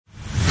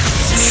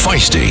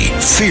Feisty,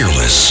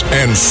 fearless,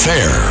 and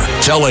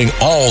fair, telling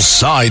all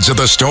sides of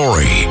the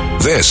story.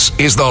 This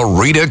is The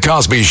Rita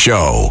Cosby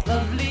Show.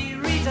 Lovely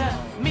Rita,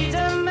 meet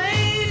a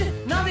maid.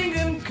 Nothing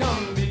can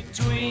come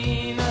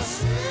between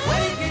us.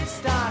 When it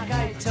gets dark,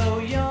 I tow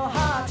your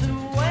heart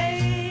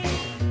away.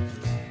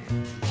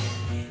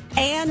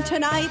 And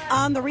tonight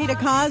on The Rita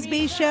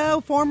Cosby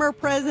Show, former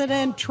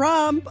President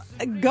Trump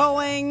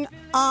going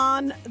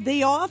on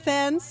the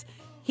offense.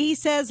 He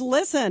says,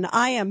 listen,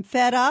 I am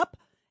fed up.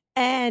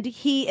 And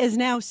he is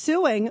now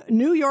suing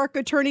New York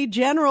Attorney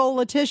General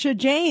Letitia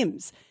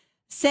James,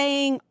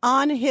 saying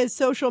on his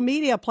social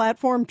media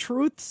platform,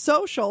 Truth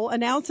Social,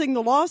 announcing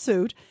the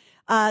lawsuit,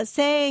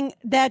 saying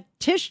that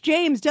Tish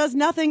James does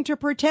nothing to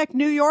protect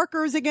New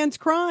Yorkers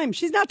against crime.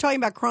 She's not talking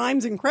about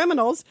crimes and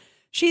criminals.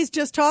 She's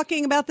just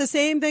talking about the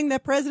same thing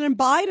that President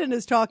Biden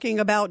is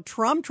talking about,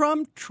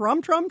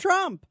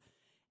 Trump.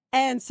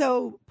 And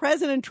so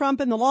President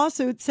Trump in the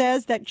lawsuit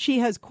says that she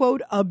has,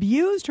 quote,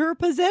 abused her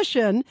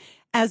position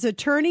as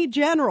Attorney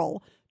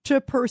General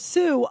to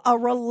pursue a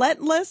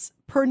relentless,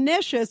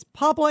 pernicious,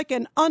 public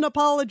and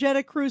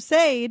unapologetic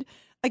crusade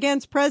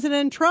against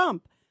President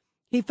Trump.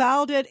 He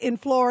filed it in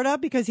Florida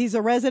because he's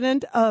a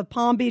resident of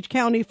Palm Beach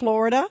County,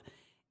 Florida.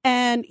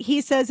 And he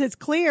says it's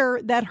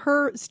clear that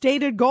her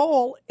stated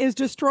goal is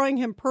destroying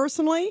him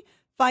personally,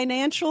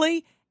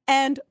 financially,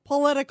 and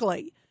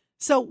politically.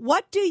 So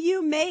what do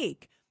you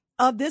make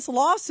of this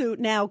lawsuit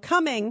now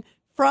coming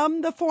from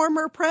the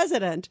former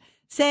president,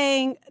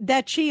 saying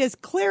that she is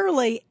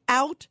clearly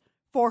out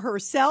for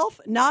herself,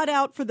 not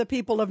out for the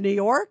people of New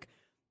York,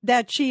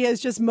 that she is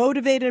just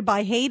motivated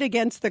by hate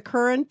against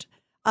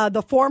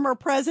the former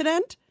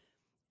president,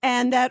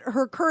 and that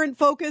her current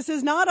focus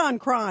is not on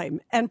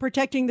crime and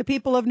protecting the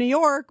people of New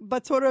York,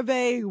 but sort of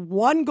a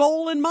one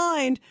goal in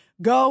mind,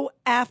 go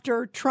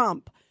after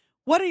Trump.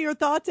 What are your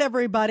thoughts,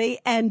 everybody?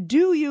 And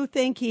do you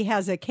think he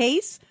has a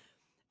case?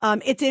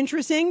 It's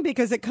interesting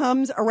because it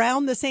comes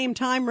around the same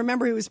time.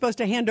 Remember, he was supposed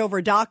to hand over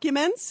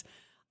documents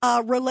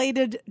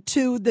related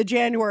to the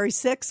January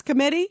 6th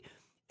committee.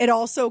 It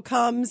also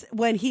comes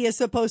when he is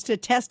supposed to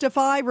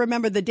testify.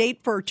 Remember, the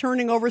date for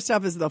turning over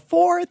stuff is the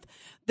 4th.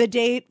 The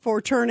date for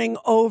turning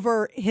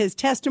over his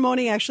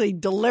testimony, actually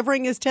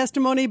delivering his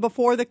testimony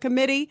before the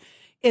committee,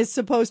 is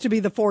supposed to be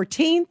the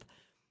 14th.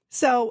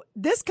 So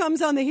this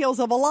comes on the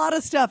heels of a lot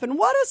of stuff. And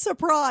what a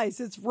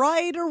surprise. It's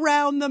right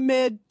around the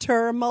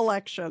midterm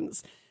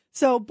elections.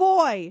 So,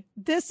 boy,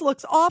 this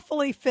looks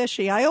awfully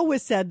fishy. I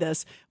always said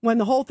this when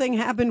the whole thing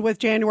happened with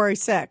January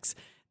 6th,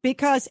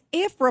 because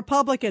if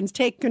Republicans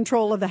take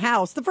control of the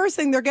House, the first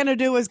thing they're going to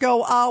do is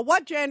go,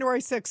 what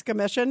January 6th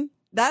commission?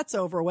 That's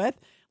over with.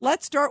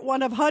 Let's start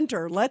one of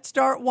Hunter. Let's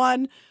start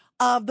one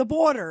of the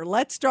border.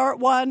 Let's start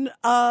one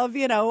of,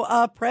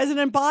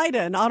 President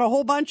Biden on a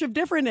whole bunch of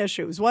different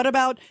issues. What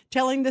about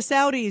telling the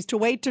Saudis to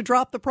wait to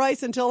drop the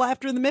price until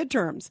after the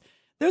midterms?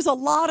 There's a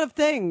lot of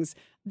things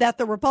that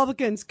the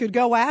Republicans could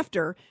go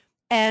after,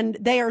 and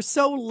they are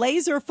so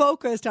laser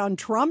focused on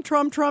Trump.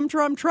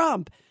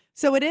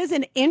 So it is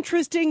an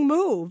interesting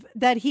move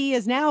that he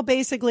is now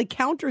basically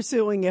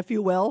countersuing, if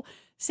you will,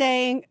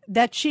 saying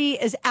that she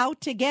is out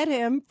to get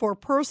him for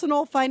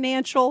personal,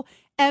 financial,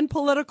 and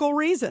political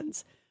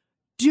reasons.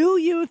 Do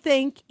you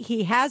think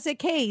he has a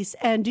case,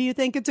 and do you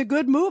think it's a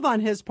good move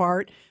on his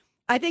part?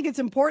 I think it's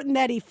important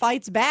that he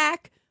fights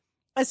back,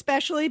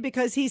 especially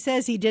because he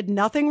says he did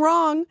nothing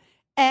wrong.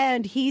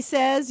 And he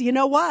says, you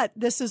know what?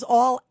 This is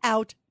all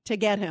out to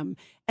get him.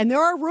 And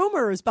there are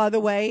rumors, by the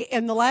way,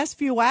 in the last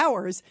few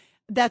hours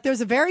that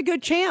there's a very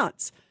good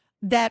chance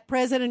that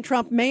President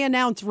Trump may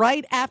announce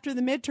right after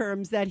the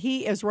midterms that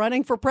he is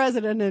running for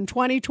president in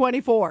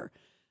 2024.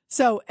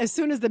 So as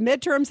soon as the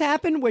midterms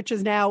happen, which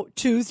is now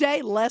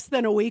Tuesday, less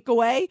than a week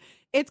away,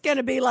 it's going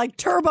to be like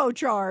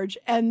turbocharge.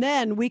 And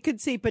then we could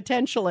see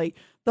potentially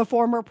the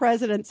former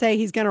president say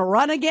he's going to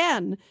run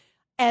again.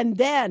 And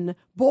then,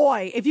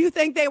 boy, if you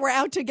think they were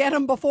out to get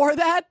him before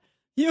that,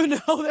 they're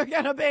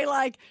going to be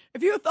like,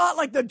 if you thought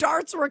like the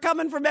darts were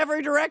coming from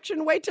every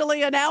direction, wait till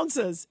he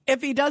announces.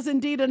 If he does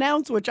indeed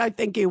announce, which I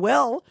think he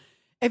will,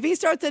 if he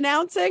starts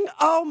announcing,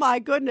 oh my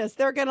goodness,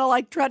 they're going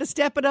to try to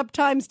step it up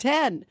times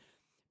 10.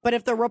 But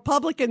if the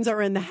Republicans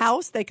are in the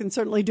House, they can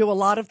certainly do a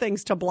lot of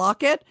things to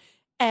block it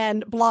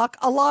and block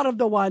a lot of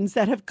the ones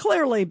that have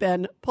clearly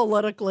been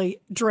politically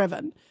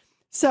driven.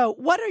 So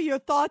what are your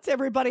thoughts,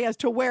 everybody, as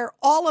to where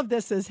all of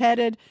this is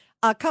headed?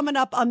 Coming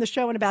up on the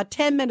show in about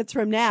 10 minutes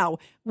from now,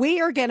 we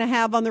are going to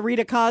have on the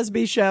Rita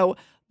Cosby Show,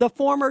 the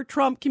former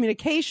Trump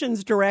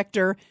communications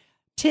director,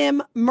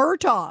 Tim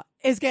Murtaugh,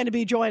 is going to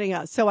be joining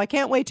us. So I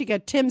can't wait to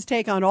get Tim's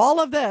take on all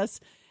of this.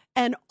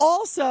 And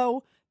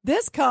also,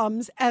 this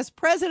comes as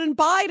President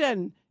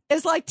Biden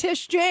is like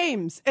Tish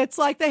James. It's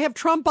like they have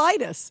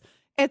Trumpitis.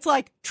 It's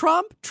like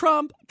Trump.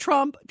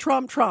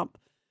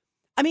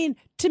 I mean,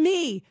 to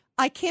me,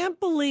 I can't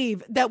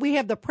believe that we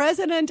have the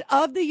president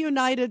of the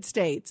United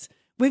States.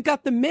 We've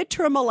got the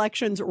midterm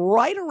elections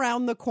right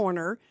around the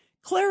corner.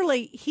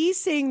 Clearly, he's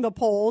seeing the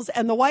polls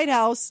and the White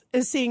House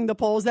is seeing the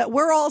polls that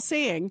we're all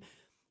seeing.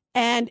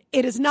 And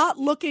it is not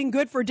looking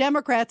good for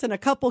Democrats in a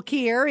couple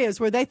key areas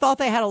where they thought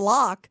they had a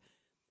lock.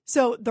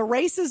 So the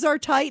races are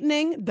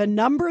tightening, the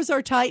numbers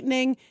are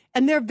tightening,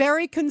 and they're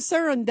very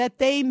concerned that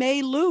they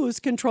may lose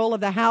control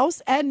of the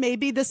House and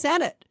maybe the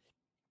Senate.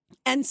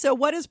 And so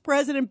what is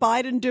President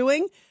Biden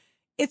doing?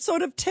 It's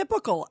sort of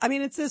typical. I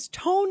mean, it's this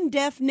tone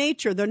deaf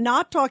nature. They're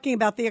not talking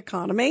about the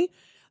economy.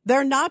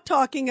 They're not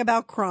talking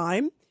about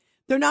crime.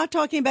 They're not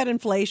talking about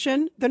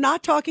inflation. They're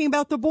not talking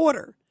about the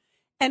border.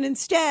 And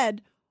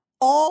instead,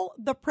 all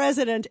the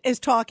president is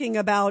talking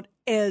about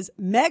is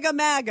mega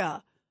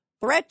MAGA,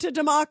 threat to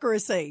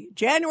democracy,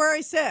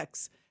 January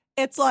 6th.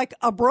 It's like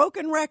a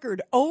broken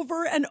record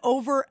over and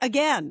over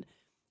again.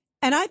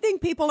 And I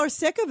think people are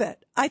sick of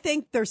it. I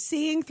think they're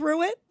seeing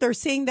through it. They're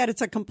seeing that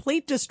it's a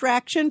complete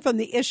distraction from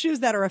the issues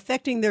that are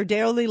affecting their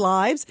daily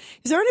lives.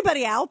 Is there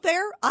anybody out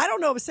there? I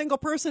don't know of a single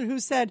person who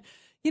said,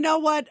 you know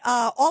what,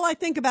 all I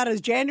think about is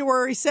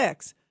January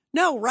 6th.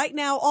 No, right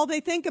now, all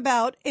they think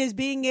about is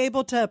being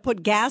able to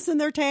put gas in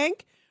their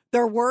tank.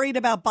 They're worried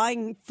about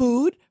buying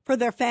food for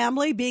their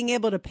family, being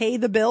able to pay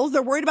the bills.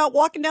 They're worried about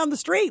walking down the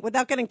street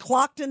without getting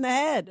clocked in the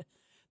head.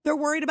 They're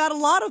worried about a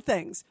lot of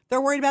things.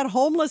 They're worried about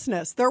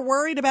homelessness. They're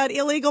worried about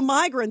illegal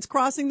migrants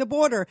crossing the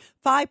border,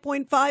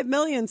 5.5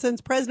 million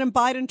since President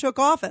Biden took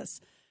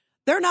office.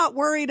 They're not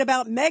worried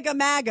about mega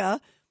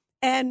MAGA.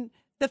 And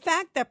the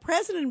fact that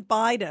President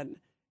Biden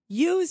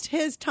used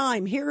his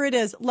time, here it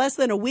is, less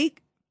than a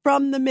week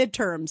from the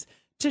midterms,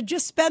 to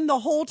just spend the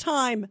whole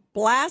time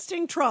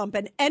blasting Trump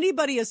and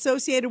anybody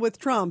associated with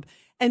Trump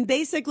and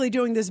basically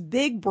doing this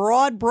big,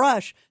 broad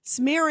brush,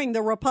 smearing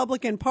the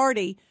Republican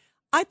Party,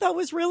 I thought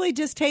was really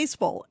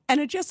distasteful. And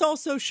it just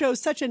also shows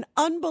such an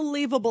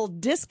unbelievable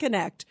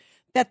disconnect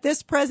that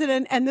this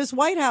president and this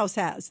White House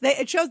has.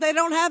 It shows they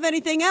don't have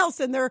anything else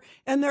in their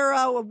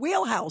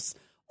wheelhouse.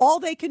 All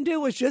they can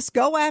do is just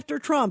go after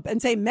Trump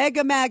and say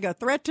mega MAGA,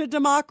 threat to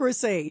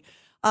democracy,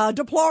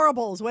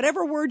 deplorables,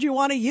 whatever word you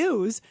want to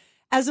use,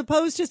 as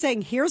opposed to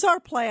saying, here's our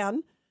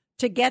plan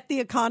to get the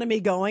economy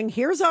going.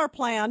 Here's our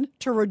plan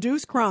to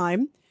reduce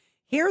crime.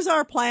 Here's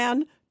our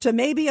plan to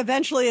maybe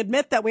eventually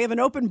admit that we have an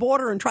open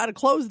border and try to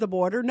close the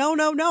border.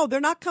 No.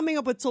 They're not coming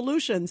up with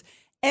solutions.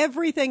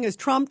 Everything is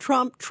Trump,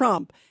 Trump,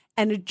 Trump.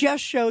 And it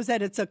just shows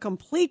that it's a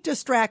complete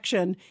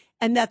distraction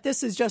and that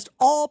this is just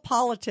all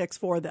politics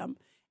for them.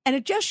 And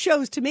it just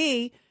shows to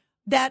me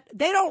that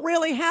they don't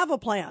really have a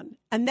plan.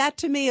 And that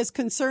to me is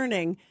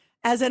concerning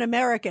as an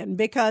American,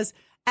 because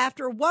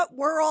after what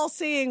we're all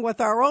seeing with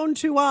our own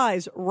two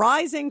eyes,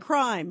 rising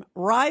crime,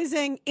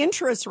 rising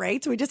interest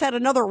rates. We just had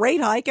another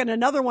rate hike and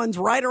another one's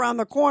right around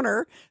the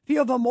corner. If you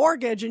have a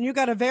mortgage and you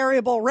got a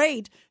variable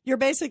rate, you're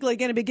basically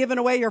going to be giving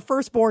away your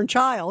firstborn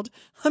child.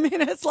 I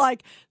mean, it's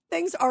like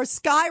things are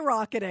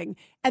skyrocketing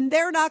and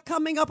they're not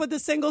coming up with a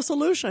single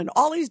solution.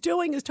 All he's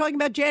doing is talking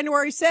about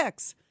January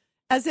 6th,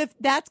 as if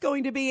that's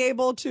going to be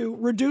able to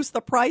reduce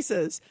the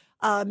prices,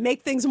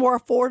 make things more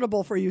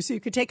affordable for you so you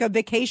could take a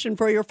vacation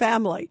for your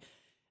family.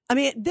 I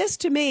mean, this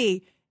to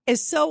me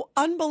is so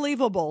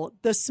unbelievable.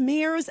 The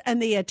smears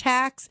and the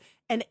attacks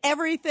and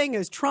everything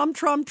is Trump,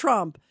 Trump,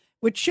 Trump,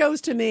 which shows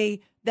to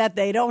me that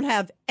they don't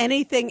have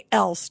anything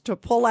else to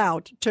pull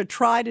out to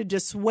try to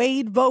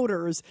dissuade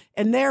voters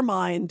in their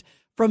mind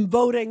from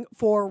voting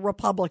for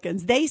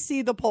Republicans. They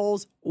see the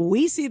polls.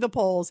 We see the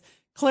polls.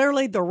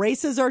 Clearly, the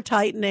races are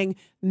tightening.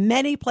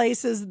 Many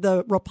places,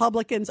 the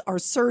Republicans are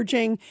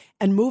surging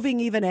and moving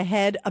even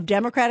ahead of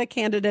Democratic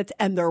candidates,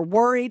 and they're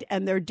worried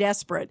and they're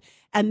desperate.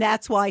 And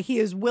that's why he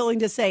is willing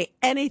to say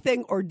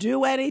anything or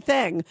do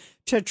anything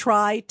to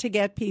try to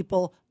get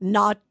people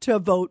not to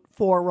vote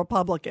for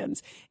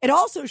Republicans. It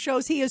also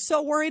shows he is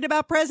so worried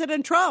about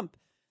President Trump,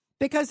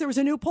 because there was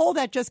a new poll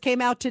that just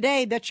came out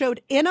today that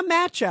showed in a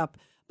matchup.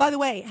 By the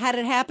way, had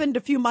it happened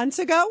a few months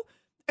ago,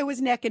 it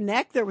was neck and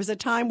neck. There was a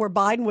time where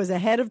Biden was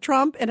ahead of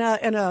Trump in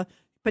a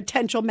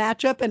potential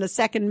matchup, in a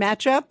second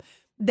matchup.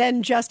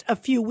 Then just a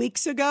few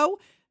weeks ago,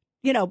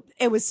 you know,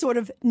 it was sort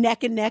of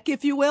neck and neck,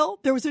 if you will.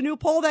 There was a new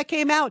poll that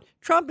came out.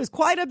 Trump is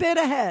quite a bit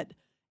ahead.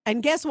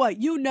 And guess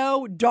what? You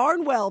know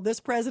darn well this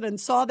president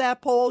saw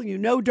that poll. You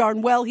know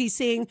darn well he's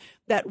seeing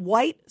that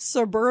white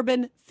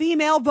suburban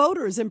female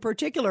voters in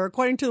particular,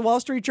 according to the Wall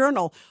Street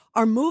Journal,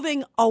 are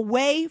moving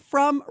away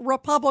from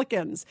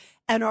Republicans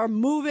and are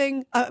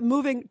moving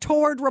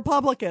toward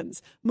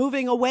Republicans,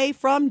 moving away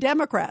from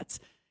Democrats.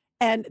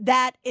 And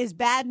that is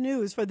bad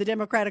news for the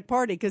Democratic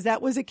Party, because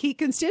that was a key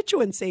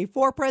constituency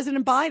for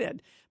President Biden.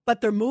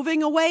 But they're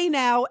moving away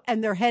now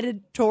and they're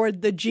headed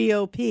toward the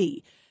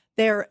GOP.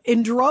 They're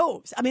in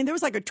droves. I mean, there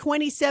was like a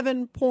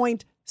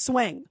 27-point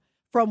swing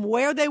from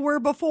where they were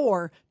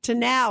before to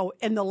now.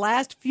 In the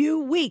last few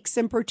weeks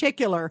in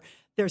particular,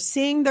 they're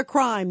seeing the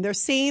crime, they're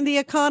seeing the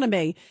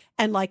economy,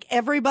 and like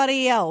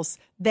everybody else,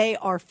 they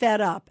are fed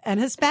up. And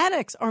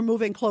Hispanics are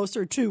moving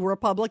closer to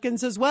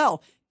Republicans as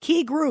well.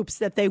 Key groups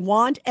that they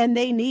want and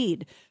they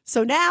need.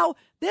 So now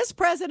this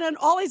president,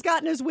 all he's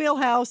got in his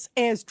wheelhouse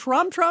is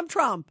Trump, Trump,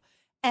 Trump.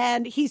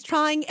 And he's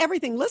trying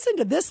everything. Listen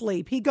to this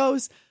leap. He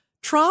goes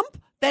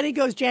Trump, then he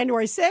goes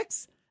January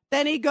 6th,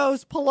 then he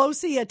goes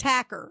Pelosi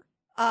attacker.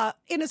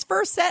 in his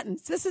first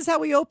sentence. This is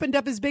how he opened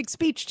up his big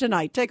speech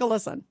tonight. Take a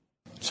listen.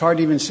 It's hard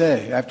to even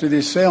say. After the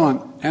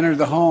assailant entered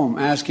the home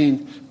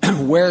asking,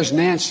 "Where's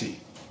Nancy?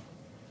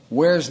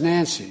 Where's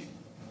Nancy?"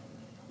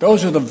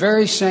 Those are the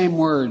very same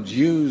words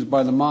used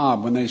by the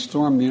mob when they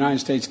stormed the United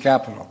States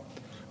Capitol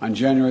on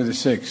January the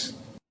 6th.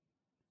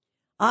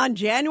 On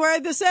January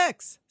the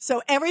 6th.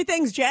 So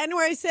everything's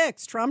January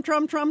 6th. Trump,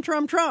 Trump, Trump,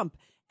 Trump, Trump.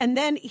 And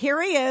then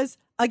here he is,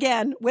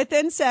 again,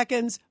 within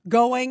seconds,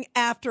 going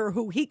after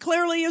who he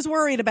clearly is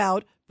worried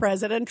about,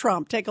 President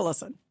Trump. Take a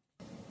listen.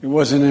 It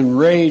was an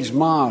enraged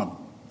mob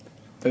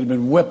that had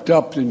been whipped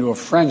up into a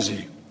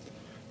frenzy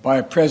by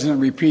a president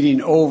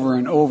repeating over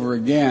and over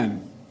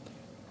again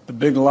the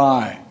big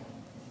lie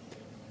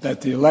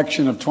that the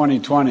election of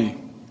 2020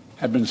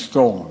 had been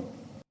stolen.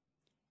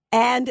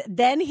 And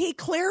then he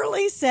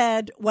clearly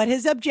said what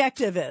his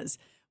objective is.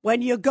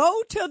 When you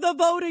go to the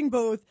voting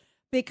booth,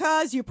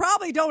 because you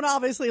probably don't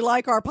obviously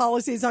like our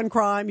policies on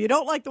crime, you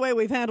don't like the way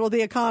we've handled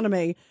the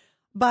economy,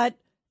 but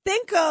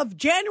think of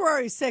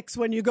January 6th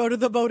when you go to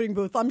the voting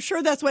booth. I'm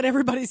sure that's what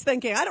everybody's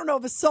thinking. I don't know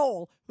of a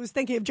soul who's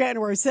thinking of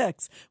January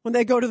 6th when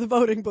they go to the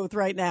voting booth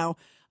right now.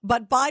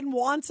 But Biden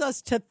wants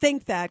us to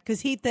think that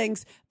because he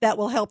thinks that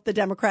will help the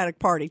Democratic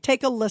Party.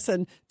 Take a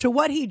listen to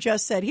what he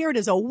just said. Here it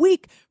is, a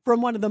week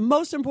from one of the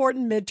most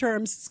important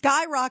midterms,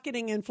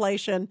 skyrocketing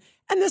inflation,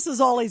 and this is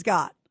all he's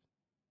got.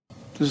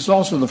 This is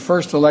also the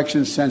first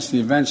election since the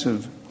events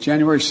of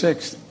January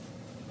 6th,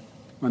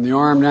 when the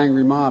armed,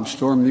 angry mob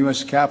stormed the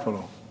U.S.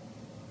 Capitol.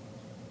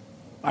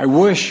 I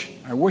wish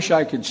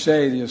I could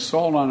say the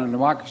assault on our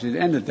democracy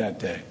had ended that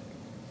day,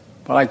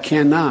 but I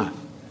cannot.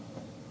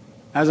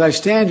 As I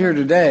stand here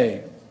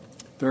today,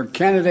 there are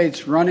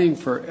candidates running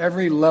for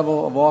every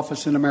level of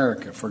office in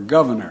America, for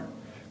governor,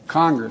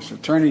 Congress,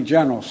 Attorney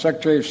General,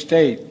 Secretary of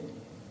State,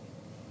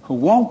 who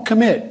won't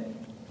commit.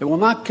 They will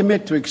not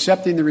commit to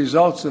accepting the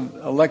results of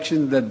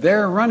elections that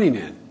they're running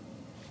in.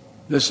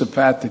 This is a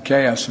path to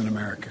chaos in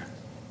America.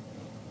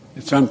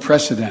 It's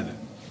unprecedented.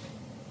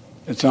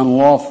 It's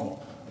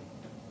unlawful.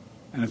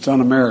 And it's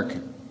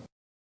un-American.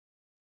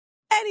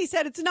 And he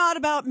said, it's not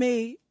about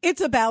me.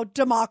 It's about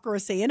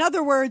democracy. In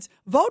other words,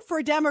 vote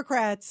for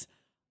Democrats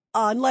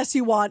unless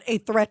you want a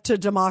threat to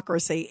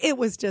democracy. It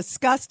was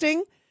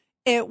disgusting.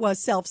 It was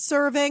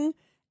self-serving.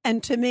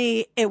 And to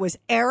me, it was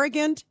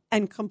arrogant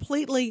and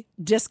completely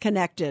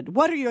disconnected.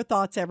 What are your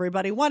thoughts,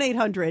 everybody?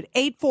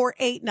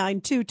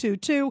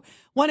 1-800-848-9222.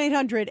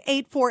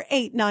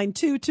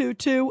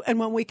 1-800-848-9222. And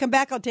when we come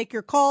back, I'll take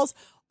your calls.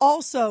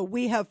 Also,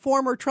 we have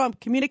former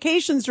Trump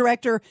communications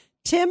director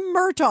Tim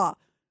Murtaugh.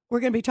 We're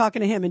going to be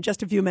talking to him in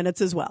just a few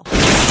minutes as well.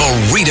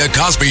 The Rita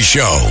Cosby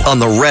Show on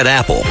the Red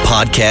Apple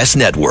Podcast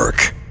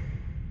Network.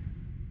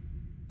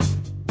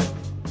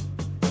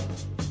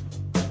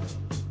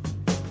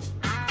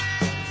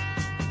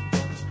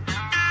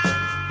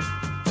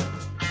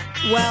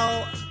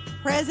 Well,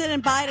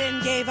 President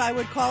Biden gave, I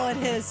would call it,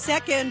 his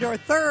second or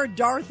third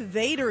Darth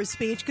Vader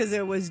speech because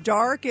it was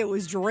dark, it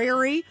was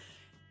dreary.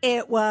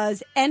 It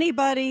was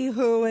anybody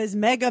who is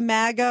mega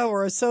MAGA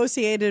or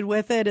associated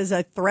with it is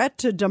a threat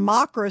to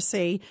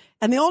democracy.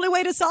 And the only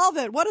way to solve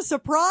it, what a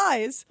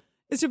surprise,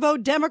 is to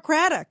vote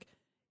Democratic.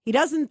 He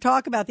doesn't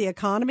talk about the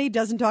economy,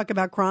 doesn't talk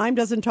about crime,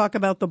 doesn't talk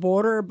about the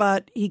border,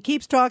 but he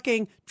keeps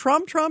talking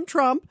Trump, Trump,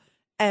 Trump,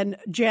 and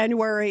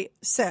January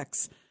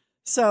 6th.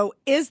 So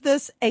is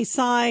this a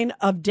sign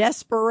of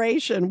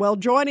desperation? Well,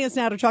 joining us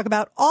now to talk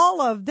about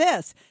all of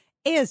this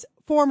is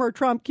former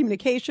Trump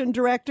communication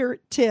director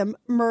Tim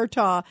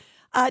Murtaugh.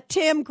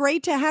 Tim,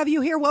 great to have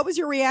you here. What was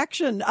your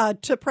reaction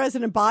to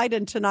President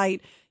Biden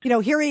tonight? You know,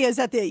 here he is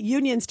at the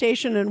Union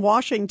Station in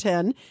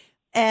Washington,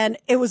 and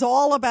it was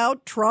all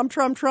about Trump,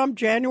 Trump, Trump,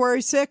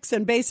 January 6th,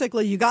 and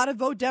basically you got to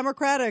vote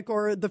Democratic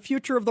or the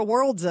future of the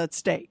world's at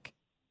stake.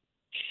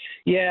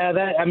 Yeah,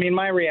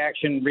 my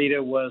reaction,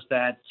 Rita, was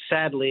that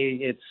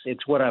sadly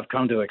it's what I've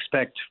come to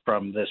expect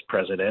from this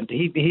president.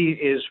 He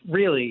is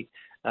really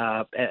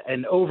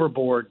an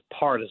overboard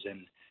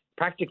partisan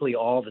practically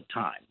all the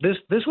time.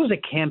 This was a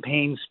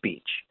campaign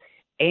speech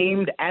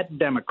aimed at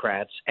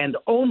Democrats and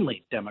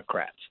only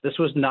Democrats. This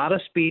was not a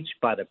speech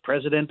by the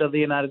President of the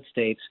United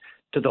States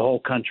to the whole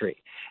country.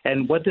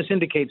 And what this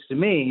indicates to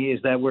me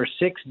is that we're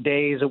 6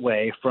 days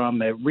away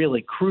from a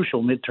really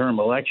crucial midterm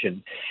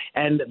election.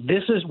 And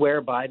this is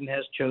where Biden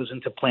has chosen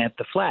to plant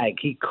the flag.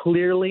 He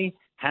clearly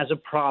has a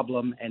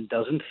problem and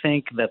doesn't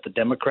think that the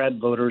Democrat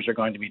voters are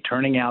going to be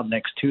turning out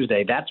next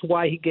Tuesday. That's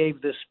why he gave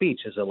this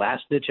speech as a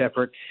last-ditch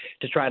effort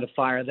to try to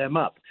fire them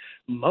up.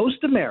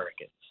 Most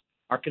Americans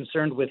are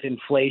concerned with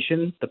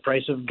inflation, the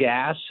price of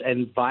gas,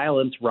 and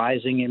violence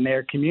rising in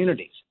their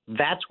communities.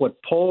 That's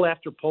what poll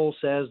after poll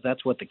says.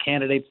 That's what the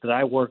candidates that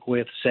I work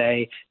with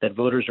say that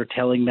voters are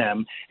telling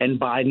them. And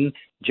Biden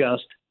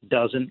just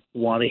doesn't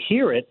want to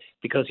hear it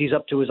because he's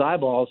up to his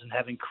eyeballs in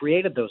having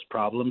created those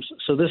problems.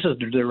 So this is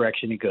the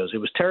direction he goes. It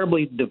was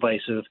terribly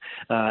divisive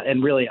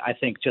and really, I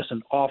think, just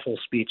an awful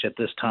speech at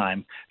this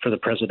time for the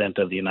president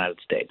of the United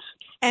States.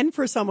 And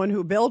for someone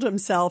who billed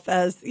himself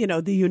as, you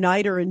know, the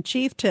uniter in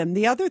chief, Tim.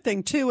 The other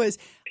thing, too, is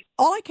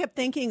all I kept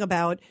thinking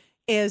about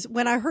is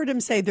when I heard him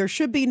say there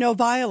should be no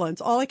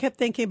violence, all I kept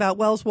thinking about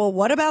was, well,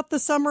 what about the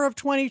summer of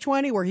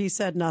 2020 where he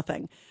said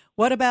nothing?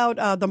 What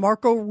about the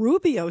Marco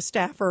Rubio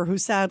staffer who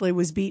sadly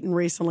was beaten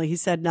recently? He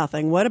said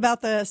nothing. What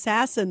about the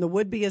assassin, the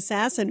would-be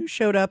assassin who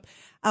showed up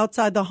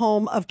outside the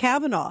home of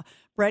Kavanaugh,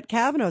 Brett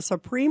Kavanaugh,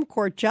 Supreme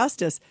Court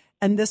Justice,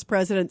 and this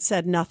president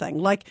said nothing?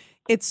 Like,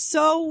 it's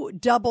so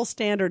double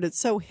standard. It's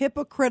so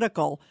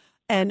hypocritical.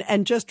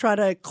 And just try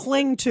to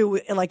cling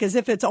to, like, as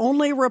if it's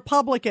only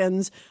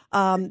Republicans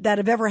that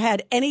have ever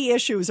had any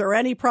issues or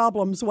any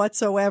problems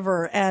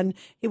whatsoever. And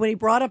when he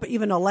brought up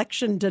even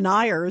election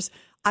deniers,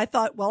 I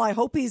thought, well, I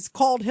hope he's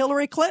called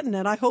Hillary Clinton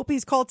and I hope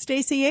he's called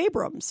Stacey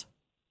Abrams.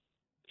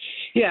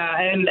 Yeah,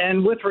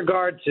 and with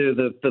regard to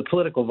the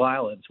political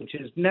violence, which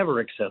is never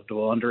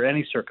acceptable under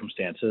any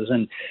circumstances,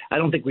 and I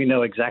don't think we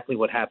know exactly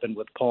what happened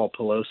with Paul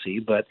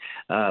Pelosi, but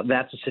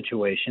that's a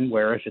situation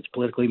where if it's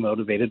politically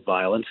motivated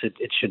violence, it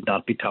should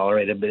not be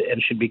tolerated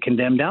and should be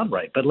condemned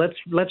outright. But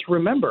let's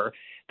remember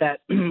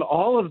that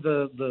all of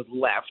the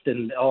left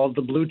and all of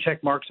the blue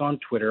check marks on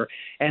Twitter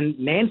and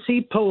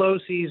Nancy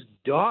Pelosi's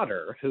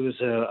daughter, who's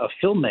a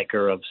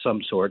filmmaker of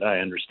some sort, I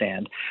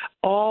understand,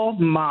 all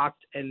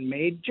mocked and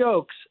made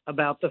jokes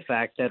about the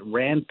fact that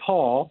Rand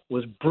Paul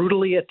was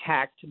brutally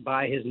attacked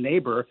by his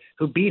neighbor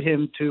who beat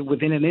him to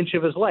within an inch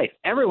of his life.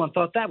 Everyone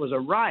thought that was a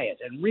riot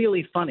and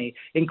really funny,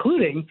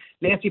 including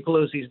Nancy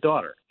Pelosi's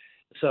daughter.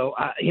 So,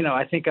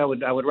 I think I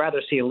would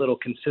rather see a little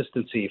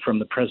consistency from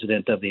the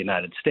president of the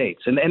United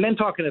States. And then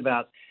talking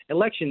about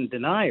election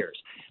deniers,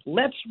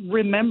 let's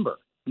remember,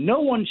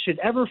 no one should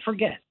ever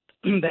forget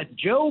that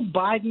Joe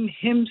Biden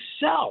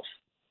himself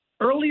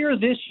earlier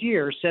this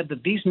year said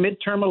that these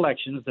midterm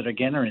elections that,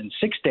 again, are in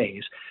 6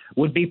 days,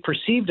 would be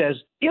perceived as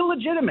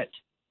illegitimate,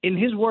 in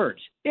his words,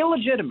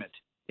 illegitimate,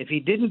 if he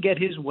didn't get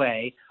his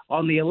way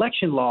on the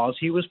election laws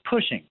he was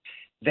pushing.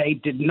 They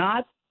did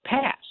not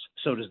pass.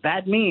 So does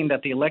that mean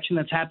that the election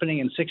that's happening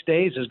in 6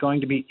 days is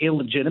going to be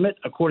illegitimate,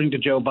 according to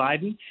Joe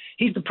Biden?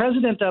 He's the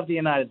president of the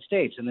United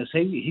States, and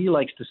he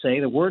likes to say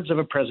the words of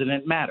a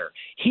president matter.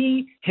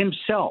 He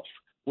himself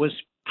was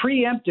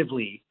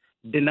preemptively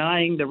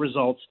denying the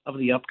results of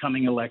the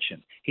upcoming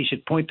election. He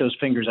should point those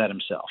fingers at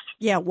himself.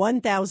 Yeah,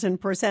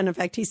 1,000%. In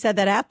fact, he said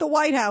that at the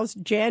White House,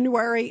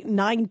 January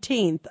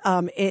 19th.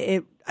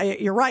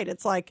 You're right.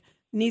 It's like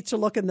needs to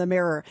look in the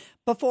mirror.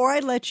 Before I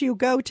let you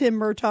go, Tim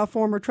Murtaugh,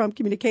 former Trump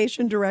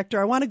communication director,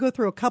 I want to go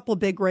through a couple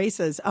big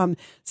races,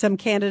 some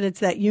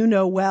candidates that you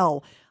know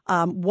well.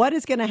 What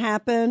is going to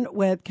happen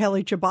with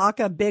Kelly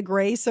Tshibaka? Big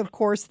race, of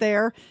course,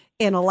 there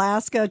in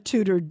Alaska.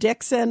 Tudor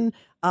Dixon,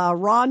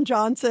 Ron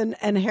Johnson,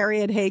 and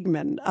Harriet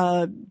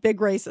Hageman. Big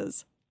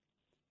races.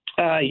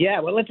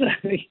 Well,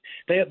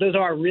 those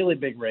are really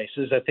big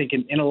races. I think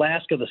in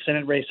Alaska, the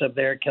Senate race up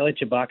there, Kelly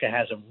Tshibaka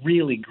has a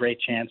really great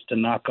chance to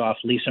knock off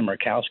Lisa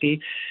Murkowski.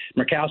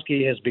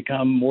 Murkowski has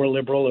become more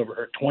liberal over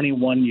her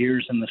 21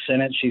 years in the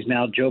Senate. She's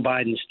now Joe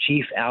Biden's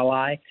chief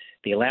ally.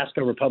 The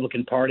Alaska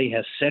Republican Party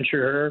has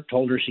censured her,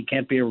 told her she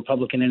can't be a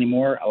Republican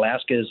anymore.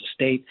 Alaska is a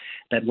state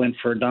that went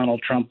for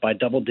Donald Trump by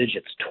double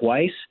digits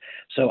twice.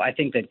 So I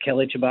think that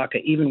Kelly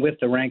Tshibaka, even with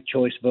the ranked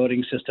choice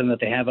voting system that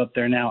they have up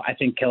there now, I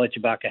think Kelly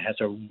Tshibaka has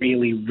a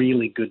really,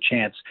 really good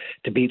chance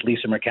to beat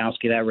Lisa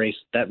Murkowski. That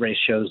race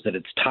shows that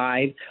it's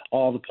tied.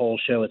 All the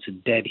polls show it's a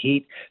dead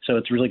heat. So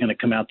it's really going to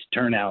come out to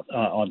turnout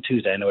on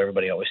Tuesday. I know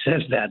everybody always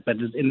says that, but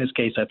in this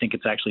case, I think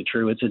it's actually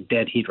true. It's a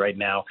dead heat right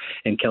now,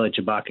 and Kelly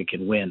Tshibaka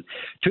can win.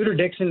 Tudor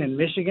Dixon in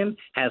Michigan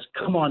has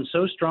come on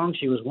so strong.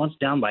 She was once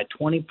down by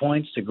 20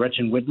 points to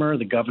Gretchen Whitmer,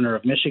 the governor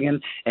of Michigan.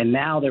 And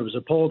now there was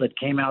a poll that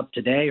came out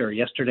today or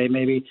yesterday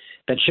maybe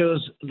that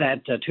shows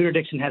that Tudor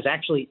Dixon has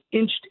actually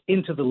inched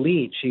into the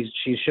lead.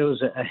 She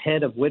shows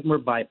ahead of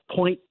Whitmer by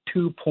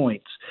 0.2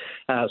 points.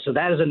 So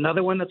that is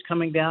another one that's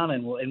coming down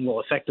and will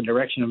affect the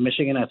direction of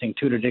Michigan. I think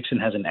Tudor Dixon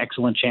has an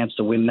excellent chance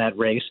to win that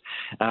race.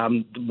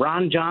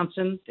 Ron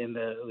Johnson,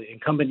 the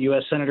incumbent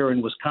U.S. Senator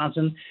in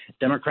Wisconsin,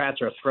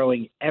 Democrats are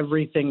throwing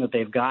everything that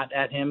they've got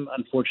at him.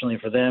 Unfortunately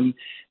for them,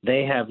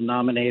 they have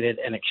nominated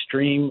an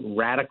extreme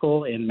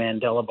radical in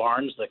Mandela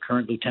Barnes, the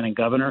current lieutenant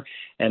governor,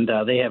 and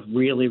they have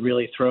really,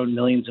 really thrown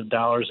millions of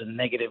dollars in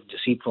negative,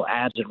 deceitful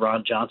ads at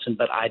Ron Johnson.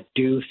 But I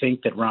do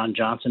think that Ron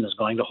Johnson is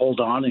going to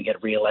hold on and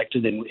get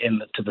reelected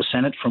to the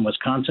Senate from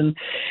Wisconsin.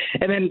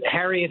 And then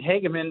Harriet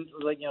Hageman,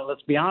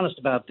 let's be honest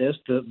about this.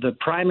 The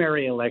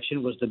primary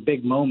election was the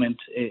big moment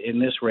in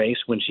this race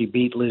when she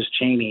beat Liz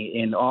Cheney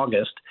in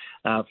August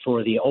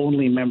for the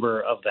only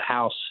member of the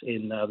House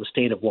in the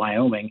state of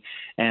Wyoming.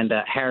 And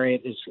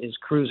Harriet is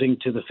cruising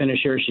to the finish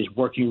here. She's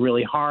working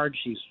really hard.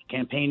 She's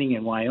campaigning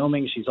in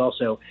Wyoming. She's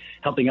also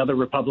helping other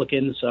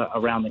Republicans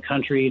around the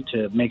country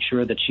to make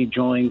sure that she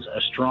joins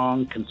a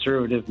strong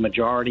conservative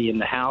majority in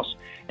the House.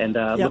 And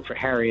look for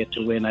Harriet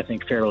to win, I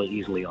think, fairly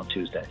easily on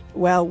Tuesday.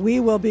 Well, we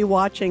will be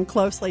watching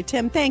closely.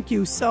 Tim, thank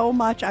you so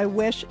much. I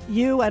wish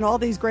you and all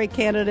these great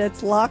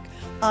candidates luck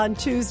on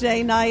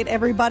Tuesday night.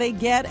 Everybody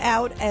get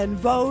out and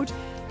vote.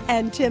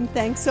 And Tim,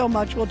 thanks so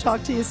much. We'll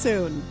talk to you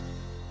soon.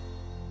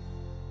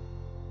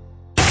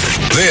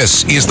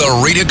 This is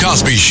The Rita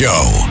Cosby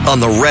Show on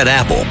the Red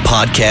Apple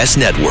Podcast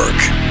Network.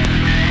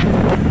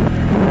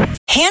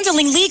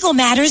 Handling legal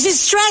matters is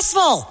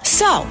stressful.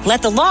 So,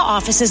 let the law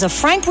offices of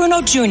Frank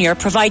Bruno Jr.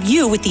 provide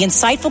you with the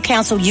insightful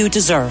counsel you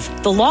deserve.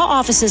 The law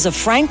offices of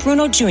Frank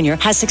Bruno Jr.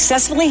 has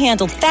successfully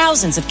handled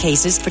thousands of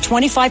cases for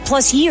 25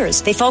 plus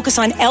years. They focus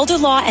on elder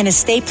law and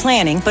estate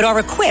planning, but are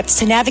equipped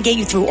to navigate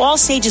you through all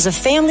stages of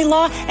family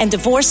law and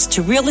divorce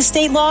to real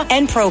estate law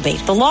and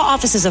probate. The law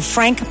offices of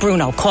Frank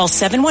Bruno. Call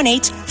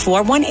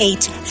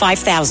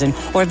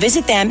 718-418-5000 or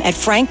visit them at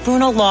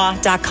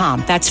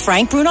frankbrunolaw.com. That's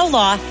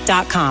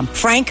frankbrunolaw.com.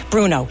 Frank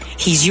Bruno.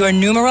 He's your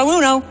numero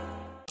uno.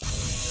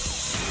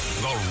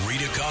 The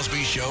Rita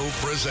Cosby Show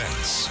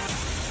presents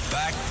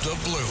Back the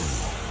Blue.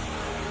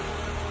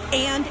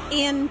 And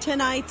in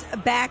tonight's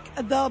Back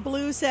the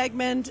Blue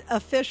segment,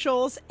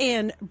 officials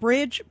in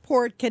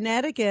Bridgeport,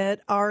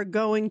 Connecticut are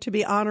going to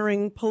be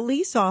honoring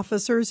police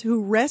officers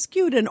who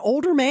rescued an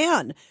older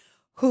man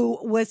who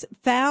was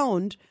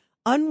found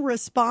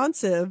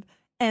unresponsive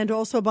and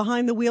also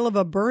behind the wheel of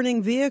a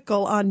burning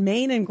vehicle on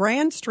Main and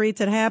Grand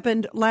Streets. It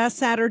happened last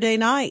Saturday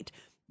night.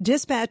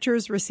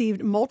 Dispatchers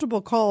received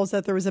multiple calls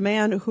that there was a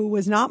man who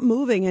was not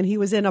moving and he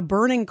was in a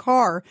burning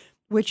car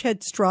which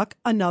had struck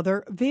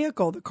another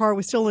vehicle. The car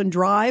was still in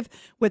drive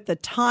with the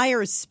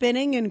tires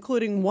spinning,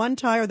 including one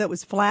tire that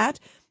was flat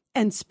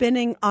and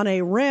spinning on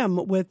a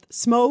rim with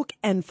smoke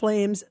and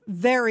flames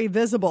very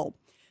visible.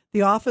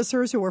 The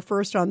officers who were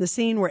first on the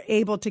scene were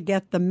able to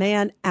get the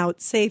man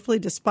out safely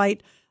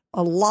despite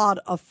a lot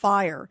of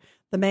fire.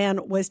 The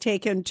man was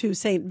taken to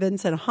St.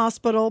 Vincent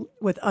Hospital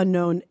with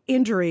unknown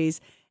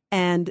injuries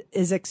and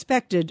is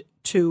expected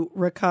to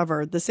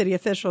recover. The city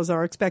officials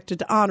are expected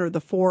to honor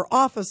the 4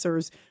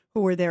 officers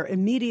who were there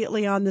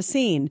immediately on the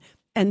scene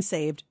and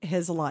saved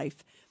his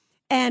life.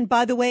 And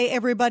by the way,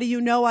 everybody, you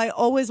know I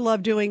always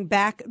love doing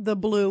Back the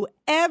Blue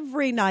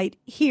every night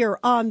here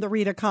on The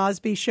Rita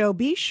Cosby Show.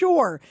 Be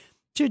sure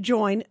to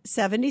join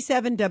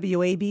 77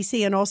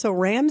 WABC and also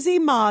Ramsey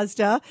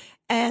Mazda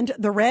and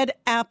the Red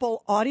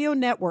Apple Audio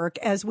Network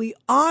as we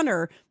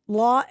honor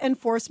law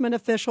enforcement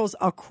officials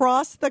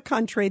across the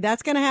country.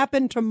 That's going to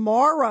happen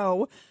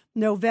tomorrow,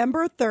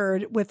 November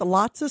 3rd, with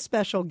lots of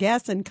special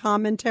guests and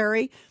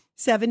commentary.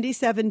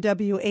 77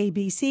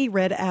 WABC,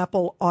 Red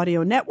Apple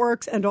Audio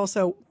Networks, and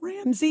also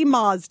Ramsey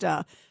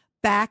Mazda.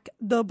 Back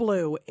the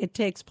Blue. It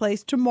takes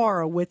place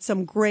tomorrow with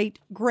some great,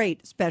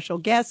 great special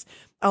guests.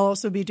 I'll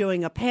also be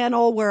doing a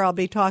panel where I'll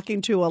be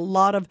talking to a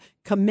lot of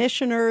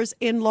commissioners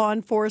in law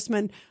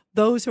enforcement,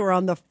 those who are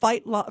on the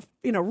fight,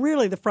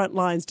 really the front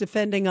lines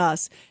defending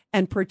us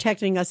and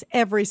protecting us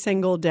every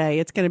single day.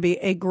 It's going to be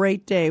a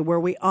great day where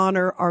we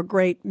honor our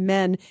great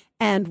men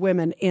and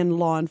women in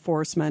law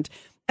enforcement.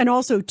 And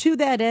also to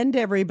that end,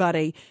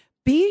 everybody,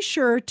 be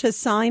sure to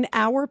sign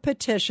our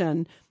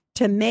petition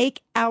to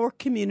make our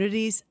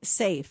communities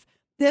safe.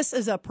 This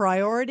is a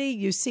priority.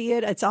 You see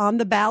it. It's on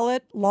the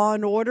ballot, law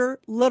and order.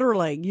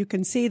 Literally, you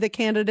can see the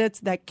candidates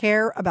that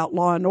care about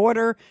law and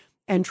order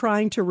and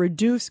trying to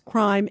reduce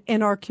crime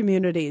in our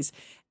communities.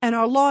 And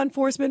our law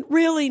enforcement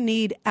really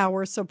need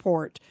our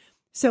support.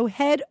 So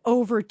head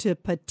over to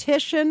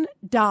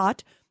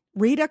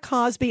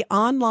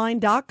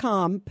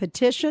petition.ritacosbyonline.com,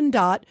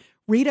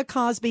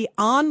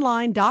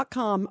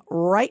 petition.ritacosbyonline.com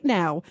right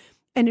now.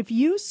 And if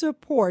you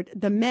support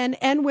the men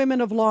and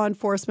women of law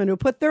enforcement who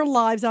put their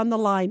lives on the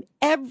line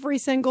every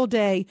single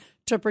day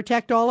to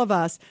protect all of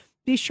us,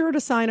 be sure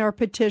to sign our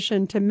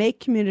petition to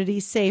make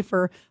communities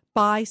safer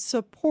by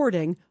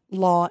supporting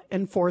law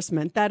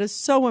enforcement. That is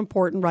so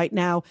important right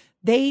now.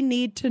 They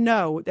need to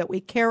know that we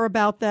care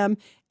about them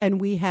and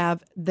we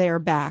have their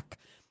back.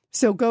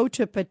 So go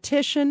to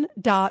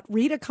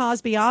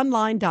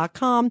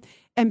petition.ritacosbyonline.com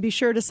and be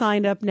sure to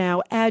sign up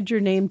now. Add your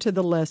name to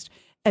the list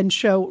and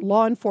show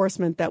law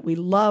enforcement that we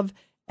love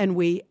and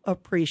we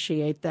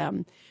appreciate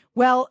them.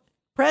 Well,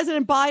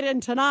 President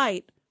Biden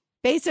tonight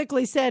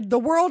basically said the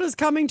world is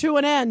coming to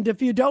an end if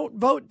you don't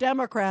vote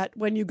Democrat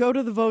when you go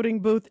to the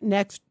voting booth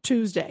next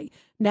Tuesday,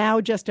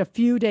 now just a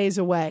few days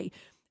away.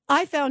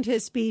 I found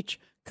his speech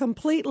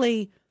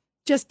completely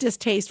just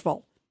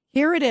distasteful.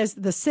 Here it is,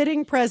 the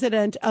sitting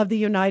president of the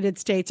United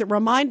States. It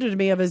reminded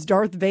me of his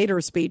Darth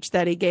Vader speech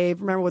that he gave,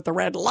 remember, with the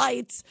red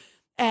lights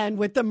and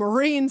with the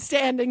Marines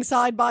standing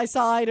side by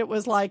side. It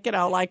was like,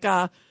 like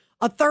a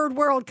third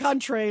world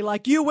country,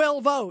 like you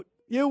will vote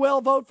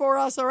for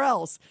us or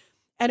else.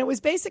 And it was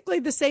basically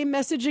the same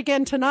message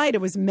again tonight.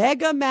 It was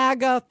mega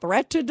MAGA,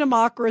 threat to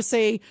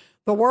democracy.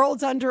 The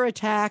world's under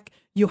attack.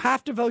 You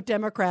have to vote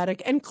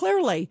Democratic. And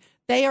clearly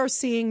they are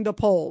seeing the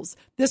polls.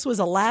 This was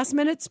a last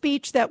minute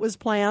speech that was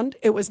planned.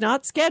 It was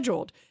not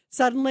scheduled.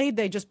 Suddenly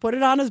they just put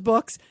it on his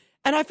books.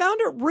 And I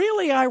found it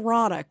really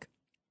ironic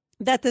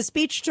that the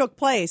speech took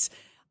place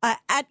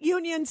at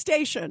Union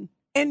Station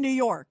in New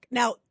York.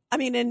 Now,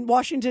 in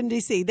Washington,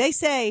 D.C. They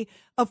say,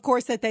 of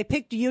course, that they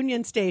picked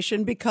Union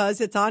Station because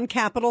it's on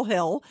Capitol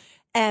Hill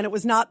and it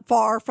was not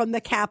far from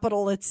the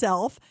Capitol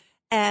itself.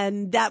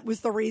 And that was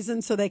the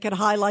reason, so they could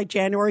highlight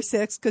January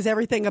 6th, because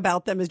everything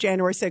about them is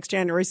January 6th,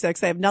 January 6th.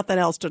 They have nothing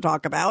else to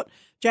talk about.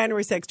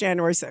 January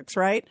 6th,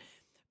 right?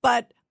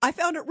 But I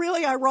found it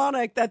really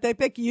ironic that they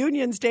picked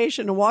Union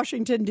Station in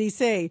Washington,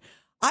 D.C.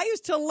 I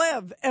used to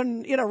live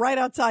right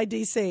outside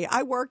D.C.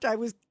 I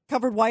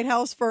covered White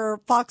House for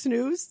Fox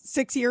News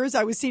 6 years.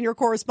 I was senior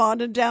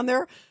correspondent down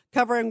there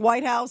covering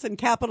White House and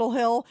Capitol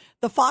Hill.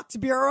 The Fox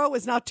Bureau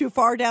is not too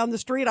far down the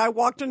street. I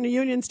walked into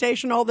Union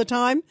Station all the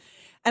time.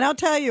 And I'll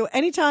tell you,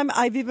 anytime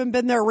I've even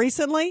been there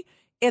recently,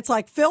 it's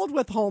like filled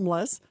with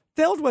homeless,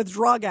 filled with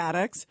drug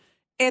addicts.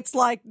 It's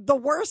like the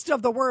worst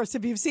of the worst.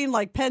 If you've seen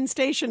like Penn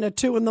Station at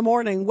 2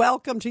 a.m,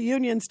 welcome to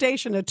Union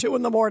Station at 2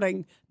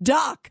 a.m,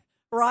 duck,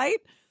 right?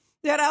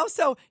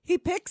 So he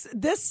picks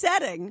this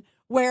setting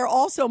where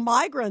also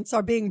migrants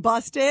are being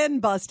bussed in,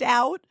 bussed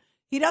out.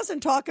 He doesn't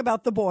talk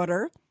about the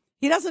border.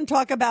 He doesn't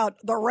talk about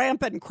the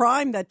rampant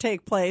crime that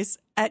take place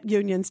at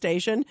Union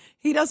Station.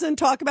 He doesn't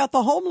talk about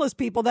the homeless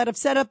people that have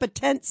set up a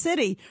tent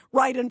city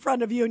right in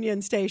front of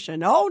Union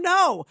Station. Oh,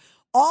 no.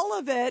 All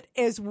of it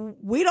is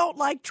we don't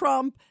like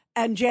Trump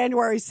and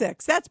January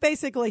 6th. That's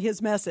basically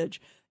his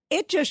message.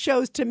 It just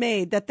shows to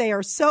me that they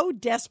are so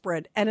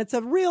desperate, and it's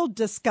a real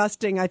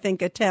disgusting, I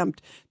think,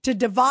 attempt to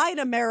divide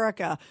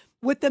America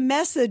with the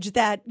message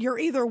that you're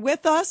either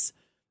with us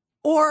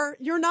or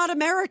you're not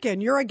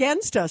American. You're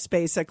against us,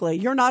 basically.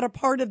 You're not a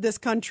part of this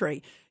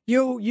country.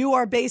 You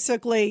are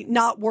basically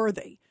not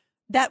worthy.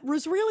 That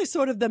was really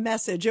sort of the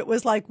message. It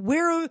was like,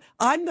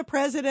 I'm the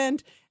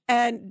president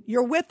and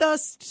you're with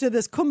us to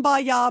this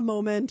kumbaya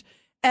moment.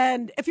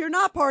 And if you're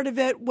not part of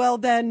it, well,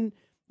 then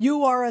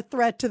you are a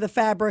threat to the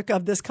fabric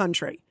of this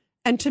country.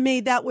 And to me,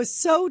 that was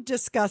so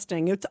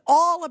disgusting. It's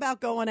all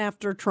about going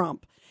after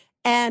Trump.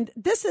 And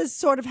this is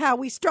sort of how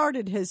we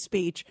started his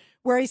speech,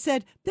 where he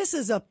said, this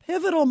is a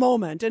pivotal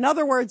moment. In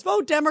other words,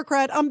 vote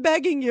Democrat. I'm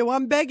begging you.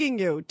 I'm begging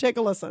you. Take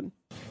a listen.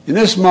 In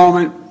this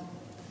moment,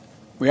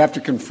 we have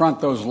to confront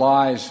those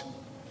lies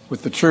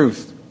with the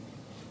truth.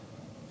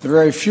 The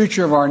very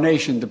future of our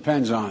nation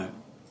depends on it.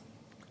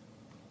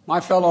 My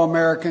fellow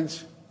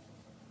Americans,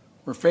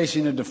 we're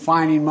facing a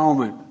defining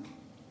moment,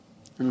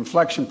 an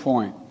inflection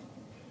point.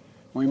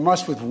 We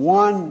must, with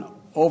one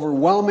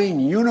overwhelming,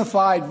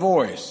 unified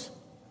voice,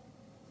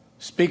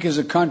 speak as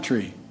a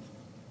country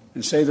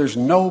and say there's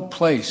no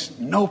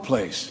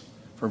place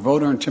for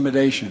voter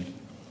intimidation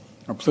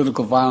or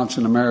political violence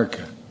in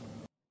America.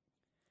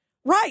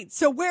 Right.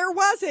 So where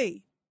was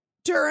he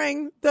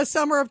during the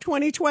summer of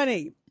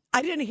 2020?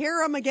 I didn't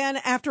hear him again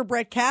after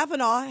Brett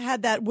Kavanaugh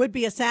had that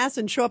would-be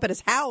assassin show up at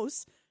his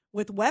house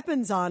with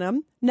weapons on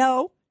him.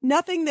 No,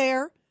 nothing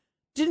there.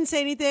 Didn't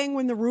say anything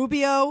when the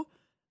Rubio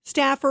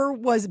staffer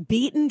was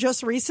beaten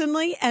just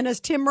recently. And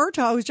as Tim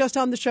Murtaugh, who's just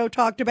on the show,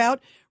 talked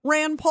about,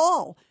 Rand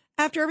Paul.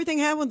 After everything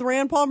happened with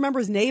Rand Paul, remember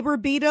his neighbor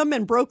beat him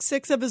and broke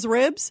 6 of his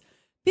ribs?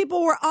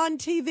 People were on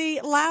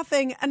TV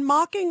laughing and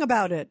mocking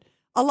about it.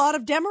 A lot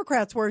of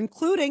Democrats were,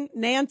 including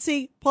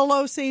Nancy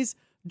Pelosi's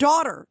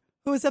daughter,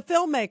 who is a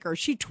filmmaker.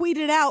 She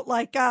tweeted out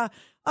like, a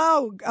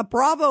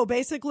bravo,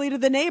 basically, to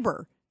the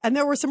neighbor. And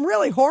there were some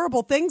really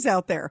horrible things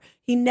out there.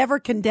 He never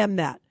condemned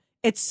that.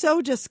 It's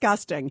so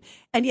disgusting.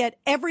 And yet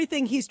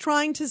everything he's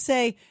trying to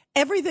say,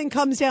 everything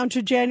comes down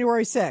to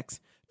January 6th.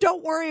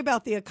 Don't worry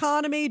about the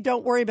economy.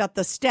 Don't worry about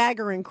the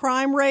staggering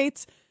crime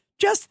rates.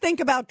 Just think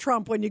about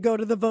Trump when you go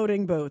to the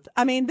voting booth.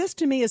 I mean, this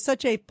to me is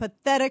such a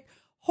pathetic,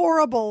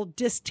 horrible,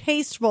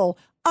 distasteful,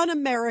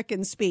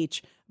 un-American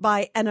speech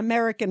by an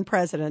American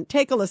president.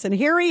 Take a listen.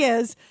 Here he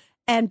is,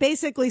 and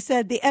basically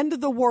said the end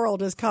of the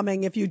world is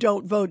coming if you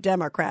don't vote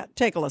Democrat.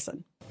 Take a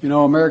listen. You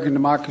know, American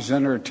democracy is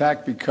under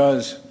attack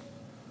because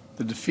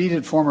the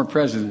defeated former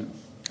president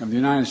of the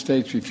United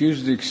States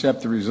refuses to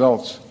accept the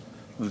results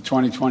of the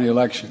 2020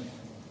 election.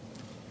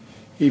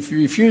 He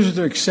refuses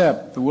to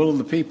accept the will of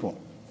the people.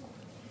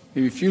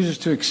 He refuses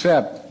to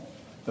accept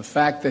the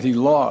fact that he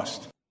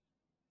lost.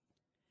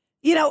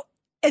 You know,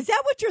 is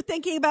that what you're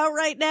thinking about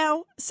right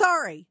now?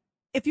 Sorry.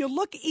 If you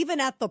look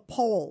even at the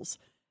polls,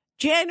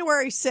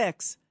 January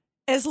 6th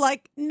is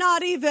like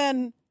not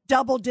even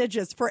double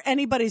digits for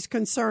anybody's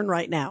concern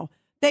right now.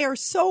 They are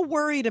so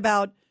worried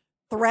about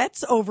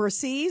threats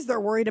overseas. They're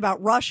worried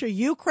about Russia,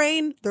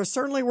 Ukraine. They're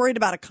certainly worried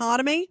about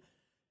economy.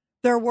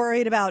 They're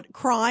worried about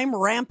crime,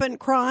 rampant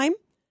crime.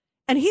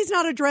 And he's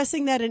not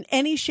addressing that in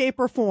any shape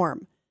or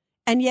form.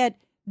 And yet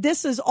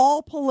this is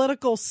all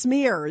political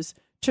smears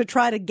to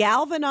try to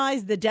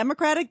galvanize the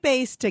Democratic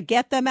base to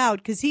get them out,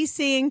 because he's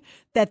seeing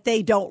that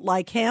they don't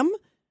like him.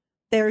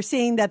 They're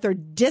seeing that they're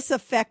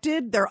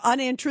disaffected, they're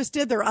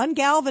uninterested, they're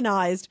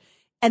ungalvanized,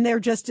 and they're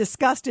just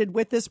disgusted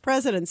with this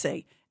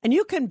presidency. And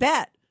you can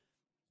bet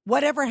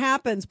whatever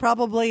happens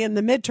probably in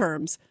the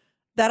midterms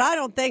that I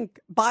don't think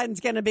Biden's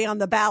going to be on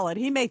the ballot.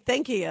 He may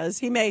think he is.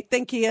 He may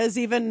think he is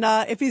even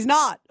if he's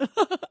not.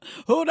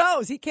 Who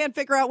knows? He can't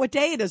figure out what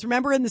day it is.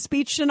 Remember in the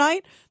speech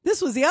tonight?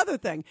 This was the other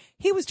thing.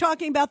 He was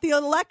talking about the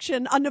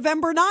election on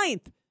November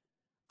 9th.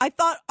 I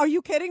thought, are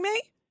you kidding me?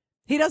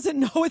 He doesn't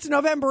know it's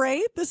November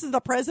 8th. This is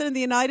the president of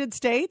the United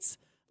States.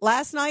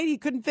 Last night, he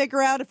couldn't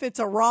figure out if it's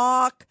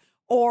Iraq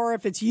or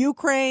if it's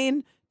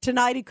Ukraine.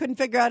 Tonight he couldn't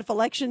figure out if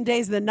election day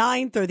is the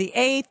 9th or the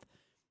 8th.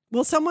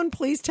 Will someone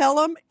please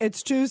tell him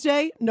it's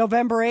Tuesday,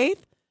 November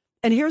 8th?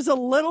 And here's a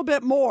little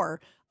bit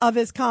more of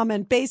his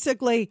comment,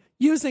 basically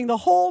using the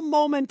whole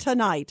moment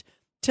tonight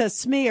to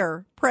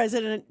smear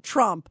President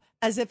Trump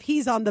as if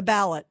he's on the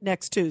ballot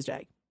next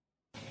Tuesday.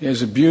 He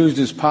has abused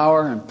his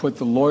power and put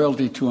the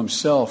loyalty to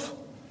himself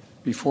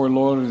before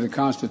loyalty to the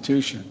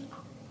Constitution.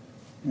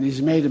 And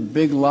he's made a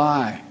big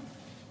lie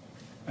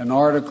an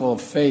article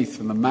of faith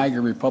in the MAGA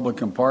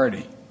Republican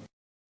Party.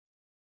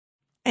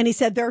 And he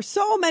said, there are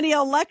so many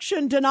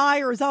election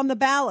deniers on the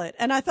ballot.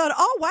 And I thought,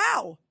 oh,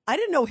 wow, I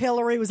didn't know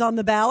Hillary was on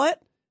the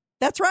ballot.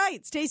 That's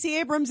right. Stacey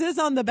Abrams is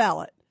on the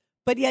ballot.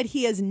 But yet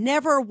he has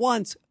never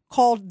once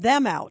called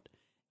them out.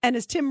 And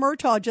as Tim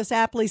Murtaugh just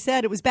aptly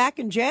said, it was back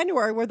in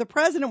January where the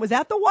president was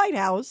at the White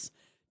House,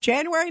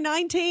 January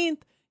 19th.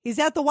 He's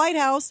at the White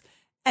House,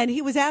 and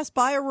he was asked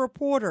by a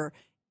reporter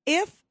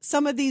if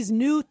some of these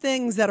new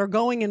things that are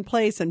going in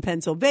place in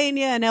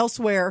Pennsylvania and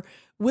elsewhere,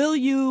 will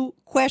you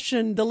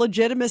question the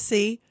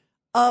legitimacy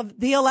of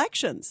the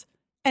elections?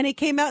 And he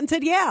came out and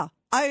said, yeah,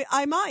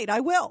 I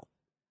will.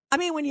 I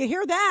mean, when you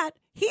hear that,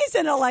 he's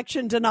an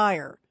election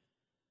denier.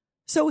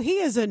 So he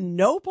is in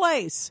no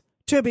place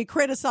to be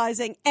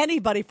criticizing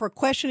anybody for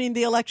questioning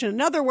the election.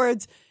 In other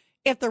words,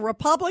 if the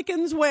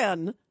Republicans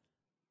win,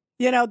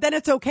 then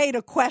it's okay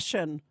to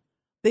question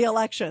the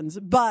elections.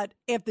 But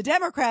if the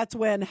Democrats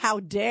win, how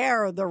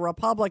dare the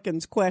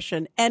Republicans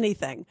question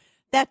anything?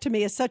 That to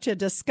me is such a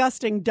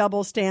disgusting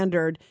double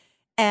standard.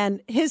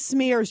 And his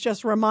smears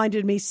just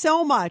reminded me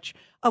so much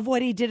of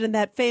what he did in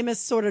that famous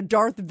sort of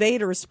Darth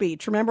Vader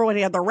speech. Remember when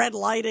he had the red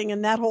lighting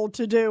and that whole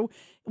to-do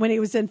when he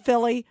was in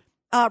Philly?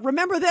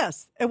 Remember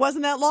this. It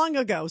wasn't that long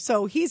ago.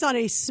 So he's on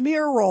a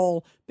smear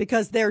roll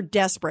because they're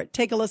desperate.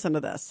 Take a listen to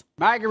this.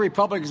 MAGA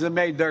Republicans have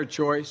made their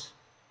choice.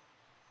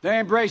 They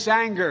embrace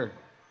anger.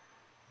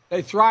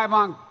 They thrive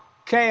on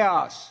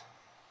chaos.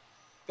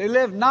 They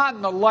live not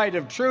in the light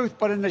of truth,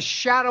 but in the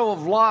shadow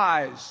of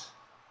lies.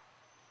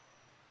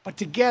 But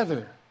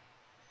together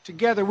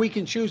we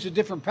can choose a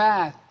different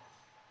path.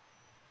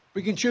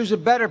 We can choose a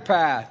better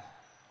path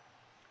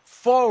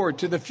forward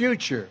to the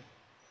future.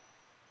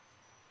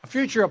 A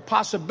future of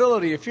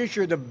possibility, a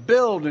future to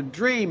build and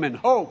dream and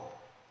hope.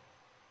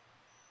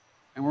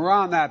 And we're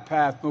on that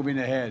path moving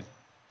ahead.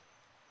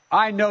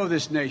 I know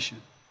this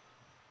nation.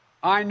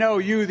 I know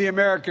you, the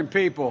American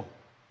people.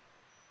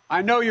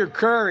 I know your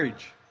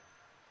courage.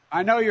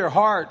 I know your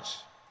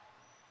hearts.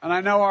 And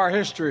I know our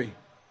history.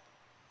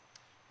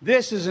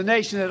 This is a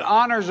nation that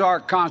honors our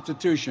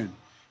Constitution.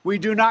 We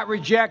do not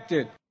reject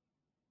it.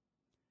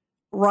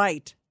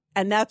 Right.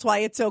 And that's why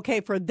it's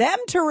okay for them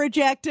to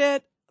reject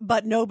it,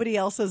 but nobody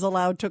else is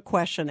allowed to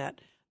question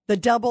it. The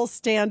double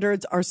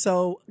standards are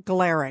so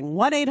glaring.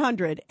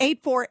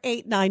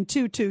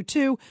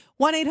 1-800-848-9222.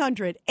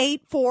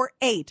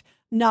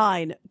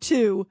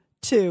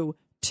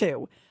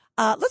 1-800-848-9222.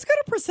 Let's go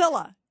to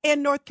Priscilla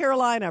in North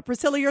Carolina.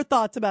 Priscilla, your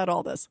thoughts about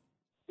all this?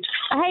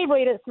 Hey,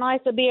 Rita, it's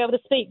nice to be able to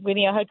speak with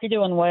you. I hope you're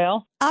doing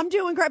well. I'm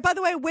doing great. By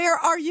the way, where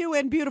are you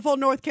in beautiful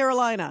North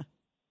Carolina?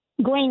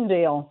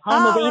 Greenville,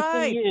 home of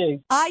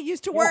ECU. I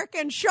used to work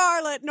in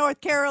Charlotte,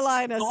 North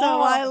Carolina, so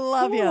I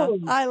love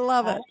you. I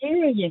love it. I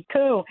hear you.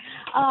 Cool.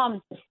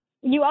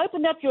 You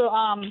opened up your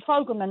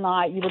program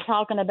tonight. You were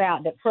talking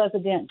about that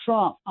President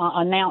Trump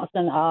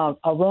announcing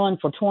a run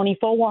for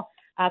 24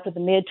 after the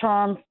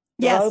midterms.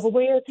 Yes. Over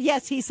with.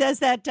 Yes, he says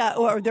that,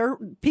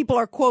 people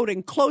are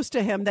quoting close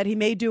to him that he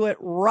may do it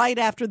right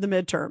after the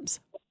midterms.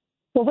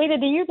 Well, Rita,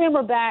 do you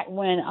remember back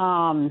when it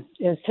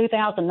was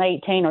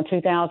 2018 or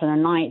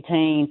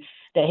 2019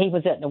 that he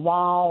was at the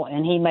wall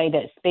and he made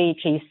that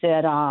speech? He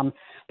said,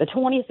 the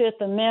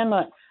 25th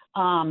Amendment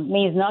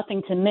means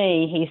nothing to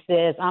me. He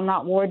says, I'm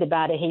not worried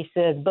about it. He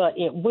says, but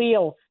it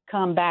will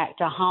come back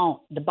to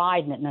haunt the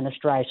Biden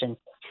administration.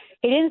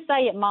 He didn't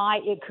say it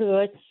might, it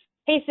could.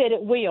 He said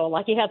it will,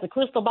 like he has a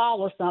crystal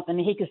ball or something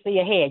and he can see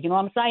ahead. You know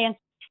what I'm saying?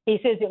 He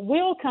says it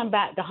will come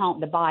back to haunt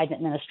the Biden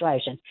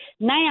administration.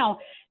 Now,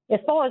 as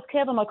far as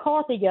Kevin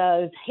McCarthy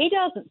goes, he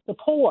doesn't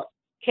support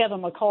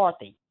Kevin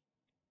McCarthy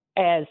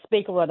as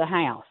Speaker of the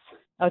House.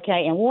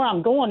 Okay, and where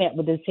I'm going at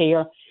with this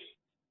here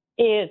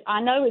is I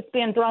know it's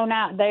been thrown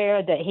out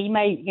there that he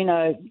may,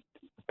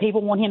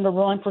 people want him to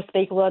run for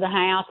Speaker of the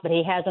House, but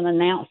he hasn't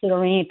announced it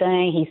or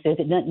anything. He says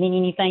it doesn't mean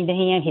anything to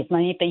him. It's not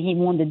anything he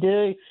wanted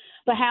to do.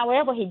 But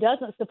however, he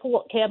doesn't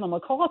support Kevin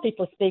McCarthy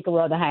for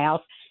Speaker of the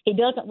House. He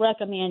doesn't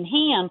recommend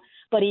him,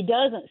 but he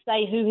doesn't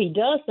say who he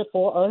does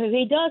support or who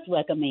he does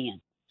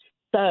recommend.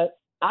 So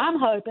I'm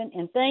hoping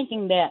and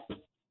thinking that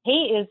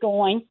he is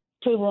going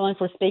to run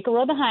for Speaker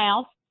of the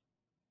House,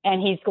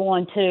 and he's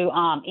going to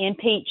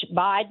impeach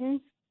Biden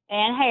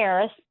and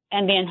Harris,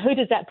 and then who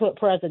does that put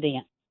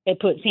president? It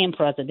puts him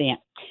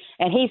president.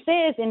 And he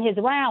says in his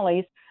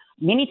rallies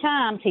many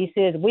times, he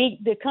says,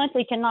 the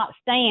country cannot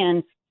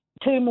stand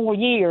 2 more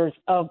years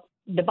of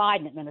the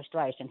Biden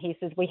administration. He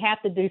says we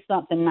have to do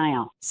something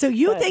now. So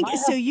you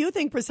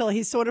think, Priscilla,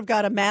 he's sort of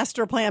got a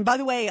master plan. By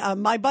the way,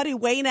 my buddy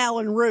Wayne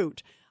Allen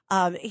Root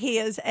He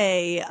is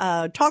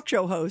a talk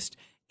show host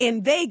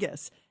in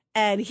Vegas.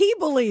 And he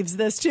believes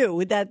this,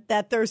 too,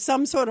 that there's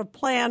some sort of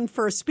plan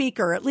for a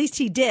speaker. At least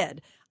he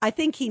did. I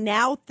think he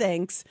now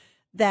thinks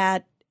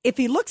that if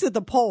he looks at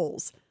the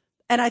polls,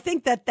 and I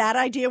think that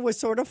idea was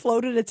sort of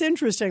floated. It's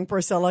interesting,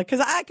 Priscilla, because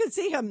I could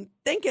see him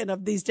thinking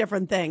of these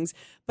different things.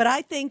 But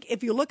I think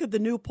if you look at the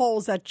new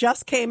polls that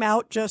just came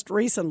out just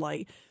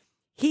recently,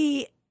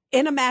 he,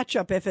 in a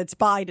matchup, if it's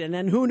Biden,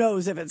 and who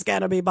knows if it's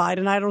going to be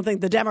Biden. I don't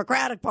think the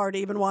Democratic Party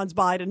even wants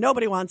Biden.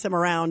 Nobody wants him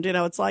around. You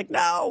know, it's like,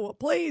 no,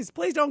 please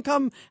don't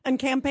come and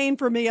campaign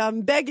for me.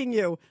 I'm begging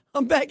you.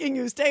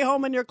 Stay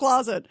home in your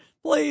closet.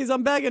 Please,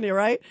 I'm begging you,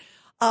 right?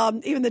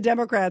 Even the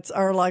Democrats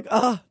are like,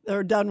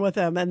 they're done with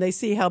him, and they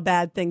see how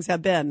bad things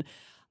have been.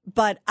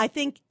 But I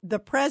think the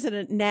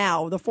president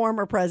now, the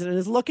former president,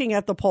 is looking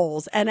at the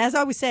polls. And as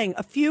I was saying,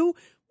 a few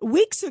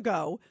weeks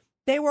ago,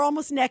 they were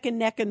almost neck and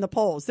neck in the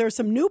polls. There's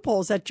some new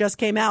polls that just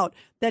came out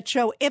that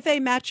show if a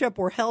matchup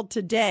were held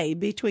today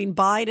between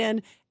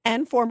Biden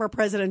and former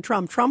President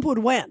Trump, Trump would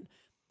win.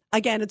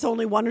 Again, it's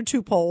only one or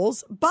two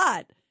polls,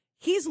 but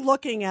he's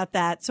looking at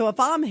that. So if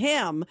I'm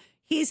him,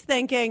 he's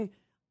thinking,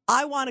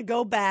 I want to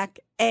go back.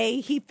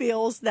 He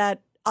feels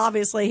that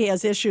obviously he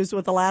has issues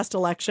with the last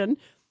election,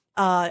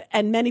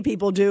 and many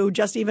people do,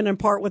 just even in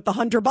part with the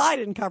Hunter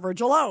Biden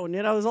coverage alone.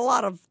 You know, there's a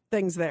lot of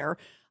things there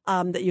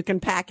that you can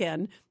pack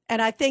in.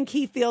 And I think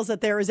he feels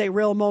that there is a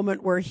real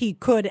moment where he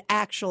could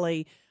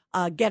actually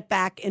get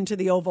back into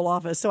the Oval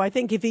Office. So I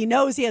think if he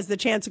knows he has the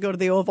chance to go to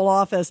the Oval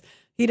Office,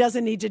 he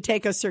doesn't need to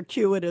take a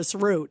circuitous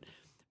route.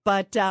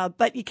 But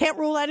you can't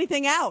rule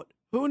anything out.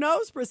 Who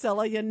knows,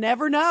 Priscilla? You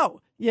never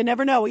know. You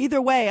never know.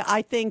 Either way,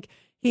 I think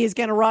he is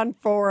going to run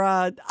for,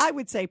 I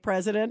would say,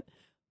 president.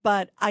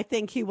 But I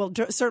think he will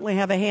certainly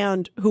have a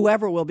hand,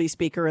 whoever will be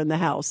Speaker in the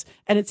House.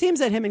 And it seems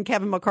that him and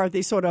Kevin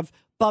McCarthy sort of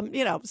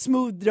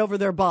smoothed over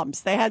their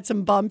bumps. They had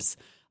some bumps,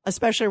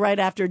 especially right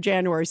after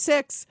January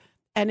 6th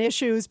and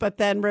issues. But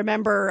then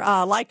remember,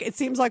 like it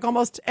seems like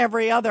almost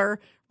every other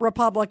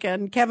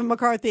Republican, Kevin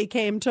McCarthy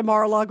came to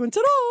Mar-a-Lago and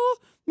said, "Oh,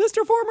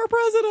 Mr. Former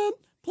President,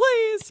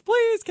 please,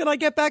 can I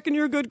get back in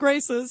your good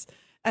graces?"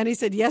 And he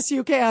said, "Yes,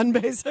 you can,"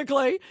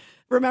 basically.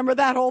 Remember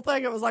that whole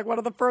thing? It was like one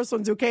of the first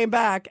ones who came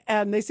back,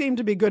 and they seem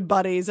to be good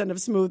buddies and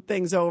have smoothed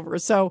things over.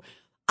 So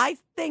I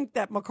think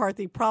that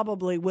McCarthy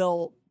probably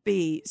will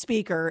be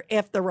Speaker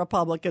if the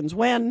Republicans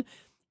win.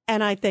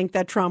 And I think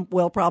that Trump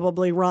will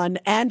probably run,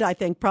 and I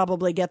think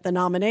probably get the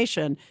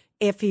nomination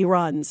if he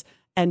runs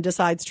and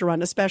decides to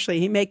run, especially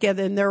he may get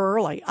in there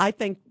early. I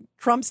think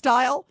Trump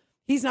style,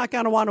 he's not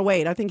going to want to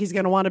wait. I think he's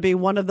going to want to be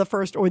one of the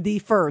first or the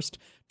first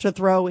to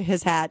throw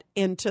his hat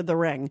into the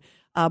ring.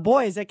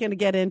 Boy, is it going to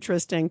get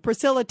interesting.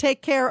 Priscilla,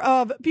 take care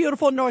of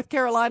beautiful North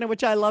Carolina,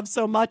 which I love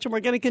so much. And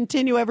we're going to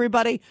continue,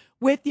 everybody,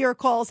 with your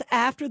calls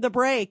after the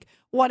break.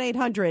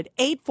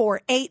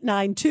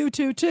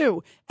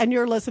 1-800-848-9222. And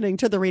you're listening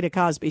to The Rita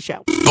Cosby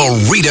Show.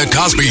 The Rita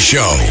Cosby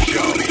Show.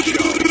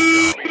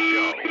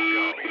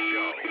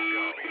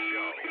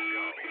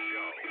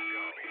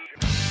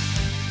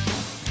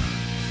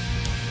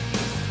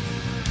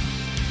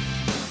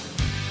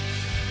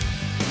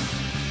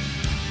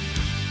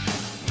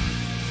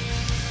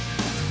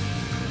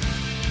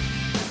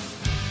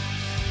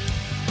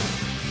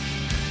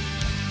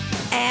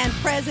 And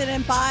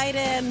President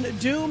Biden,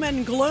 doom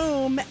and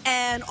gloom,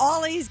 and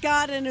all he's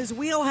got in his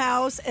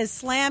wheelhouse is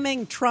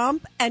slamming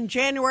Trump and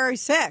January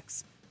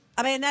 6th.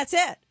 I mean, that's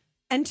it.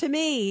 And to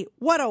me,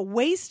 what a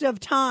waste of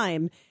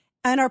time.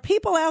 And are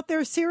people out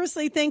there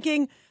seriously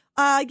thinking,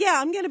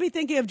 I'm going to be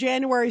thinking of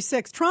January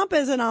 6th. Trump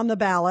isn't on the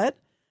ballot.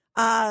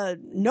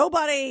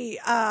 Nobody,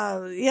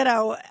 nobody's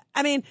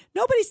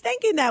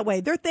thinking that way.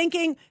 They're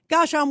thinking,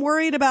 gosh, I'm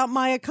worried about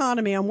my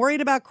economy. I'm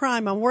worried about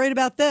crime. I'm worried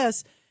about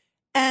this.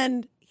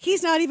 And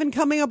he's not even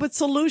coming up with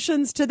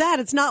solutions to that.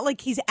 It's not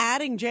like he's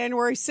adding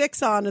January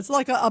 6th on. It's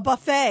like a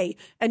buffet.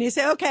 And you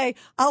say, okay,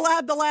 I'll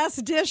add the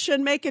last dish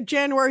and make it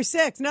January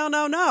 6th.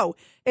 No.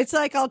 It's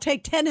like I'll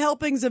take 10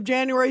 helpings of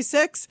January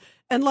 6th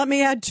and let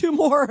me add 2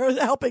 more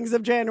helpings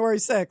of January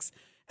 6th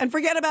and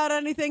forget about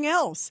anything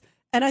else.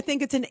 And I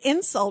think it's an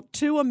insult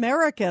to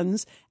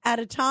Americans at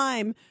a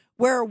time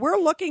where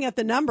we're looking at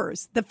the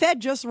numbers. The Fed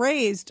just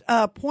raised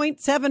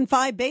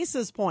 0.75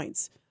 basis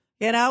points.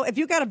 You know, if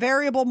you got a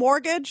variable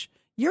mortgage,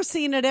 you're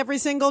seeing it every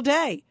single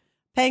day.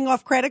 Paying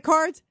off credit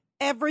cards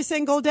every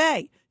single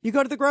day. You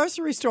go to the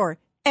grocery store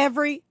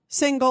every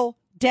single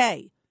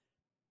day.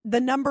 The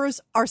numbers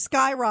are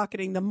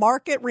skyrocketing. The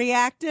market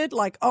reacted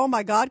like, oh,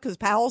 my God, because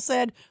Powell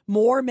said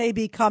more may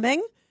be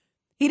coming.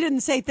 He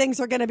didn't say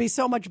things are going to be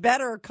so much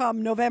better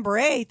come November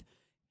 8th.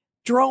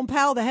 Jerome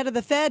Powell, the head of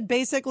the Fed,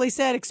 basically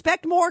said,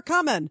 expect more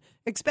coming.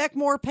 Expect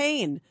more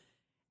pain.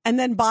 And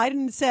then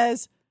Biden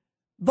says,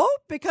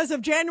 vote because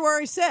of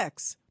January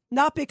 6th.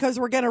 Not because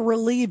we're going to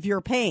relieve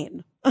your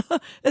pain.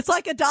 It's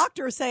like a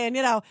doctor saying,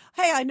 hey,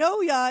 I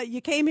know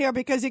you came here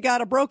because you got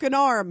a broken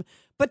arm,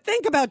 but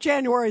think about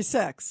January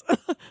 6th.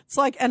 It's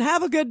like, and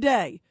have a good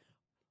day.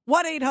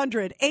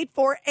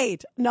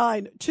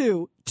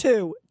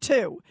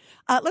 1-800-848-9222.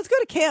 Let's go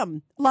to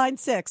Kim, line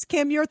 6.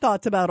 Kim, your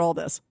thoughts about all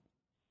this?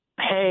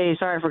 Hey,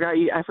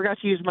 sorry, I forgot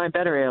to use my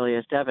better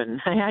alias, Devin.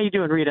 How you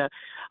doing, Rita?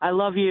 I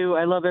love you.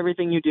 I love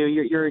everything you do.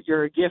 You're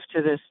a gift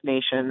to this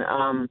nation.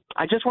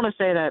 I just want to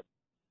say that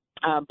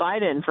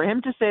Biden, for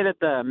him to say that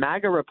the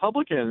MAGA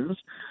Republicans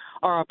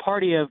are a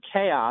party of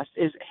chaos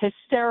is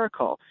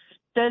hysterical.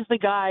 Says the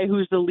guy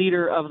who's the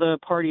leader of the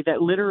party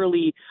that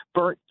literally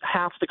burnt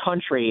half the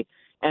country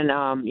and,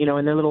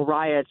 in their little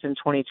riots in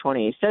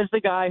 2020. Says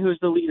the guy who's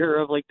the leader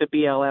of, like, the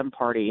BLM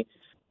party.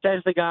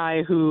 Says the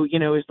guy who,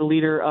 is the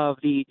leader of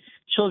the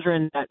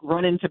children that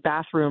run into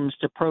bathrooms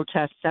to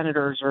protest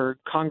senators or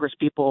Congress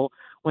people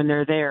when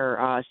they're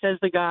there. Says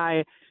the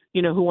guy,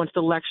 who wants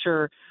to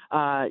lecture,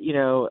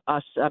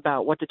 us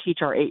about what to teach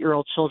our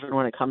 8-year-old children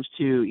when it comes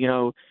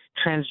to,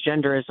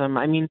 transgenderism.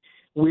 I mean,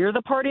 we're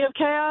the party of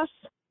chaos.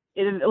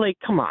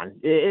 Come on,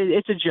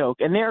 it's a joke.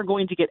 And they are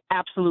going to get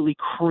absolutely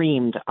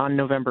creamed on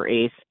November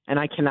 8th, and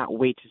I cannot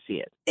wait to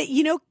see it.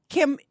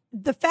 Kim,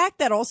 the fact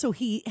that also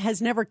he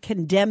has never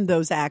condemned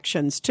those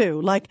actions,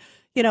 too. Like,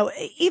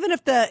 even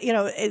if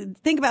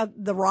think about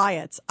the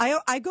riots.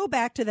 I go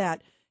back to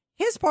that.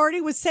 His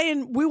party was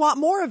saying we want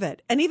more of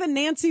it. And even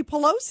Nancy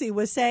Pelosi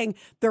was saying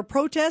they're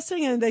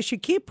protesting and they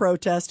should keep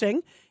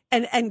protesting.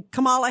 And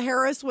Kamala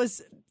Harris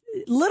was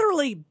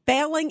literally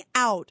bailing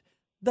out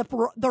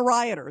the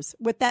rioters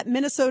with that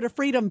Minnesota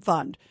Freedom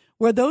Fund,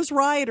 where those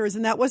rioters,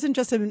 and that wasn't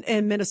just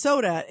in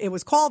Minnesota, it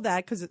was called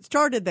that because it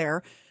started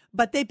there.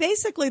 But they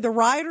basically, the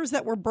rioters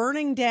that were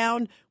burning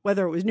down,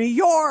 whether it was New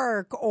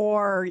York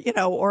or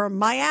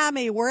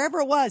Miami, wherever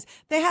it was,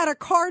 they had a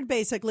card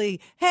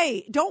basically.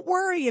 Hey, don't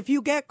worry if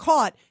you get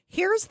caught.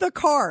 Here's the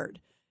card.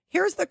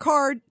 Here's the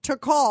card to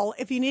call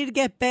if you need to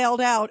get bailed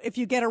out, if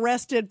you get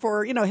arrested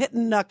for,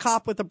 hitting a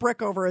cop with a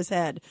brick over his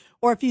head,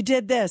 or if you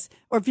did this,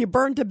 or if you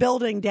burned a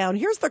building down.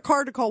 Here's the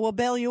card to call. We'll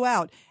bail you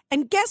out.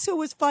 And guess who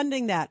was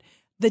funding that?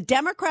 The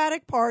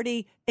Democratic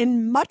Party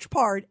in much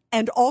part,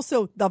 and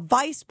also the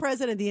Vice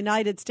President of the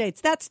United States.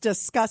 That's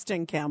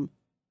disgusting, Kim.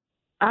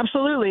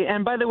 Absolutely.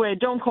 And by the way,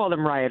 don't call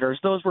them rioters.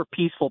 Those were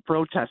peaceful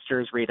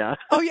protesters, Rita.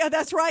 Oh, yeah,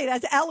 that's right.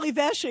 That's Ali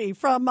Veshy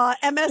from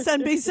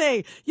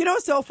MSNBC.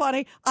 It's so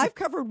funny. I've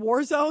covered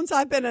war zones.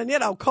 I've been in,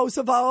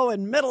 Kosovo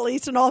and Middle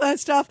East and all that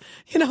stuff.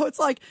 It's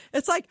like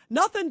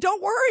nothing.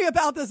 Don't worry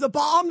about this. The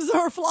bombs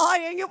are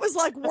flying. It was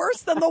like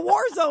worse than the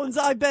war zones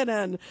I've been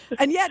in.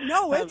 And yet,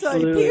 no, it's a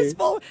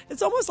peaceful.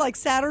 It's almost like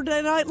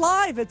Saturday Night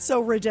Live. It's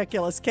so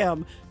ridiculous,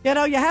 Kim. You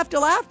have to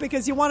laugh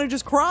because you want to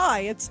just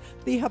cry. It's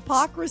the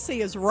hypocrisy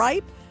is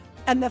ripe.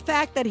 And the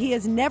fact that he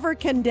has never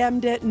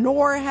condemned it,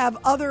 nor have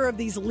other of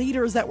these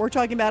leaders that we're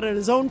talking about in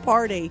his own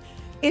party,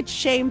 it's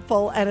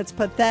shameful and it's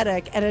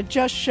pathetic. And it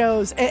just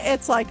shows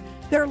it's like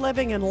they're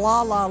living in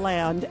la la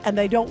land and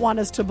they don't want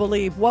us to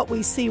believe what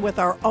we see with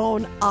our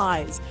own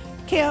eyes.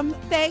 Kim,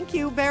 thank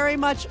you very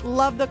much.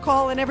 Love the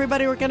call. And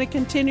everybody, we're going to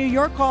continue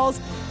your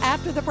calls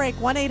after the break.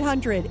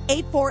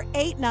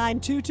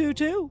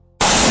 1-800-848-9222.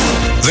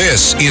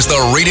 This is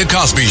the Rita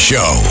Cosby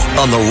Show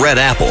on the Red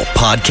Apple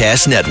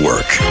Podcast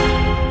Network.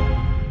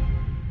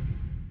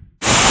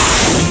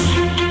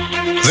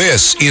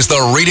 This is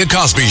the Rita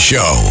Cosby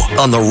Show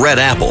on the Red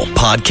Apple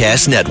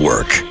Podcast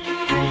Network.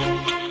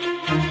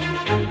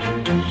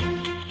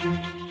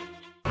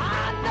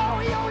 I know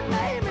your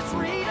name is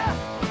Rita,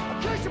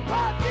 'cause your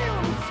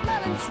perfume is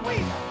smelling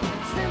sweet.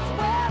 Since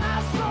when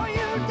I saw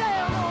you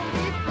down on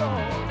the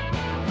floor.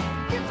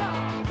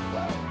 Guitar.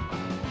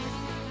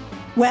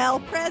 Well,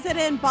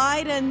 President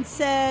Biden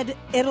said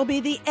it'll be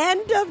the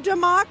end of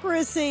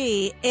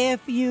democracy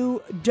if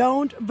you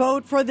don't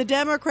vote for the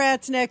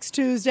Democrats next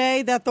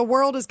Tuesday, that the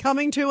world is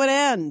coming to an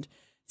end.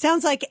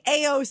 Sounds like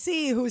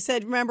AOC, who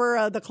said,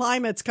 remember, the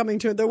climate's coming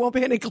to, there won't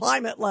be any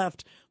climate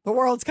left. The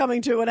world's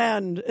coming to an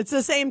end. It's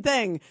the same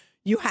thing.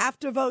 You have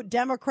to vote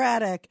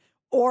Democratic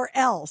or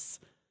else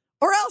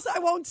I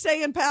won't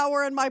stay in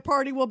power and my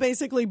party will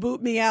basically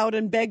boot me out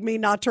and beg me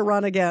not to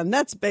run again.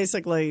 That's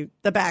basically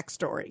the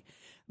backstory.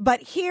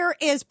 But here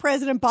is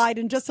President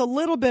Biden just a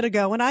little bit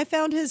ago, and I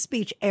found his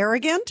speech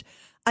arrogant.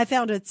 I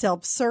found it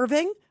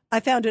self-serving.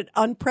 I found it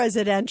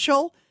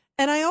unpresidential.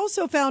 And I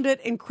also found it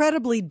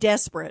incredibly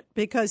desperate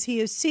because he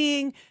is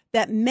seeing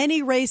that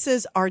many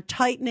races are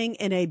tightening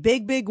in a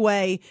big, big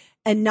way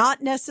and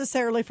not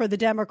necessarily for the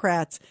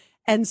Democrats.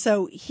 And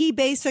so he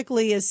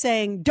basically is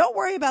saying, don't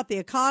worry about the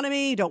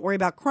economy. Don't worry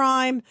about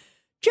crime.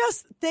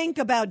 Just think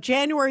about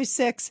January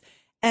 6th.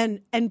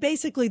 And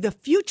basically the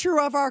future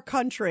of our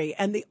country.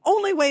 And the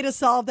only way to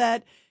solve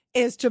that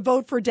is to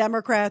vote for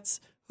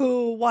Democrats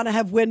who want to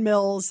have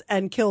windmills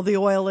and kill the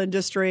oil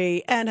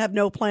industry and have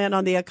no plan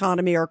on the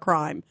economy or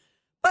crime.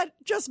 But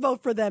just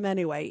vote for them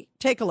anyway.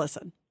 Take a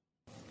listen.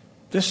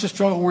 This is the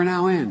struggle we're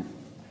now in.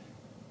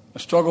 A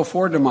struggle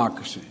for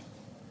democracy.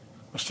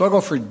 A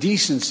struggle for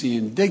decency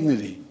and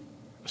dignity.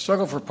 A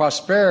struggle for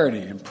prosperity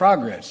and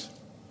progress.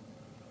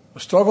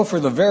 A struggle for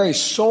the very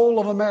soul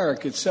of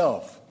America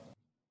itself.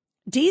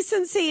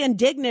 Decency and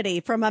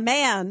dignity from a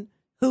man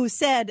who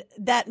said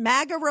that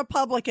MAGA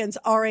Republicans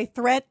are a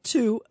threat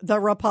to the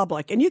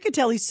Republic. And you can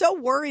tell he's so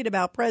worried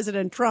about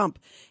President Trump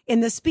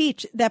in the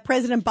speech that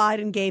President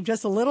Biden gave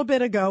just a little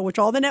bit ago, which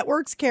all the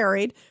networks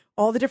carried,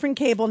 All the different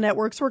cable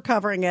networks were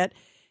covering it.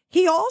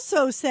 He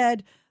also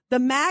said the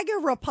MAGA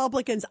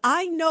Republicans,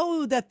 I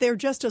know that they're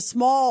just a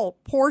small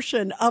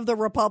portion of the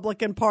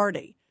Republican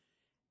Party.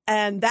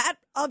 And that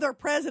other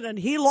president,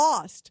 he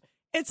lost.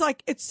 It's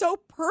like, it's so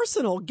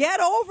personal.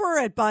 Get over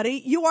it,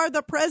 buddy. You are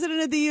the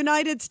president of the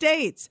United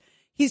States.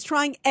 He's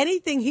trying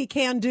anything he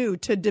can do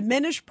to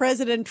diminish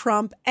President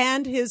Trump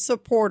and his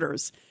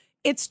supporters.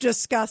 It's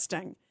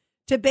disgusting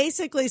to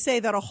basically say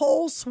that a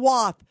whole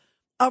swath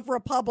of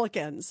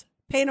Republicans,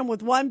 paint them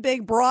with one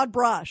big broad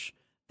brush,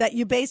 that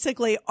you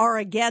basically are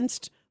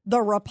against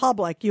the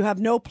Republic. You have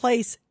no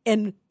place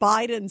in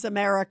Biden's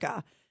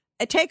America.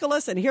 Take a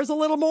listen. Here's a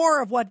little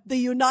more of what the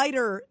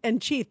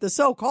Uniter-in-Chief, the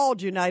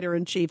so-called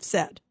Uniter-in-Chief,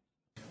 said.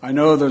 I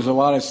know there's a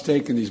lot at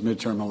stake in these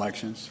midterm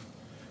elections,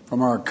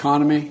 from our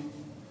economy,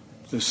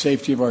 to the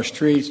safety of our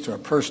streets, to our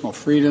personal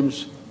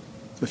freedoms,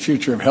 the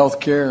future of health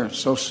care,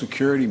 Social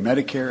Security,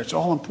 Medicare. It's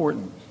all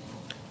important.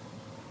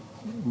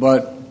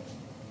 But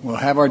we'll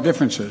have our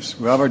differences.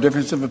 We'll have our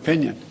difference of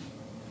opinion.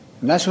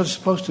 And that's what it's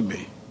supposed to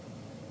be.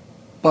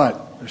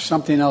 But there's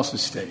something else at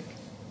stake.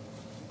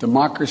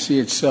 Democracy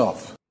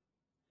itself.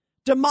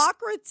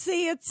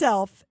 Democracy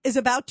itself is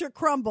about to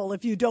crumble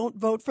if you don't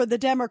vote for the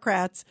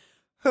Democrats,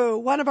 who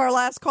one of our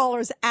last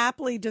callers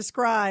aptly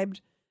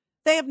described.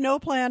 They have no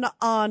plan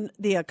on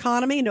the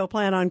economy, no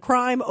plan on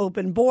crime,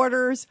 open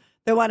borders.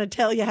 They want to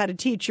tell you how to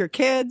teach your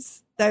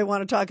kids. They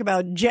want to talk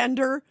about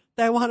gender.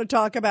 They want to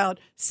talk about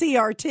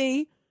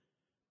CRT.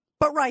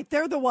 But right,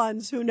 they're the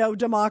ones who know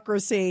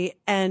democracy,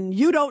 and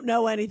you don't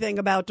know anything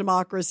about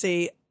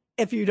democracy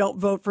if you don't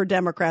vote for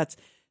Democrats.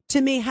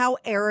 To me, how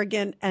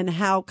arrogant and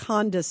how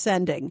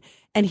condescending.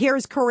 And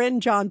here's Karine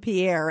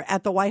Jean-Pierre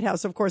at the White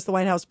House, of course, the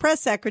White House press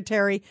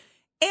secretary,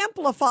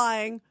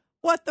 amplifying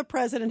what the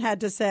president had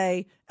to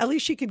say. At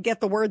least she could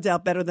get the words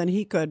out better than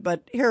he could,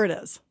 but here it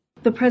is.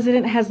 The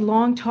president has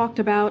long talked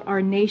about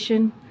our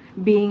nation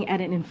being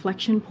at an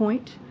inflection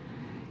point.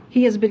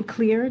 He has been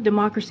clear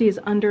democracy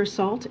is under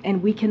assault,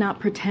 and we cannot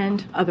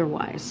pretend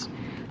otherwise.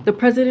 The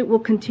president will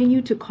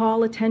continue to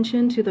call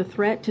attention to the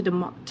threat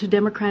to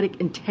democratic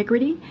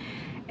integrity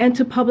and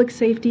to public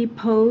safety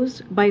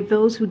posed by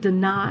those who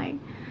deny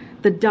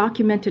the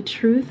documented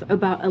truth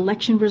about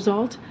election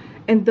results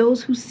and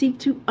those who seek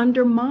to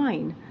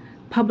undermine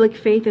public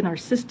faith in our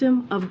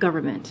system of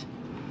government.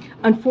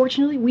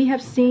 Unfortunately, we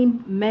have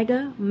seen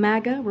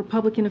MAGA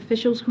Republican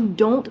officials who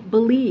don't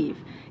believe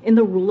in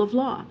the rule of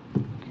law.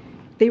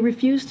 They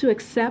refuse to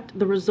accept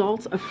the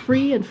results of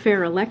free and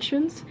fair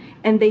elections,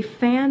 and they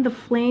fan the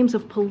flames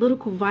of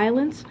political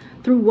violence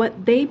through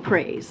what they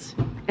praise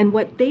and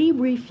what they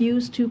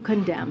refuse to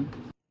condemn.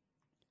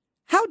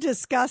 How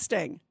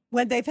disgusting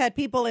when they've had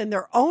people in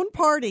their own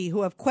party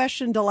who have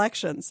questioned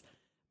elections.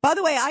 By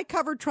the way, I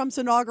covered Trump's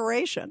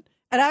inauguration,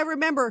 and I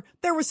remember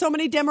there were so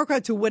many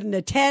Democrats who wouldn't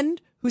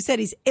attend, who said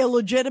he's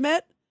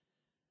illegitimate.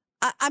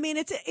 I mean,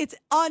 it's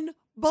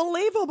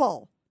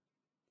unbelievable.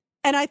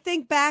 And I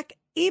think back,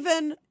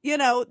 even,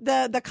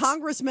 the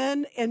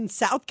congressman in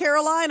South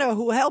Carolina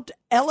who helped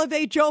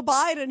elevate Joe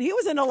Biden, he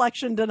was an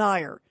election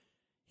denier.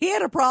 He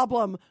had a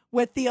problem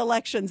with the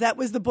elections. That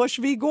was the Bush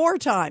v. Gore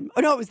time.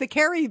 Oh, no, it was the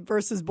Kerry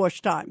versus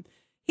Bush time.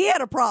 He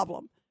had a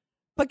problem.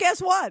 But guess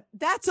what?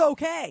 That's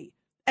okay.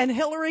 And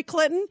Hillary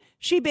Clinton,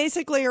 she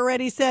basically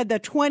already said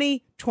that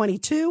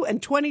 2022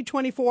 and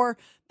 2024,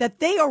 that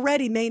they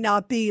already may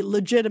not be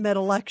legitimate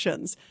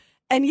elections.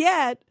 And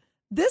yet,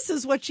 this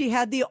is what she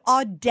had the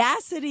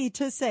audacity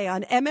to say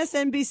on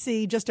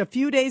MSNBC just a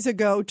few days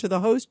ago to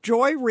the host,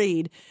 Joy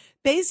Reid,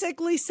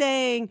 basically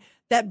saying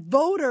that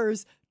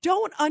voters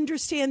don't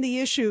understand the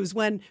issues,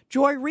 when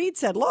Joy Reid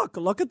said,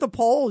 look at the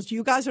polls.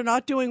 You guys are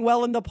not doing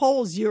well in the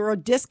polls. You're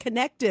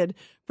disconnected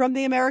from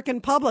the American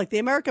public. The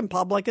American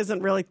public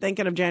isn't really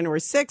thinking of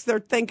January 6th. They're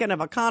thinking of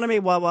economy,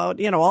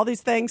 all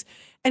these things.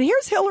 And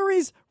here's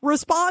Hillary's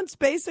response,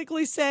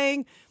 basically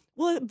saying,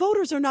 well,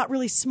 voters are not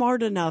really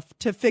smart enough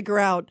to figure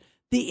out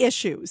the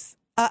issues.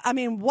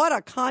 What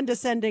a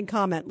condescending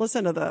comment.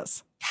 Listen to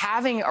this.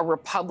 Having a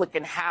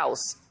Republican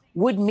House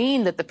would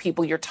mean that the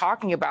people you're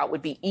talking about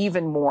would be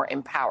even more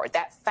empowered.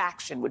 That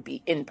faction would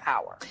be in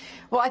power.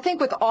 Well, I think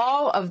with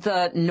all of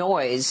the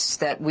noise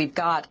that we've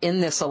got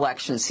in this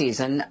election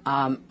season,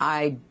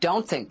 I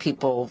don't think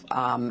people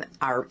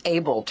are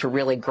able to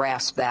really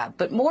grasp that.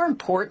 But more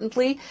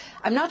importantly,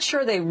 I'm not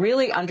sure they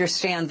really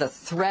understand the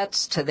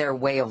threats to their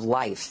way of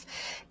life.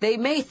 They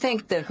may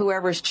think that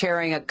whoever's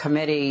chairing a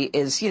committee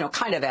is,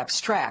 kind of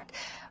abstract.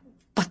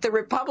 But the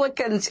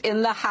Republicans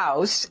in the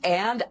House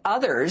and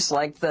others,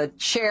 like the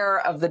chair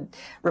of the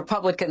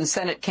Republican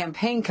Senate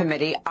Campaign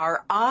Committee,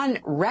 are on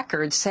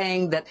record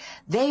saying that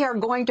they are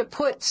going to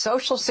put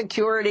Social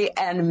Security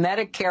and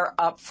Medicare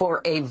up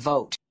for a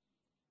vote.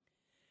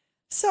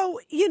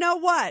 So, you know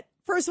what?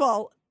 First of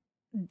all,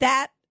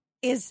 that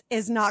is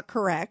not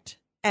correct.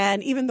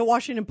 And even the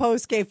Washington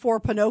Post gave 4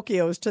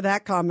 Pinocchios to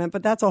that comment,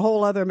 but that's a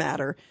whole other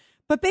matter.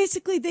 But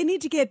basically, they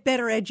need to get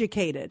better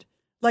educated.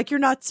 Like, you're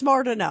not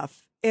smart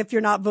enough if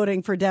you're not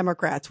voting for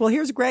Democrats. Well,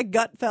 here's Greg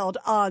Gutfeld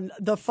on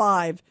The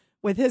 5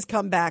 with his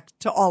comeback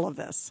to all of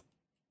this.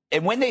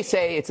 And when they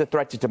say it's a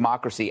threat to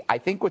democracy, I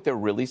think what they're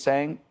really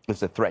saying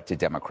is a threat to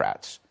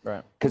Democrats.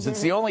 Right. Because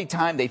it's the only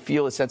time they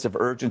feel a sense of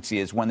urgency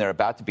is when they're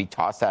about to be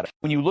tossed out.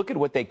 When you look at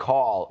what they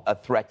call a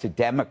threat to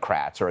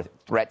Democrats or a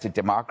threat to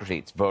democracy,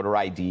 it's voter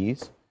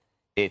IDs,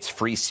 it's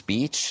free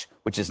speech,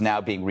 which is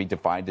now being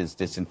redefined as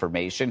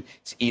disinformation.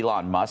 It's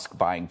Elon Musk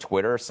buying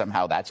Twitter.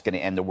 Somehow that's going to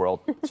end the world.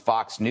 It's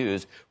Fox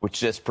News, which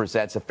just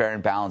presents a fair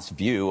and balanced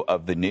view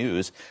of the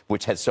news,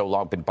 which has so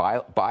long been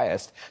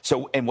biased.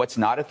 So, and what's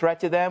not a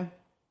threat to them?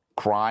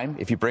 Crime.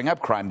 If you bring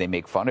up crime, they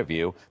make fun of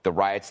you. The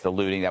riots, the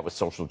looting, that was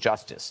social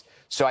justice.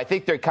 So I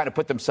think they kind of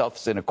put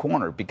themselves in a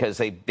corner because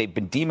they've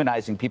been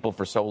demonizing people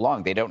for so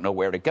long. They don't know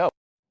where to go.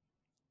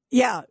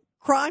 Yeah.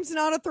 Crime's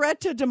not a threat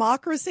to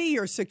democracy,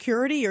 your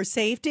security, your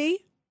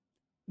safety,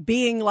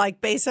 being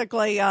like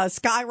basically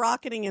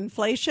skyrocketing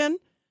inflation,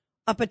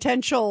 a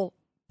potential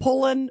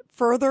pulling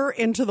further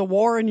into the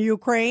war in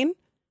Ukraine.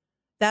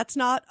 That's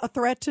not a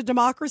threat to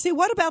democracy.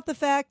 What about the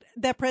fact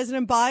that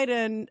President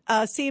Biden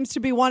seems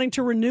to be wanting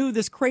to renew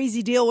this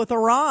crazy deal with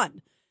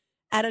Iran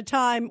at a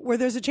time where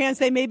there's a chance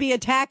they may be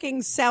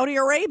attacking Saudi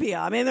Arabia?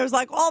 I mean, there's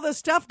like all this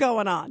stuff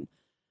going on.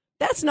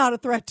 That's not a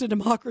threat to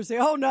democracy.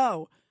 Oh,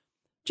 no.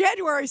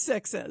 January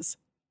 6th is.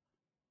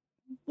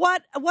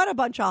 What a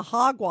bunch of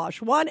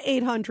hogwash.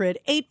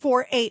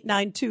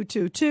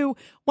 1-800-848-9222.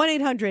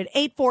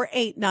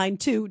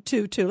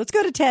 1-800-848-9222. Let's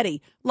go to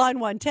Teddy. Line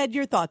 1. Ted,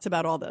 your thoughts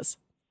about all this.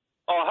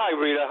 Oh, hi,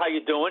 Rita. How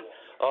you doing?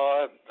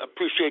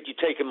 Appreciate you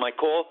taking my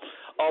call.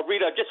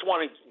 Rita, I just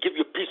want to give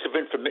you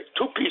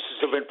two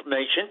pieces of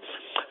information.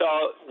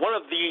 One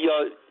of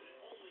the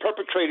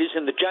perpetrators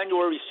in the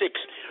January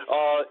 6th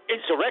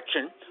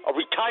insurrection, a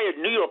retired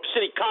New York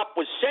City cop,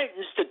 was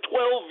sentenced to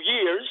 12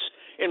 years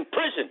in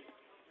prison.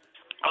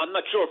 I'm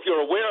not sure if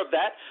you're aware of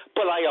that,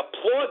 but I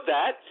applaud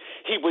that.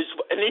 He was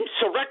an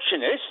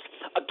insurrectionist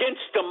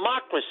against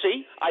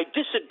democracy. I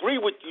disagree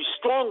with you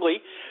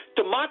strongly.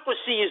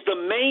 Democracy is the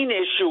main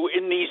issue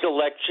in these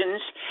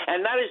elections,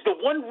 and that is the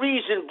one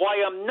reason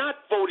why I'm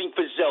not voting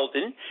for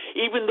Zeldin,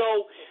 even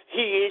though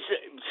he is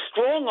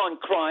strong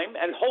on crime,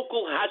 and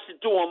Hochul has to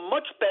do a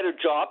much better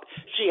job.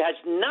 She has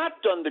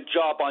not done the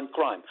job on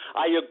crime.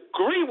 I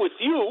agree with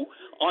you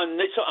on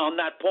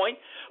that point,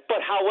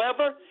 but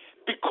however,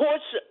 because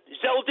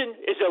Zeldin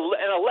is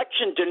an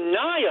election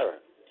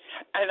denier,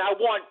 and I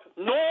want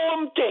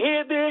Norm to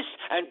hear this,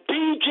 and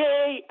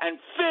BJ, and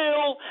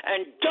Phil,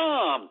 and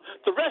Dom,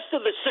 the rest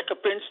of the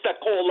sycophants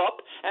that call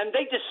up, and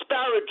they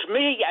disparage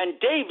me and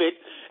David,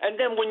 and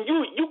then when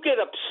you get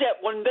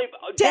upset when they...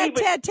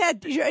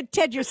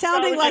 Ted, you're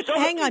sounding like...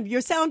 Hang on,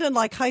 you're sounding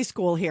like high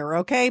school here,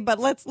 okay? But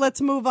let's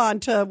move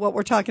on to what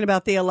we're talking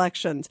about, the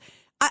elections.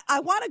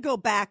 I want to go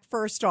back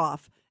first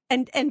off.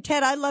 And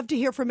Ted, I love to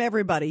hear from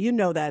everybody. You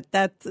know that.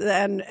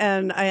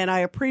 And I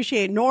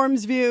appreciate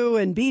Norm's view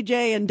and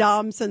BJ and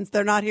Dom, since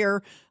they're not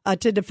here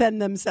to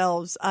defend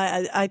themselves.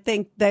 I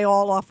think they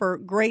all offer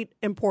great,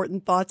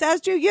 important thoughts,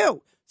 as do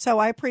you. So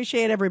I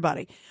appreciate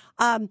everybody.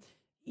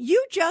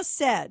 You just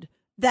said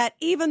that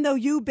even though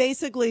you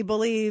basically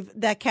believe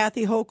that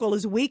Kathy Hochul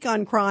is weak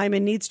on crime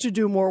and needs to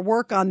do more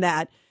work on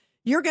that,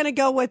 you're going to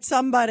go with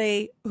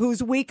somebody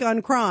who's weak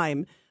on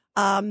crime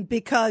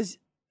because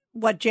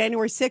what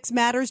January 6th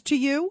matters to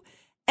you.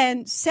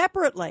 And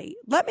separately,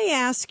 let me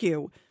ask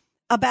you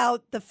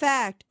about the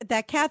fact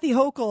that Kathy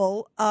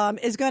Hochul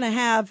is going to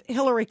have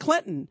Hillary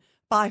Clinton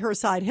by her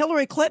side.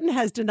 Hillary Clinton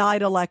has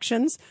denied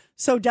elections.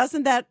 So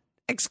doesn't that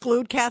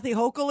exclude Kathy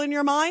Hochul in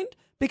your mind?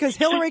 Because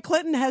Hillary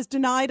Clinton has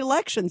denied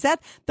elections. That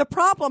the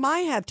problem I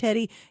have,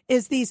 Teddy,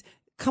 is these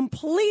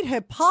complete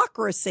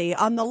hypocrisy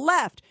on the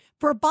left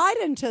for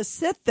Biden to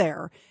sit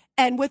there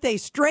and with a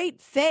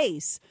straight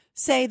face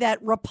say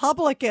that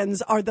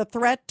Republicans are the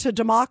threat to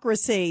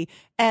democracy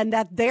and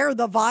that they're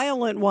the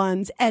violent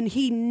ones. And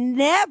he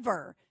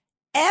never,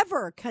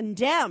 ever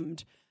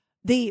condemned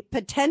the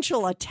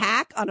potential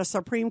attack on a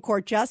Supreme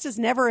Court justice,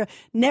 never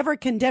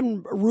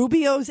condemned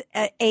Rubio's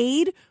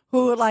aide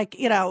who,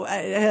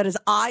 had his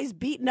eyes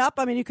beaten up.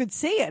 I mean, you could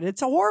see it.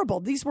 It's horrible.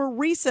 These were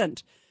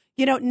recent,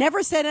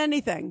 never said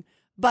anything.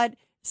 But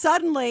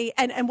suddenly,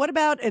 and what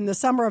about in the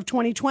summer of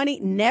 2020?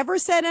 Never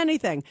said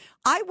anything.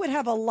 I would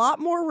have a lot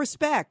more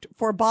respect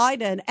for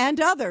Biden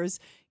and others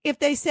if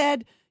they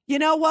said, you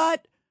know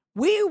what?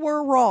 We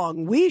were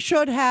wrong. We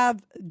should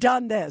have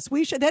done this.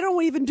 They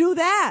don't even do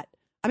that.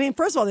 I mean,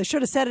 first of all, they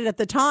should have said it at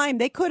the time.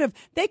 They could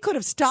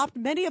have stopped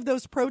many of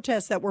those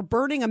protests that were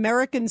burning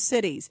American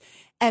cities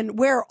and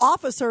where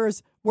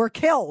officers were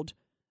killed,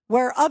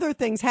 where other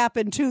things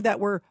happened too that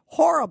were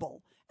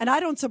horrible. And I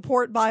don't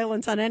support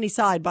violence on any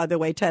side, by the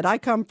way, Ted. I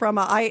come from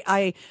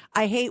I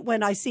hate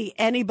when I see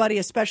anybody,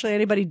 especially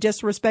anybody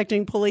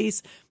disrespecting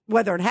police,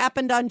 whether it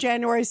happened on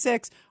January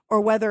 6th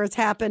or whether it's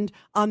happened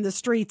on the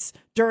streets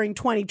during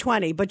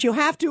 2020. But you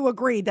have to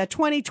agree that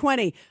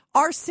 2020,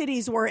 our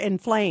cities were in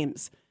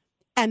flames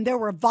and there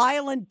were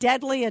violent,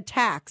 deadly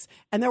attacks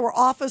and there were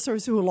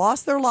officers who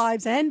lost their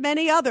lives and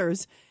many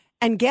others.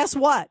 And guess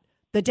what?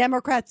 The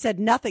Democrats said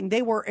nothing.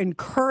 They were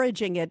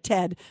encouraging it,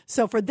 Ted.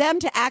 So for them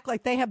to act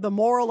like they have the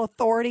moral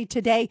authority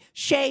today,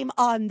 shame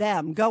on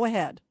them. Go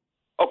ahead.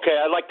 Okay,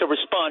 I'd like to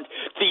respond.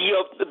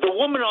 The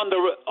woman on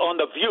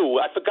the View,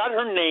 I forgot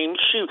her name.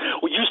 She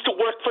used to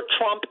work for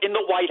Trump in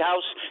the White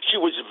House. She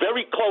was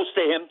very close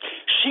to him.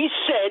 She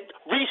said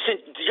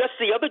just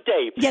the other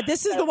day. Yeah,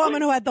 this is the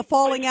woman who had the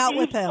falling out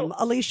with him,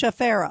 Alicia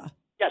Farah.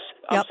 Yes,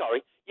 I'm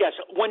sorry. Yes,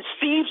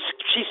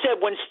 she said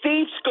when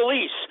Steve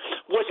Scalise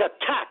was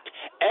attacked,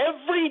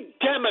 every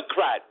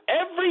Democrat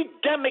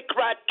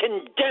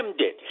condemned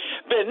it.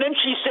 But then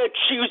she said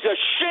she was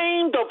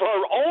ashamed of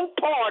her own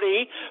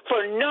party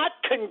for not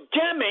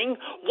condemning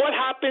what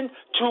happened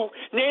to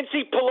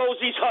Nancy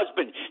Pelosi's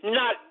husband.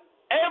 Not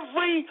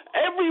every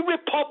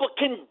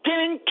Republican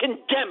didn't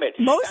condemn it.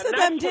 Most of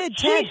them did.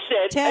 She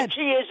said that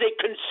she is a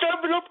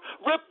conservative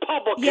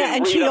Republican. Yeah,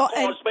 and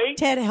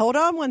Ted, hold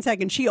on one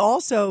second. She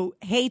also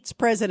hates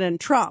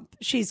President Trump.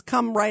 She's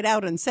come right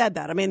out and said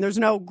that. I mean, there's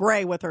no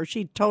gray with her.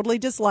 She totally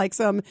dislikes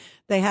him.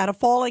 They had a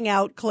falling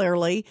out,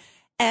 clearly.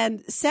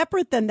 And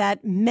separate than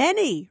that,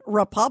 many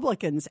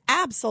Republicans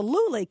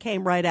absolutely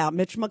came right out.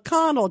 Mitch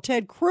McConnell,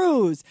 Ted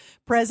Cruz,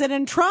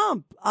 President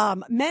Trump,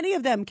 many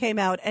of them came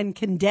out and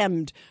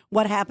condemned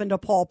what happened to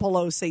Paul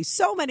Pelosi.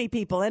 So many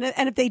people. And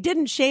if they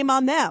didn't, shame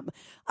on them.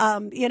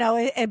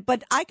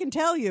 But I can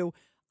tell you,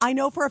 I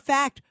know for a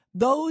fact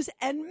those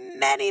and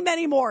many,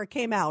 many more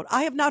came out.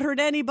 I have not heard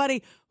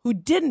anybody who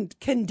didn't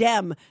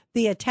condemn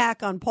the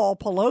attack on Paul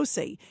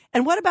Pelosi.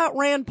 And what about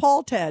Rand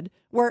Paul, Ted,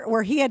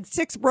 where he had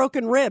 6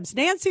 broken ribs?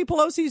 Nancy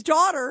Pelosi's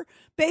daughter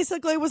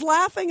basically was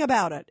laughing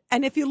about it.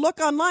 And if you look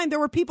online, there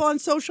were people on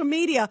social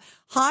media,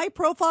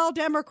 high-profile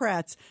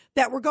Democrats,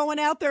 that were going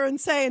out there and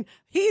saying,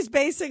 he's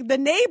basically the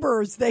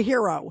neighbor's the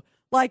hero.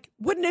 Like,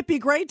 wouldn't it be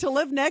great to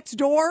live next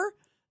door?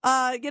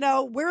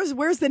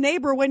 Where's the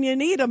neighbor when you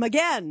need him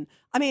again?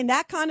 I mean,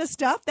 that kind of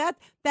stuff,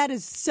 that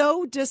is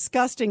so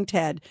disgusting,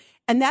 Ted.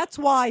 And that's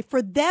why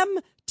for them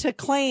to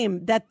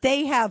claim that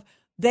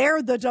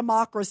they're the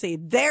democracy,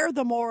 they're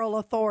the moral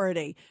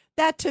authority,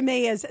 that to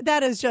me is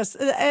just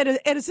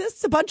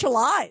a bunch of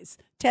lies,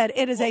 Ted.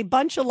 It is a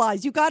bunch of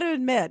lies. You got to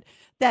admit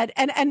that,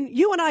 and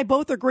you and I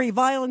both agree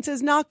violence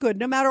is not good,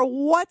 no matter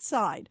what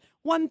side.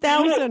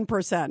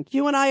 1,000%.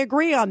 You and I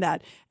agree on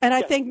that. And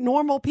I think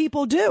normal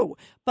people do.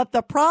 But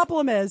the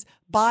problem is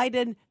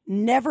Biden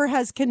never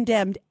has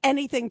condemned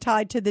anything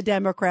tied to the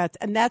Democrats.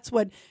 And that's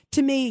what,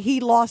 to me,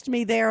 he lost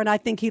me there. And I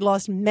think he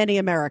lost many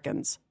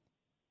Americans.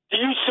 Do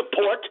you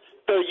support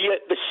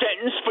the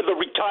sentence for the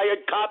retired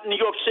cop, New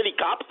York City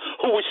cop,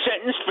 who was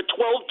sentenced for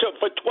 12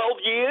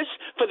 years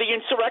for the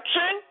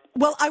insurrection?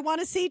 Well, I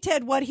want to see,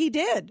 Ted, what he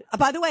did.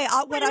 By the way,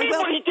 What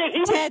he did? He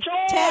was charged.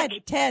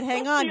 Ted,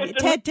 hang on.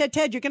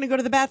 Ted, you're going to go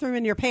to the bathroom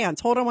in your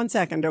pants. Hold on one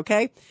second,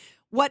 okay?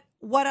 What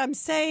I'm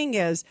saying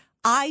is,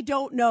 I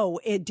don't know.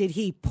 Did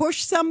he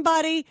push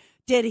somebody?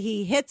 Did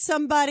he hit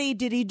somebody?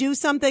 Did he do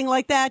something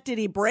like that? Did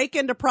he break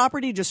into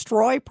property,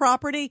 destroy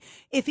property?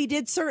 If he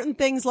did certain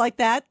things like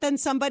that, then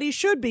somebody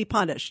should be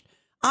punished.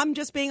 I'm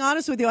just being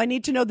honest with you. I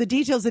need to know the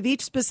details of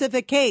each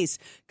specific case,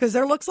 because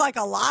there looks like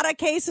a lot of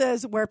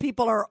cases where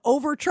people are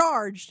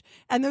overcharged,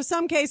 and there's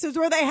some cases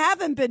where they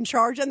haven't been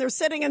charged and they're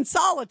sitting in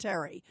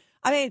solitary.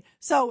 I mean,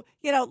 so,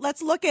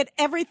 let's look at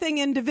everything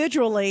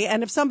individually.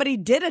 And if somebody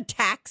did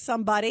attack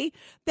somebody,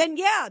 then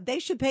yeah, they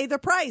should pay the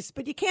price.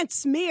 But you can't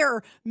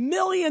smear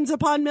millions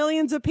upon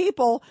millions of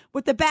people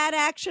with the bad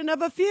action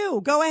of a few.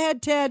 Go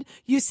ahead, Ted.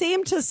 You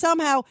seem to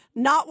somehow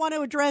not want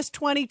to address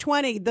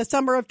 2020, the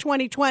summer of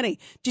 2020.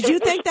 Did you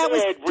think that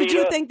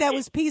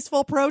was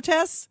peaceful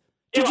protests?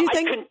 I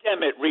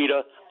condemn it,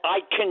 Rita.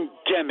 I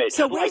condemn it.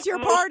 So where's your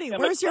party?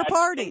 Where's your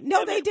party?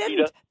 No, they didn't.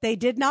 Rita. They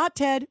did not,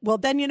 Ted. Well,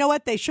 then you know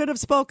what? They should have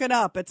spoken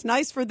up. It's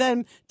nice for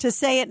them to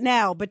say it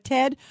now. But,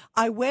 Ted,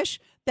 I wish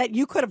that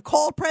you could have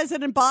called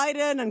President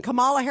Biden and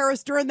Kamala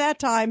Harris during that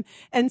time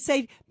and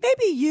say,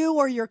 maybe you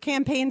or your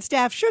campaign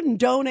staff shouldn't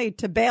donate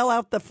to bail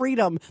out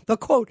the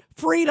quote,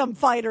 freedom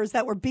fighters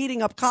that were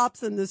beating up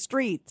cops in the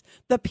streets,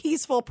 the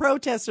peaceful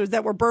protesters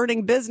that were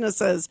burning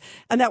businesses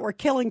and that were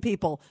killing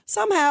people.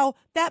 Somehow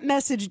that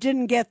message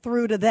didn't get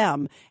through to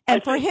them.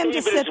 And for him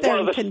to sit there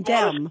and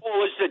condemn.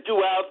 Callers that do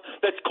have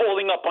that's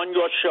calling up on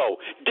your show.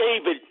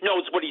 David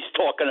knows what he's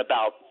talking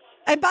about.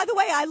 And by the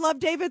way, I love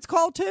David's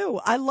call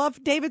too.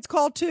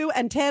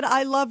 And Ted,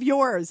 I love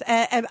yours.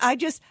 And I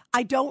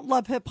don't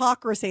love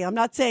hypocrisy. I'm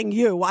not saying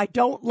you. I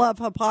don't love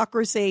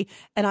hypocrisy.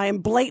 And I am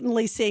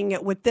blatantly seeing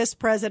it with this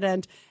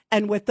president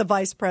and with the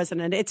vice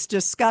president. It's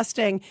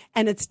disgusting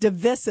and it's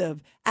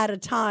divisive at a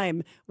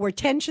time where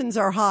tensions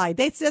are high.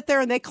 They sit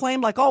there and they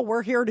claim like, oh,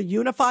 we're here to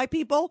unify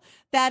people.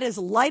 That is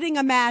lighting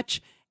a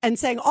match and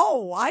saying,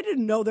 oh, I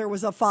didn't know there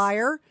was a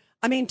fire.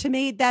 I mean, to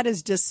me, that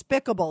is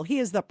despicable. He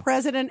is the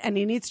president, and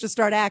he needs to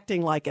start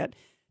acting like it.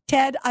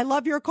 Ted, I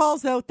love your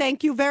calls, though.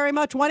 Thank you very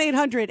much.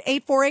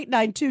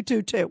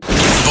 1-800-848-9222.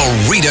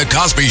 The Rita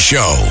Cosby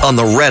Show on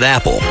the Red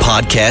Apple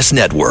Podcast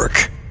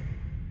Network.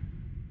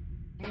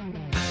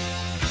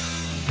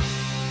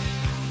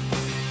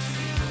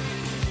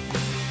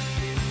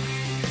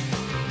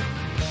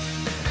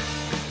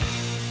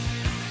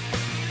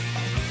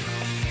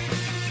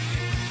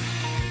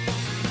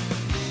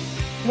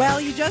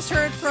 Well, you just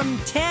heard from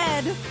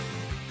Ted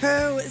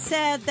who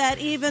said that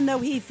even though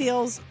he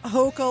feels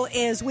Hochul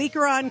is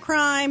weaker on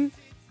crime,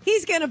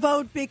 he's going to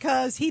vote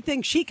because he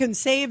thinks she can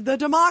save the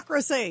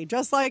democracy,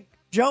 just like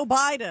Joe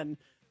Biden,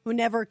 who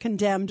never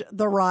condemned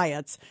the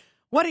riots.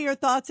 What are your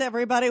thoughts,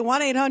 everybody?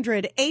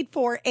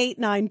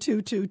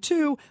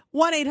 1-800-848-9222,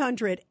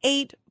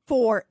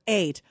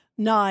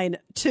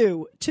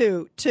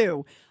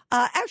 1-800-848-9222.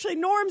 Actually,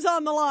 Norm's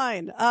on the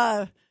line.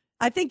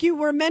 I think you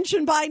were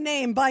mentioned by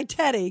name by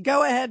Teddy.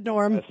 Go ahead,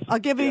 Norm. Yes, I'll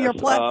give you your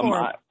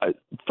platform.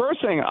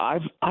 First thing,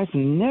 I've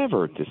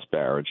never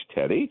disparaged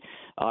Teddy.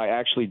 I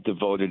actually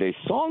devoted a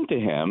song to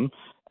him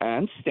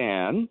and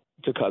Stan,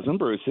 to Cousin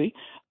Brucey.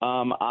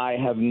 I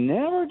have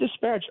never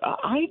disparaged.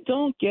 I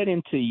don't get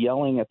into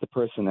yelling at the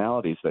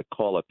personalities that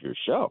call up your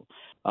show.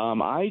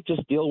 I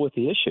just deal with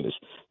the issues.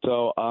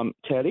 So,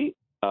 Teddy,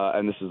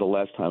 and this is the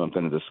last time I'm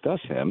going to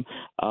discuss him,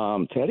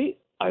 Teddy,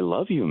 I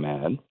love you,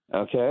 man.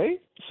 Okay?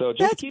 So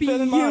just keep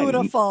that in mind. That's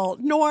beautiful.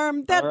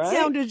 Norm, that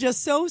sounded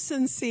just so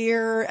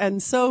sincere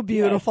and so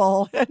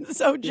beautiful and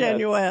so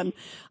genuine.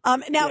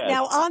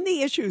 Now, on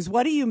the issues,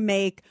 what do you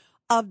make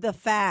of the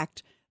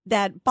fact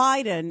that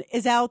Biden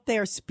is out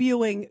there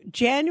spewing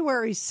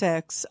January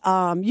 6th?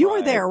 You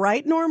were there,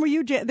 right, Norm? Were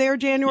you there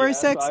January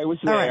 6th? I was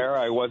there.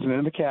 Right. I wasn't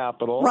in the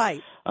Capitol.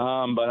 Right.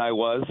 But I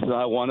was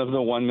one of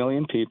the 1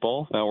 million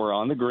people that were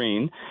on the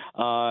green.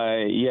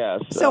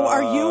 Yes. So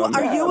are you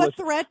a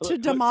threat to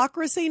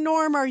democracy,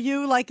 Norm? Are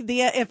you like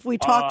if we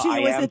talk to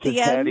you, is it the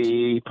end?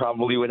 Teddy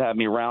probably would have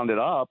me rounded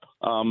up.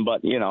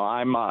 But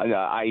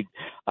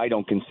I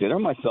don't consider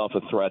myself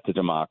a threat to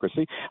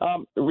democracy.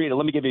 Rita,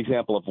 let me give you an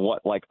example of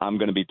what I'm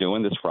going to be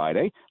doing this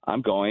Friday.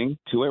 I'm going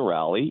to a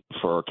rally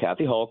for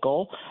Kathy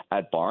Hochul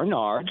at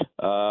Barnard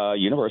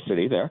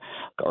University there,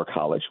 or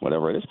college,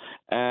 whatever it is,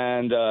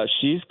 and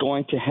she's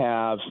going to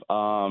have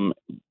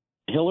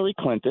Hillary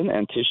Clinton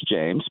and Tish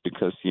James,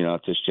 because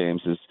Tish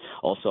James is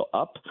also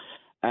up.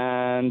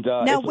 And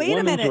now wait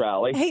a minute,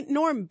 rally. Hey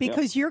Norm,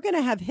 because you're going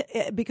to have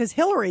because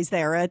Hillary's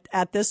there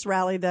at this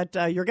rally that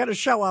you're going to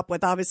show up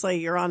with. Obviously,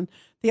 you're on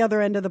the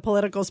other end of the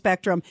political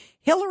spectrum.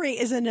 Hillary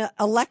is an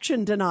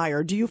election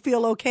denier. Do you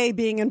feel okay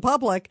being in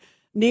public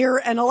near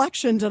an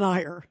election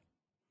denier?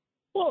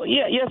 Well,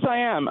 yes, I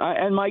am.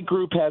 And my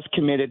group has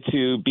committed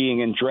to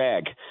being in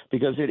drag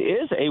because it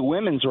is a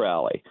women's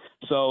rally.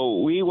 So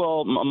we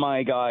will,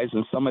 my guys,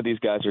 and some of these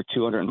guys are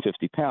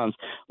 250 pounds.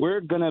 We're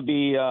going to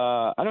be,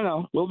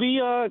 we'll be,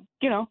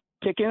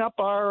 picking up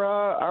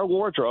our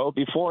wardrobe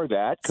before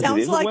that.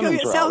 Sounds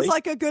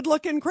like a good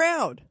looking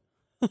crowd.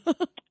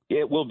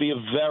 It will be a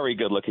very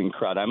good looking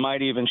crowd. I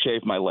might even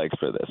shave my legs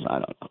for this. I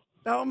don't know.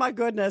 Oh, my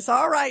goodness.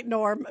 All right,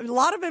 Norm. A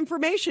lot of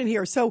information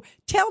here. So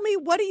tell me,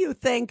 what do you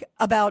think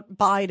about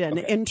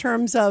Biden in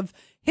terms of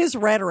his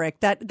rhetoric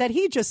that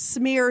he just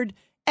smeared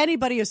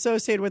anybody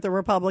associated with the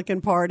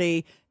Republican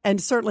Party and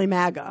certainly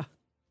MAGA?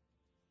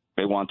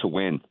 They want to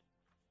win.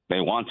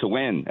 They want to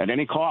win at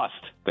any cost.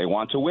 They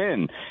want to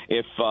win.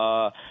 If, if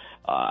I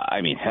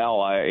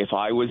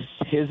was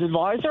his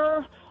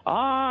advisor,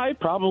 I'd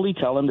probably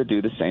tell him to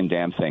do the same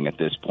damn thing at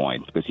this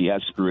point because he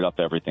has screwed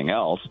up everything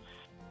else.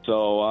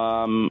 So,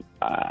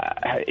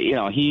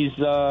 he's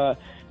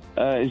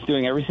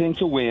doing everything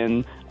to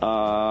win.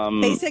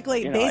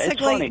 Basically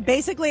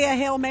a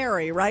Hail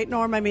Mary, right,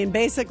 Norm? I mean,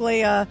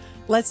 basically,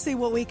 let's see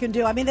what we can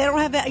do. I mean, they don't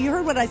have that. You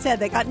heard what I said.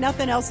 They got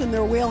nothing else in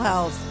their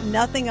wheelhouse,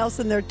 nothing else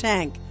in their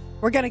tank.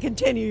 We're going to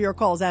continue your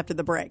calls after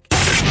the break.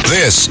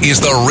 This is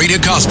the Rita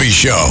Cosby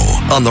Show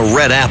on the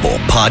Red Apple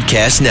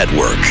Podcast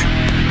Network.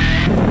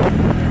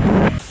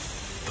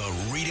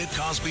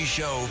 Cosby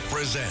Show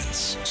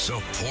presents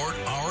Support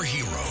Our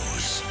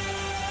Heroes.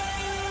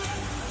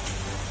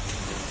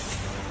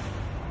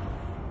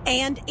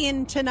 And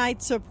in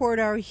tonight's Support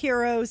Our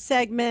Heroes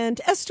segment,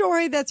 a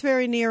story that's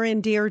very near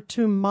and dear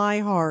to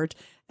my heart,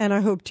 and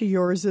I hope to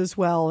yours as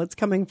well. It's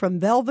coming from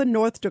Velva,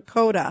 North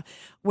Dakota,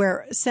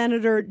 where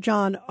Senator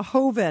John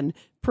Hoeven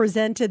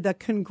presented the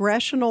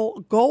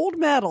Congressional Gold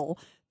Medal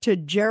to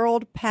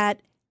Gerald Pat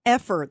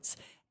Efforts,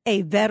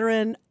 a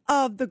veteran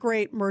of the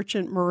great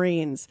Merchant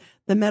Marines.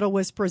 The medal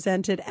was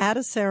presented at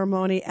a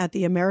ceremony at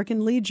the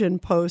American Legion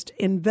post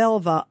in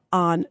Velva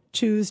on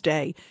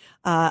Tuesday.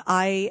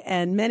 I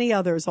and many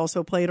others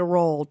also played a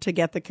role to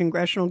get the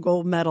Congressional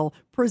Gold Medal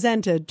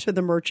presented to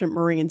the Merchant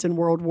Marines in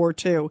World War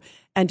II.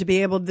 And to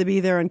be able to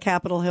be there in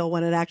Capitol Hill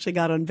when it actually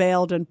got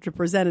unveiled and to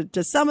present it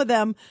to some of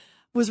them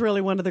was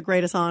really one of the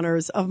greatest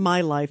honors of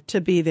my life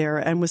to be there,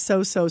 and was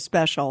so, so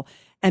special.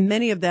 And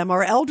many of them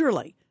are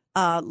elderly,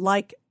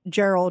 like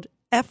Gerald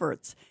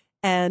Efforts.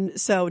 And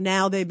so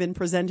now they've been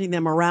presenting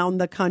them around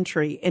the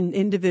country in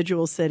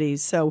individual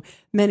cities. So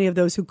many of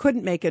those who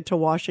couldn't make it to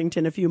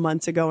Washington a few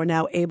months ago are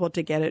now able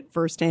to get it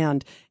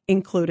firsthand,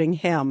 including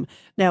him.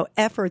 Now,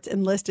 Efforts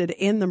enlisted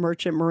in the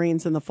Merchant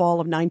Marines in the fall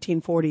of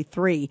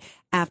 1943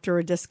 after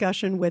a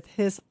discussion with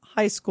his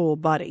high school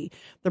buddy.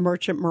 The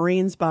Merchant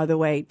Marines, by the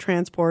way,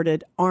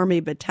 transported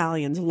Army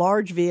battalions,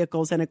 large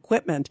vehicles and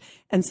equipment,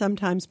 and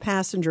sometimes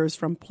passengers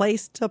from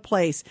place to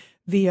place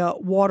via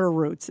water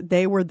routes.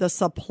 They were the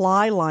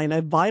supply line,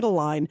 a vital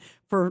line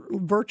for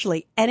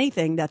virtually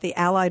anything that the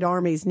Allied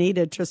armies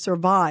needed to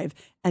survive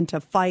and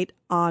to fight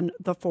on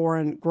the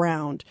foreign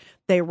ground.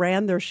 They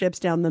ran their ships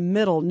down the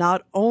middle,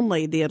 not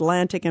only the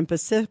Atlantic and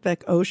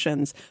Pacific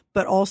Oceans,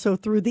 but also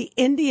through the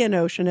Indian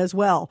Ocean as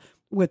well,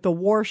 with the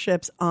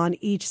warships on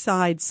each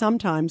side,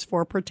 sometimes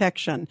for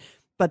protection.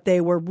 But they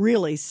were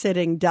really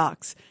sitting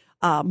ducks.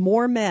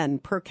 More men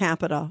per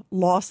capita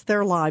lost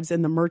their lives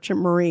in the Merchant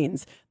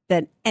Marines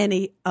than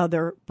any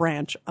other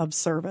branch of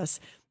service.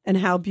 And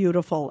how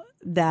beautiful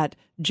that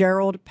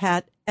Gerald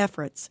Pat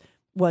Efforts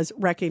was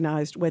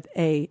recognized with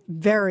a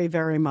very,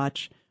 very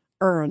much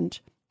earned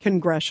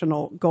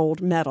Congressional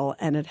Gold Medal.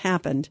 And it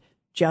happened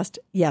just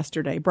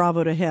yesterday.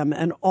 Bravo to him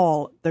and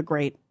all the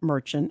great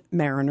merchant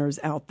mariners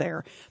out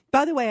there.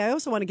 By the way, I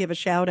also want to give a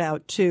shout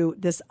out to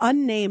this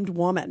unnamed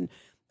woman,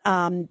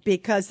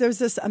 because there's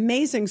this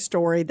amazing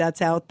story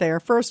that's out there.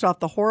 First off,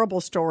 the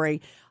horrible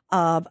story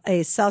of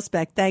a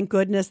suspect. Thank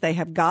goodness they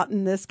have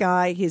gotten this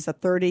guy. He's a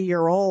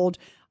 30-year-old,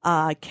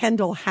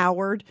 Kendall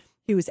Howard.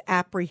 He was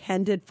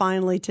apprehended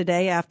finally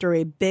today after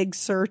a big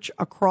search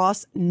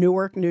across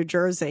Newark, New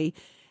Jersey.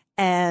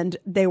 And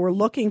they were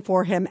looking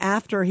for him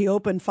after he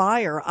opened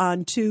fire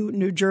on 2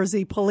 New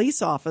Jersey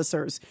police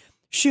officers,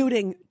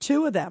 shooting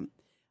 2 of them.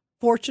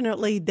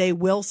 Fortunately, they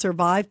will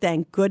survive,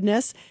 thank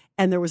goodness.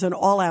 And there was an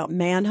all-out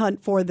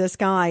manhunt for this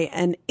guy.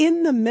 And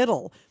in the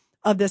middle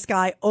of this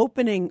guy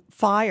opening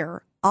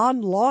fire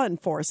on law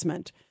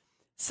enforcement,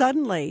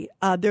 suddenly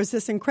there's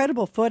this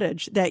incredible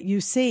footage that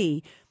you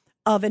see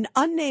of an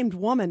unnamed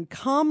woman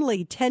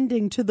calmly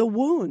tending to the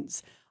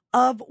wounds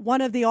of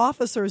one of the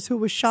officers who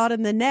was shot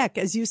in the neck,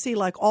 as you see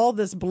like all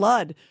this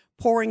blood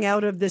pouring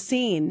out of the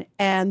scene.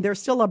 And there's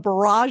still a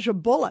barrage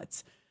of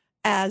bullets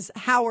as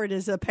Howard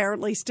is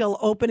apparently still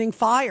opening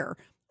fire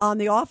on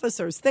the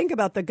officers. Think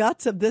about the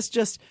guts of this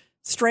just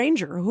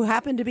stranger who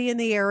happened to be in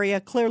the area,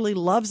 clearly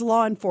loves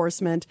law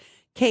enforcement,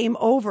 came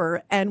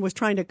over and was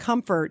trying to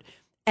comfort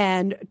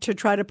and to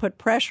try to put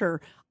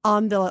pressure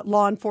on the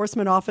law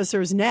enforcement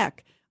officer's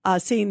neck,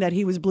 seeing that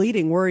he was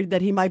bleeding, worried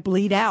that he might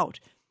bleed out,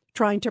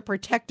 trying to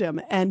protect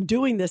him, and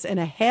doing this in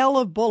a hail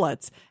of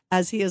bullets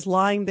as he is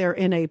lying there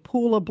in a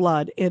pool of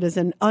blood. It is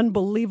an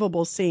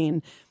unbelievable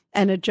scene,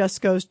 and it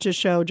just goes to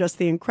show just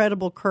the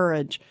incredible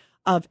courage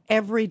of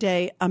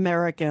everyday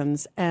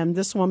Americans. And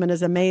this woman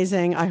is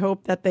amazing. I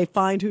hope that they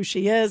find who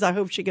she is. I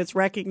hope she gets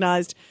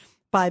recognized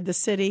by the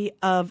city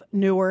of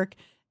Newark.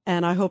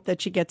 And I hope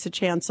that she gets a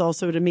chance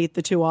also to meet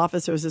the 2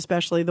 officers,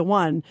 especially the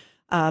one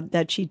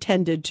that she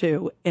tended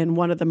to in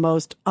one of the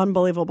most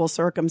unbelievable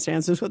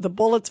circumstances with the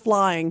bullets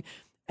flying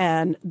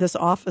and this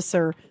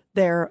officer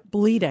there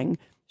bleeding.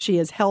 She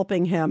is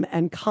helping him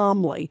and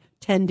calmly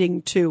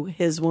tending to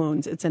his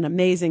wounds. It's an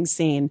amazing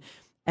scene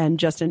and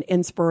just an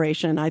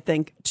inspiration, I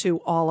think, to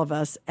all of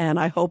us. And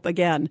I hope,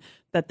 again,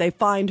 that they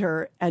find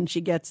her and she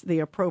gets the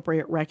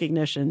appropriate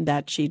recognition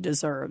that she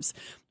deserves.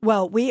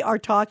 Well, we are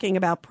talking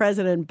about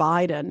President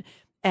Biden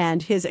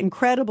and his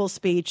incredible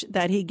speech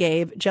that he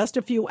gave just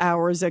a few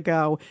hours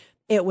ago.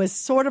 It was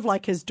sort of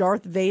like his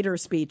Darth Vader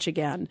speech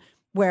again,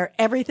 where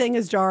everything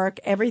is dark,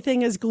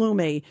 everything is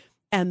gloomy,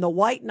 and the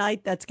white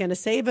knight that's going to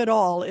save it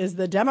all is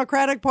the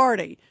Democratic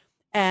Party.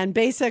 And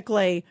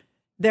basically,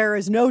 there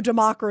is no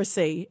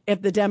democracy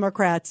if the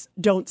Democrats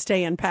don't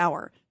stay in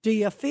power. Do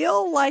you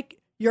feel like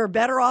you're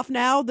better off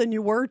now than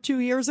you were 2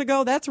 years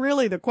ago? That's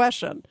really the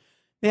question.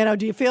 You know,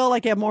 do you feel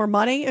like you have more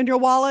money in your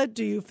wallet?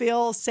 Do you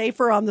feel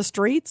safer on the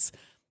streets?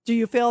 Do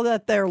you feel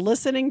that they're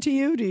listening to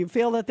you? Do you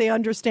feel that they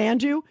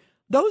understand you?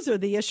 Those are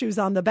the issues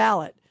on the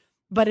ballot.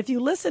 But if you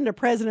listen to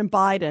President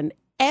Biden,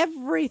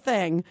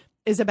 everything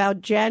is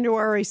about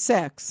January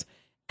 6th.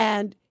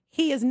 And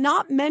he is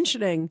not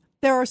mentioning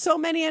there are so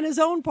many in his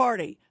own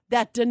party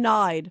that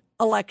denied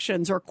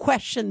elections or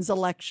questions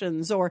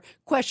elections or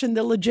questioned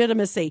the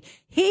legitimacy.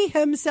 He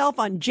himself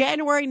on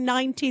January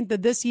 19th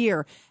of this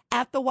year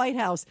at the White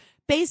House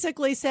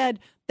basically said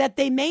that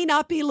they may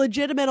not be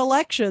legitimate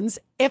elections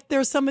if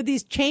there's some of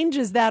these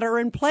changes that are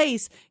in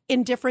place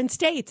in different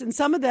states. And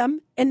some of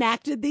them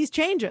enacted these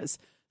changes.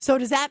 So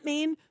does that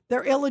mean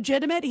they're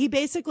illegitimate? He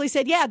basically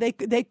said, yeah,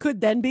 they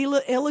could then be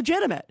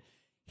illegitimate.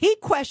 He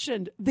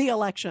questioned the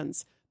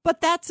elections,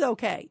 but that's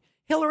okay.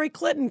 Hillary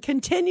Clinton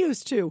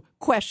continues to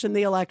question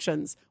the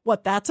elections.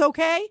 What, that's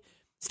okay?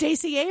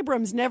 Stacey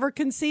Abrams never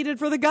conceded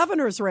for the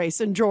governor's race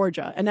in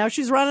Georgia, and now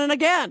she's running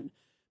again.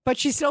 But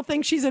she still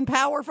thinks she's in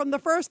power from the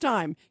first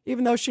time,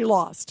 even though she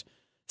lost.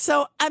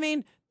 So, I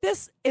mean,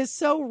 this is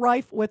so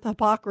rife with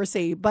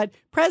hypocrisy. But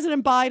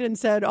President Biden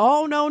said,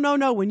 oh,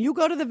 no. When you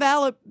go to the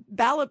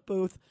ballot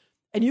booth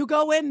and you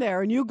go in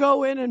there and you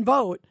go in and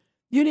vote,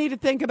 you need to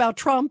think about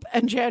Trump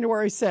and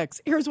January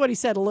 6th. Here's what he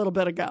said a little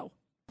bit ago.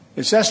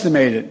 It's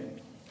estimated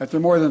that there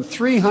are more than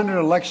 300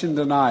 election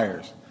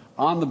deniers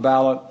on the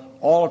ballot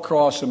all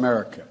across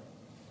America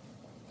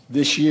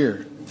this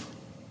year.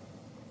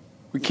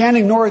 We can't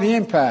ignore the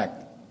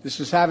impact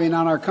this is having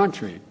on our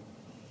country.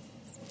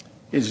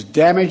 It's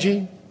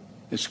damaging,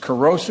 it's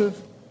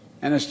corrosive,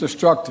 and it's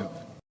destructive.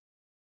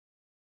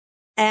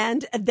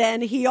 And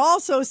then he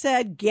also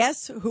said,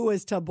 guess who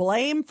is to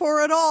blame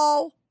for it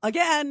all?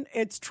 Again,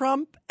 it's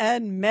Trump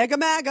and Mega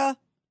MAGA.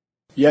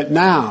 Yet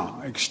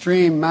now,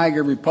 extreme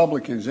MAGA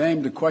Republicans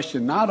aim to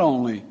question not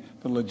only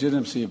the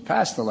legitimacy of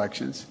past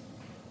elections,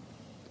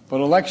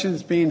 but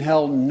elections being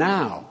held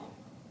now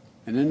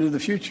and into the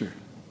future.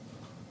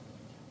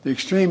 The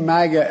extreme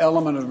MAGA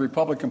element of the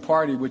Republican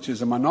Party, which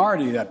is a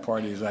minority of that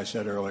party, as I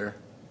said earlier,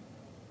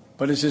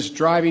 but is its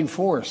driving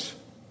force,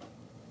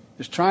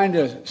 is trying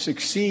to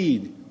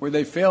succeed where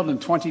they failed in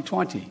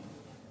 2020,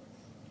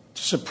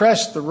 to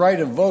suppress the right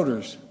of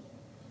voters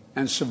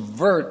and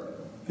subvert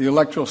the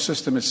electoral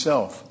system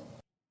itself.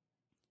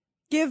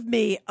 Give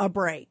me a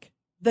break.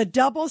 The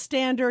double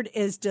standard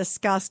is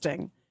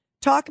disgusting.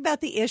 Talk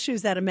about the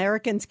issues that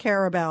Americans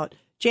care about.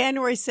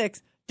 January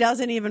 6th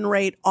doesn't even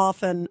rate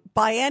often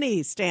by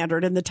any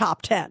standard in the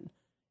top 10.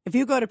 If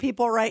you go to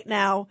people right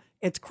now,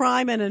 it's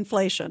crime and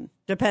inflation,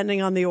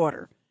 depending on the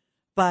order.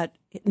 But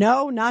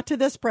no, not to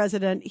this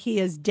president. He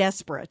is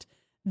desperate.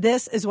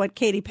 This is what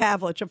Katie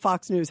Pavlich of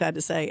Fox News had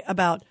to say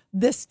about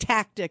this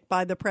tactic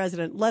by the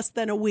president less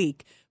than a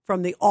week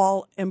from the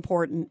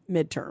all-important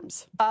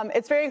midterms.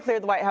 It's very clear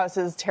the White House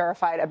is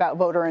terrified about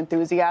voter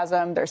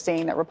enthusiasm. They're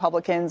saying that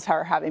Republicans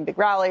are having big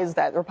rallies,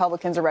 that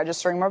Republicans are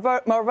registering more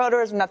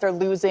voters, and that they're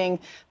losing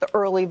the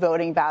early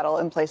voting battle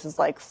in places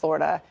like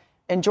Florida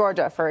and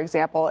Georgia, for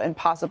example, and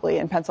possibly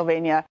in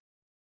Pennsylvania.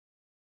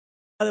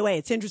 By the way,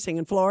 it's interesting.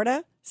 In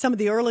Florida, some of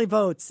the early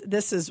votes,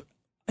 this is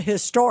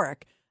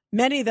historic.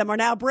 Many of them are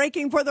now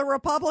breaking for the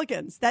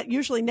Republicans. That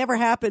usually never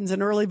happens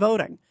in early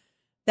voting.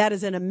 That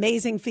is an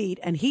amazing feat.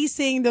 And he's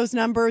seeing those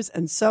numbers,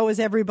 and so is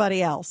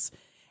everybody else.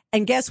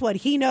 And guess what?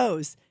 He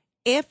knows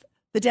if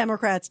the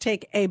Democrats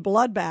take a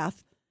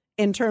bloodbath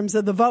in terms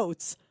of the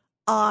votes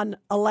on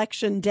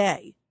election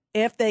day,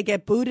 if they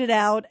get booted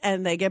out,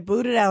 and they get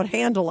booted out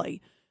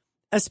handily,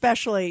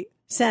 especially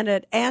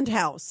Senate and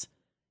House,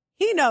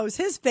 he knows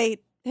his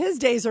fate, his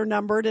days are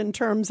numbered in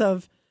terms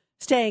of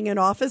staying in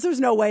office. There's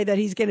no way that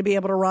he's going to be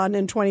able to run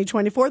in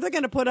 2024. They're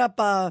going to put up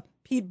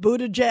Pete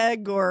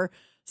Buttigieg or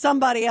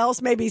somebody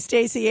else, maybe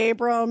Stacey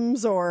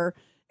Abrams or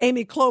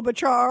Amy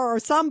Klobuchar or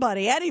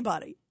somebody,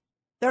 anybody.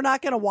 They're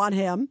not going to want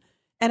him.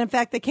 And in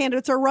fact, the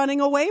candidates are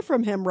running away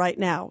from him right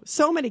now.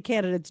 So many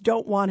candidates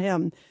don't want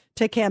him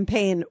to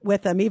campaign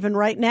with them, even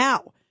right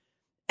now.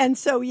 And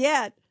so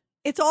yet,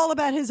 it's all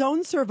about his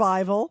own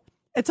survival.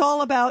 It's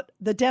all about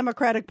the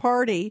Democratic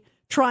Party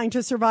trying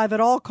to survive at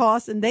all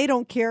costs, and they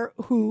don't care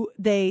who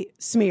they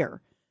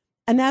smear.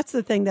 And that's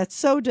the thing that's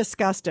so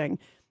disgusting,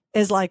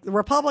 is like the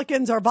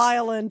Republicans are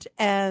violent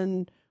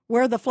and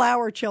we're the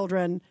flower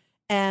children.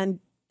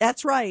 And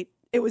that's right.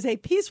 It was a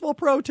peaceful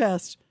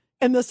protest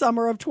in the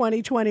summer of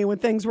 2020 when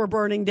things were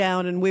burning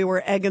down and we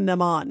were egging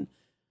them on.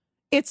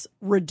 It's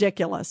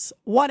ridiculous.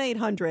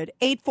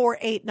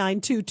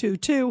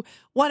 1-800-848-9222.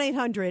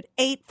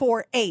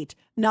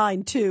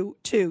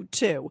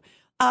 1-800-848-9222.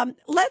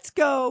 Let's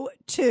go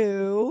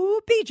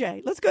to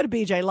BJ. Let's go to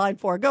BJ, line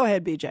 4. Go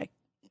ahead, BJ.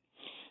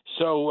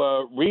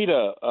 So,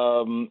 Rita,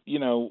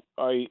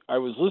 I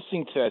was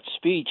listening to that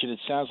speech, and it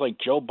sounds like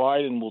Joe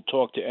Biden will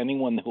talk to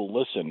anyone who'll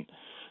listen.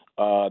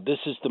 This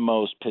is the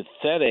most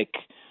pathetic,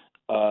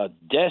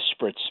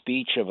 desperate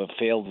speech of a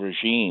failed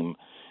regime.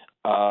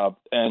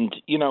 And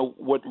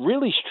what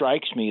really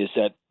strikes me is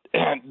that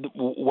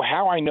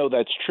how I know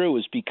that's true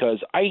is because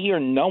I hear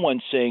no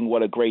one saying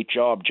what a great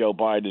job Joe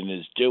Biden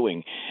is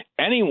doing.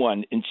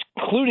 Anyone,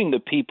 including the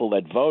people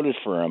that voted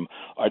for him,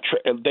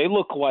 they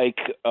look like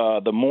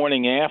the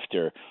morning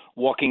after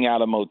walking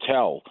out a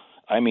motel.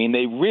 I mean,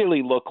 they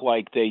really look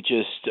like they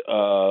just,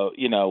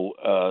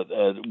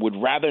 would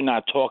rather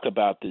not talk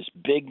about this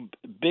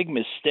big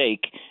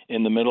mistake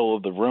in the middle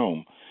of the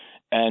room.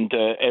 And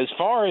as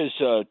far as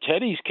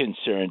Teddy's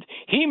concerned,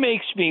 he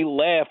makes me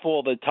laugh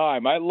all the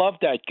time. I love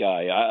that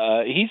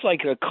guy. He's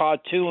like a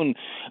cartoon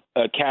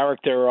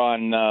character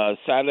on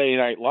Saturday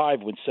Night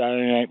Live when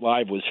Saturday Night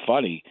Live was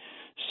funny.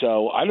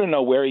 So I don't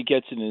know where he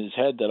gets in his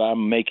head that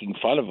I'm making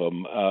fun of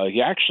him.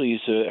 He actually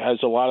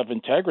has a lot of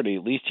integrity.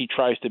 At least he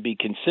tries to be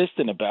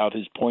consistent about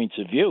his points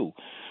of view.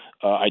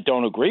 I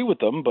don't agree with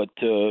him, but,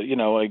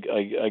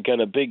 I get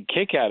a big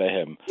kick out of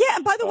him. Yeah,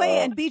 and by the way,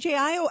 and BJ,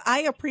 I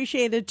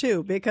appreciate it,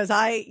 too, because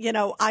I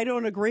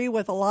don't agree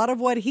with a lot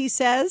of what he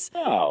says,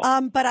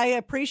 but I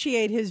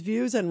appreciate his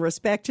views and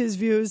respect his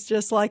views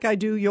just like I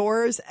do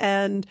yours,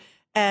 and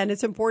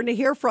it's important to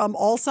hear from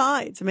all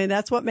sides. I mean,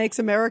 that's what makes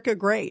America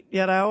great,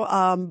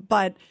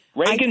 but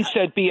Reagan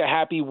said, be a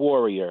happy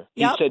warrior.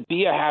 He said,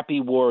 be a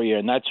happy warrior,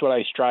 and that's what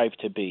I strive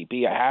to be.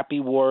 Be a happy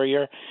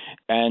warrior.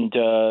 And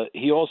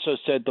he also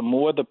said, the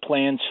more the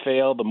plans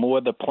fail, the more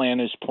the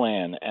planners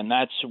plan. And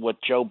that's what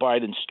Joe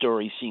Biden's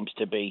story seems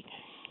to be.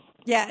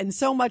 Yeah, and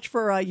so much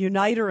for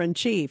Uniter in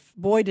Chief.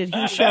 Boy, did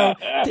he show.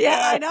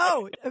 Yeah, I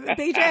know.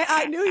 BJ,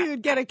 I knew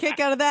you'd get a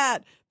kick out of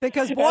that.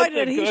 Because, boy,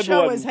 did he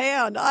show his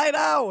hand. I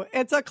know.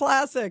 It's a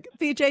classic.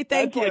 BJ,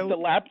 thank you. Like the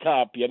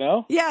laptop,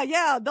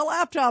 Yeah, the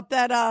laptop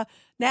that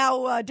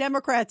Now,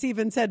 Democrats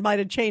even said might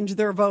have changed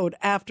their vote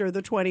after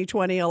the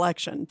 2020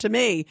 election. To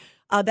me,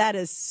 that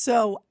is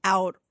so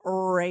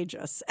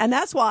outrageous. And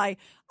that's why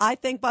I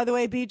think, by the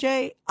way,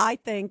 BJ, I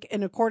think,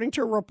 and according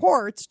to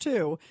reports,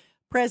 too,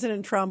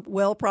 President Trump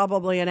will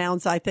probably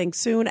announce, I think,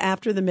 soon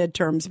after the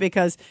midterms,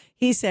 because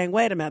he's saying,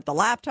 wait a minute, the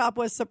laptop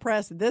was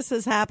suppressed. This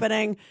is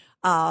happening.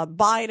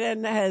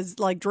 Biden has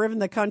driven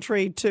the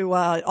country to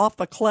off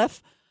the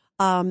cliff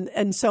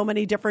in so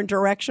many different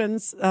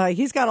directions.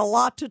 He's got a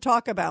lot to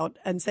talk about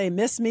and say,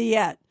 miss me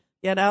yet.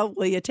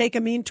 Will you take a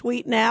mean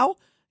tweet now?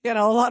 A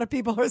lot of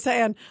people are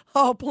saying,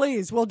 oh,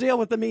 please, we'll deal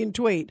with the mean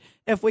tweet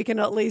if we can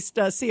at least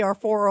see our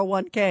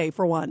 401k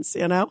for once,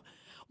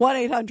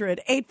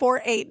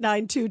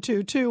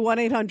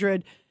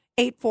 1-800-848-9222,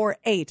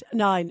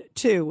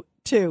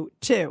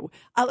 1-800-848-9222.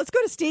 Let's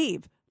go to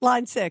Steve,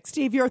 line 6.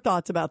 Steve, your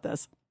thoughts about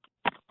this?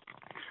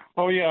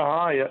 Oh, yeah,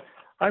 hi.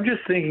 I'm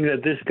just thinking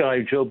that this guy,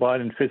 Joe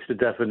Biden, fits the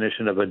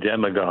definition of a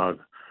demagogue.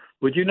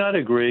 Would you not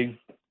agree?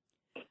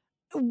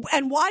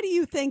 And why do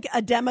you think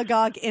a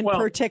demagogue in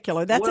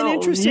particular? That's an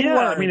interesting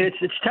word. I mean, it's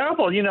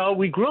terrible.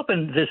 We grew up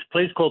in this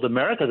place called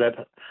America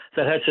that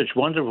had such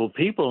wonderful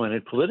people in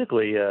it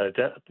politically,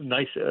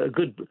 nice,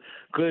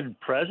 good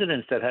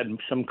presidents that had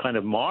some kind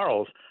of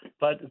morals.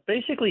 But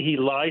basically, he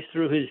lies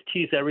through his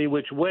teeth every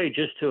which way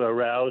just to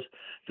arouse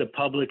the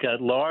public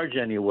at large,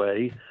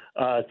 anyway,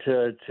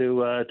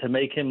 to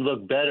make him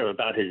look better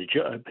about his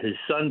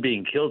son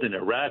being killed in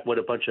Iraq. What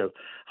a bunch of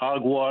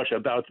hogwash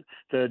about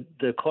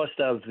the cost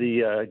of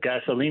the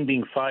gasoline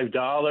being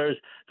 $5,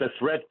 the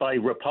threat by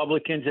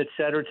Republicans, et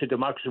cetera, to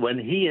democracy, when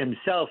he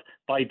himself,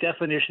 by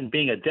definition,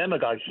 being a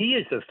demagogue, he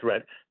is the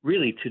threat,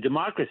 really, to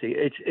democracy.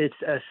 It's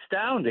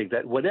astounding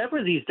that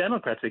whatever these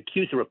Democrats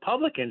accuse the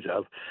Republicans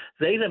of,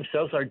 they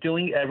themselves are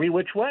doing every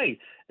which way.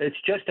 It's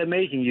just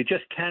amazing. You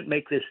just can't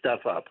make this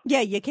stuff up.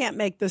 Yeah, you can't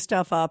make this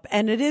stuff up.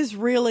 And it is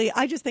really,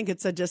 I just think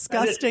it's a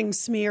disgusting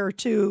smear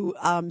too,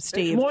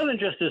 Steve. It's more than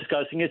just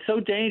disgusting. It's so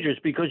dangerous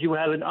because you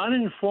have an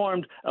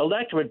uninformed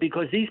electorate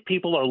because these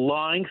people are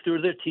lying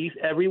through their teeth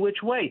every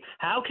which way.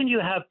 How can you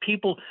have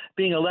people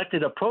being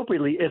elected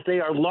appropriately if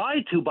they are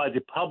lied to by the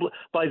public,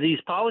 by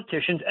these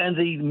politicians and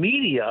the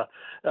media,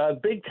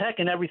 big tech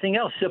and everything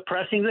else,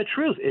 suppressing the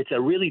truth? It's a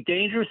really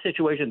dangerous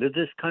situation that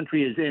this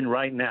country is in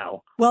right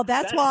now. Well,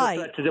 that's why.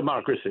 The threat to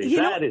democracy.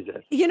 That is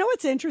it. You know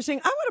what's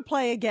interesting? I want to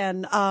play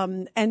again.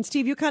 And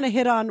Steve, you kind of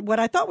hit on what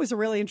I thought was a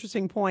really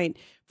interesting point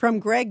from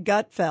Greg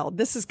Gutfeld.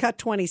 This is cut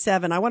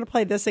 27. I want to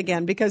play this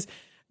again because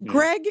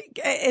Greg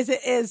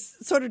is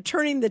sort of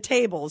turning the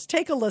tables.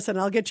 Take a listen.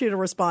 I'll get you to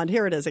respond.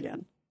 Here it is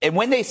again. And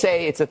when they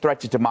say it's a threat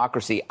to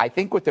democracy, I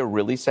think what they're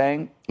really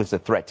saying is a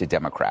threat to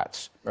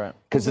Democrats. Right.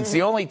 Because it's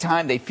the only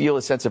time they feel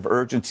a sense of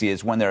urgency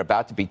is when they're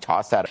about to be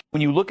tossed out.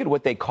 When you look at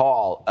what they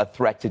call a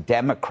threat to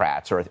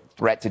Democrats or a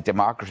threat to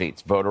democracy,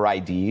 it's voter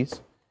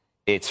IDs,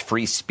 it's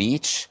free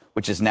speech,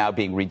 which is now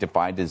being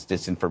redefined as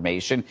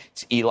disinformation.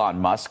 It's Elon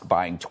Musk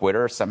buying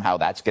Twitter. Somehow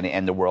that's going to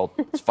end the world.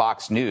 It's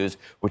Fox News,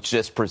 which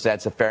just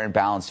presents a fair and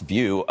balanced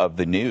view of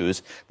the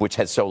news, which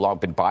has so long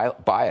been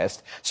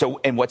biased. So,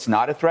 and what's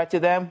not a threat to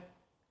them?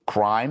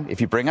 Crime.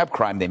 If you bring up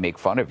crime, they make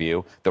fun of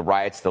you. The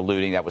riots, the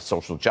looting, that was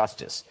social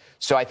justice.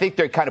 So I think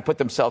they kind of put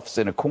themselves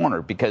in a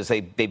corner because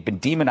they've been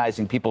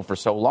demonizing people for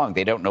so long.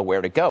 They don't know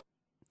where to go.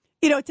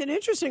 It's an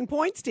interesting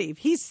point, Steve.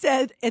 He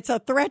said it's a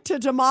threat to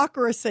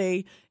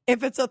democracy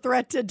if it's a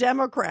threat to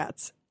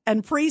Democrats.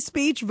 And free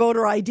speech,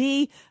 voter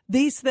ID,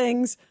 these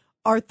things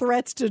are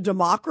threats to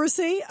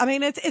democracy. I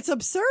mean, it's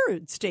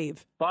absurd,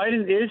 Steve.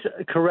 Biden is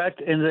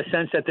correct in the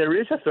sense that there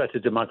is a threat to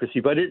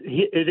democracy, but it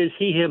is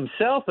he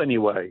himself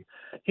anyway.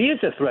 He is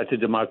a threat to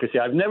democracy.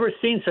 I've never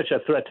seen such a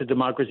threat to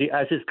democracy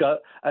as this guy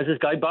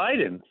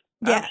Biden.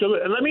 Yeah.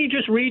 Absolutely. Let me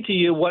just read to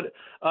you what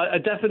a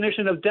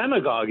definition of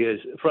demagogue is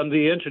from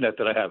the internet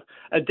that I have.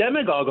 A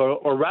demagogue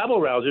or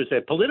rabble-rouser is a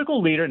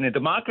political leader in a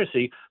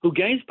democracy who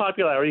gains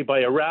popularity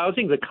by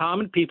arousing the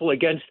common people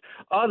against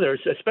others,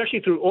 especially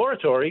through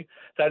oratory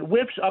that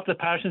whips up the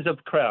passions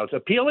of crowds,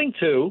 appealing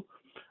to,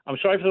 I'm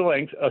sorry for the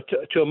length,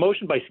 to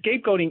emotion by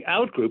scapegoating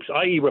outgroups,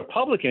 i.e.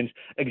 Republicans,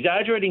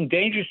 exaggerating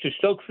dangers to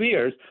stoke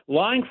fears,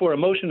 lying for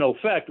emotional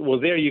effect, well,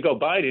 there you go,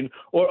 Biden,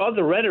 or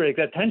other rhetoric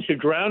that tends to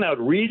drown out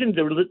reasoned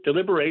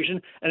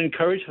deliberation and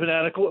encourage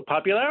fanatical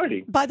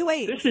popularity. By the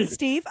way,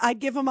 Steve, I'd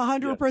give him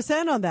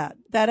 100% on that.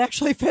 That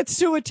actually fits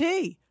to a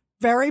T.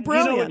 Very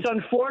brilliant. It's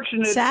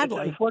unfortunate.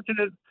 Sadly. It's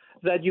unfortunate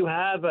that you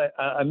have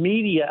a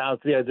media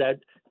out there that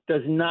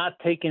does not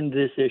take in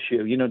this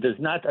issue, does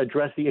not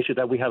address the issue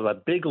that we have a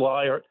big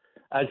liar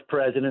as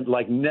president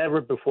like never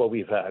before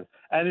we've had.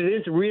 And it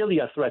is really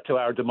a threat to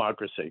our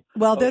democracy.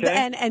 Well,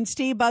 and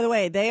Steve, by the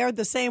way, they are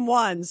the same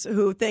ones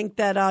who think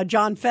that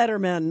John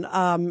Fetterman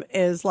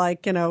is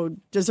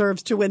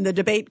deserves to win the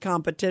debate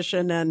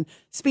competition and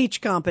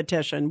speech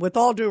competition. With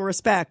all due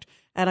respect,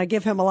 and I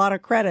give him a lot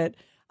of credit,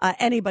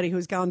 anybody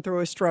who's gone through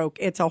a stroke,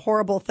 it's a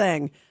horrible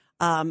thing.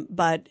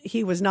 But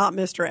he was not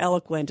Mr.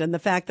 Eloquent. And the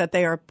fact that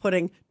they are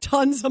putting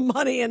tons of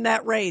money in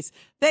that race,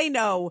 they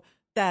know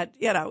that,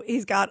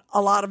 he's got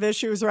a lot of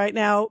issues right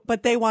now,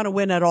 but they want to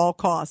win at all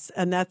costs.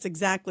 And that's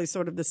exactly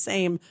sort of the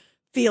same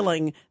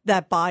feeling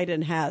that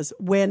Biden has.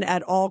 Win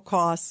at all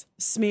costs,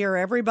 smear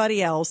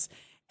everybody else.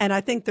 And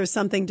I think there's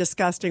something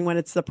disgusting when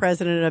it's the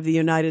president of the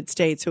United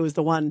States who is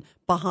the one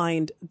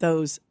behind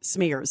those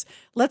smears.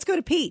 Let's go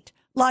to Pete.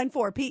 Line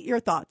 4. Pete, your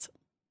thoughts.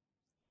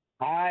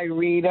 Hi,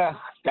 Rita.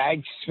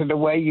 Thanks for the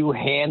way you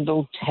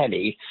handled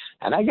Teddy.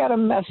 And I got a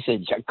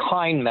message, a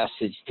kind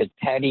message to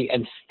Teddy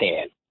and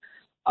Stan.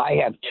 I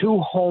have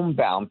 2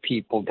 homebound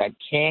people that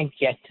can't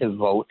get to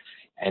vote,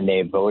 and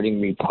they're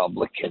voting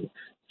Republican.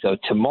 So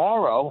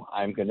tomorrow,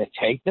 I'm going to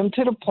take them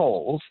to the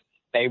polls,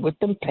 stay with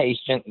them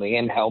patiently,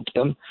 and help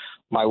them,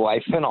 my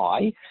wife and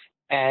I,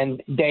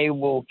 and they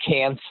will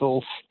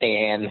cancel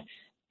Stan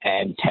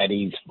and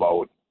Teddy's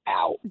vote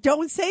out.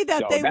 Don't say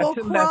that. So they will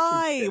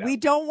cry. We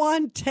don't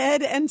want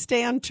Ted and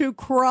Stan to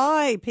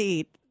cry,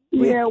 Pete.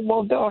 Yeah,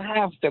 well, they'll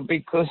have to,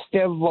 because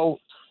their vote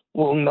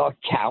will not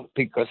count,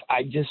 because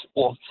I just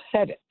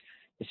offset it.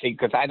 You see,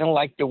 because I don't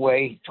like the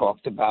way he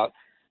talked about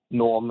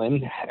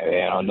Norman.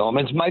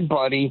 Norman's my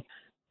buddy.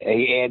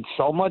 He adds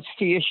so much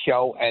to your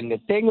show. And the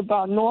thing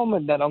about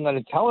Norman that I'm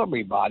going to tell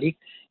everybody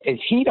is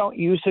he don't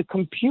use a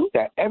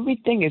computer.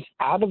 Everything is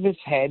out of his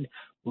head,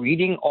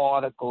 reading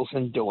articles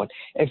and doing.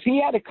 If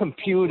he had a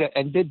computer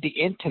and did the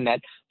internet,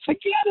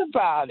 forget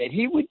about it.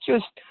 He would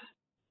just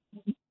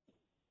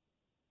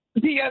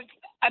be a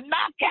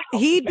knockout.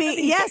 He'd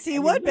be, yes, he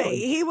would be.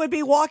 He would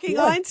be walking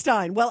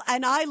Einstein. Well,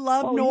 and I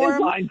love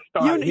Norm.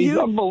 He's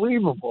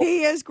unbelievable.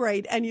 He is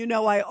great. And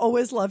I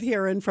always love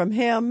hearing from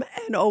him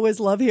and always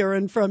love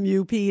hearing from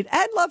you, Pete,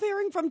 and love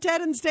hearing from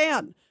Ted and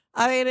Stan.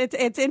 I mean,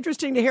 it's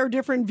interesting to hear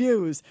different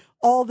views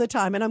all the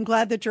time. And I'm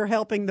glad that you're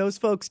helping those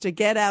folks to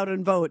get out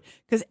and vote,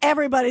 because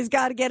everybody's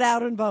got to get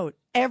out and vote.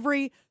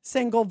 Every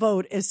single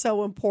vote is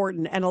so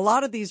important. And a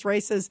lot of these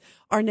races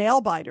are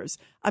nail biters.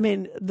 I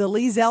mean, the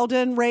Lee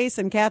Zeldin race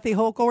and Kathy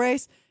Hochul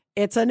race,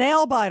 it's a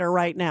nail biter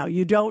right now.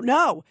 You don't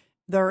know.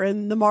 They're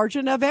in the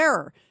margin of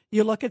error.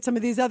 You look at some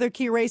of these other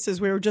key races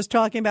we were just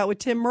talking about with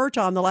Tim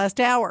Murtaugh the last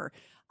hour.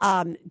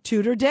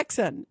 Tudor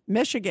Dixon,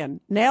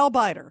 Michigan, nail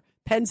biter.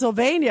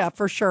 Pennsylvania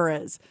for sure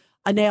is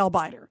a nail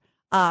biter.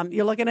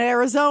 You're looking at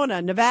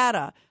Arizona,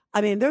 Nevada.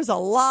 I mean, there's a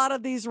lot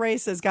of these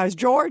races, guys.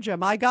 Georgia,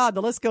 my God,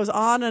 the list goes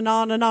on and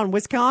on and on.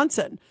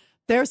 Wisconsin,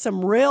 there's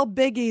some real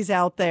biggies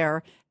out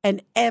there,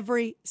 and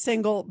every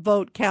single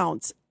vote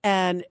counts.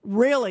 And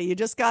really, you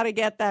just got to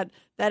get that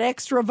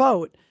extra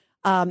vote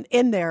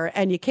in there.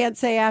 And you can't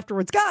say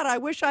afterwards, God, I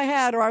wish I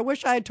had, or I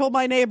wish I had told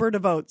my neighbor to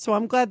vote. So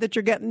I'm glad that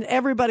you're getting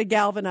everybody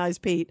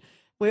galvanized, Pete.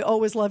 We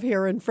always love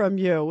hearing from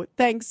you.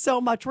 Thanks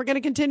so much. We're going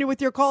to continue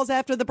with your calls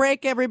after the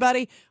break,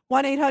 everybody.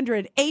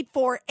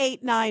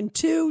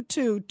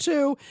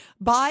 1-800-848-9222.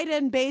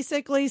 Biden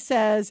basically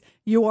says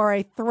you are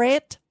a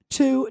threat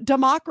to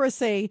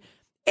democracy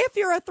if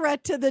you're a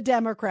threat to the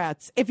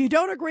Democrats. If you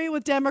don't agree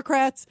with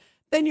Democrats,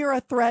 then you're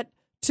a threat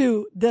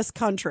to this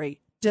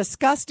country.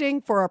 Disgusting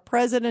for a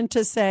president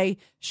to say,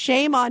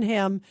 shame on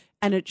him,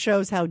 and it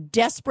shows how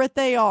desperate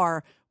they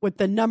are with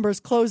the numbers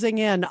closing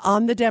in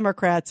on the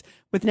Democrats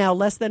with now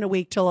less than a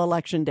week till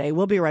Election Day.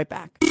 We'll be right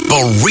back.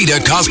 The Rita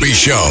Cosby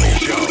Show.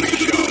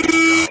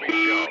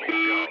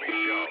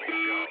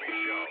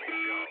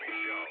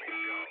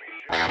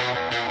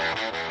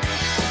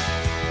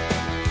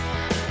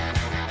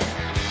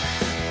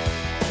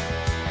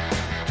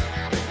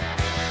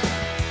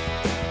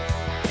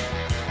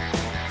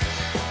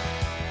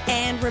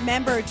 And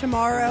remember,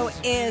 tomorrow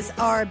is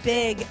our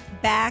big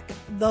Back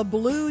the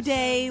Blue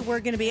Day. We're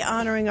going to be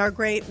honoring our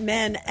great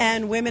men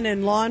and women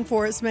in law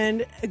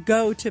enforcement.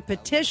 Go to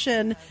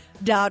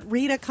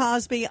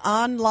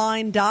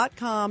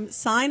petition.ritacosbyonline.com.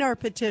 Sign our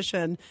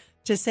petition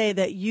to say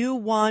that you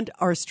want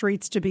our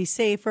streets to be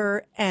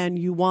safer and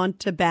you want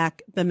to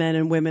back the men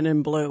and women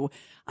in blue.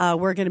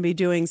 We're going to be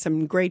doing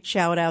some great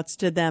shout outs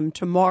to them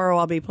tomorrow.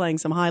 I'll be playing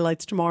some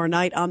highlights tomorrow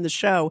night on the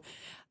show.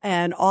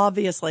 And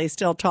obviously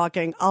still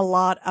talking a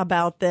lot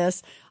about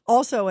this.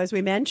 Also, as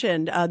we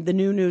mentioned, the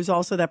new news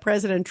also that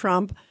President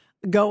Trump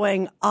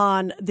going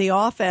on the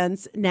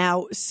offense,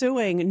 now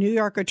suing New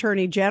York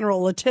Attorney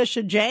General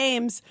Letitia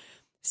James,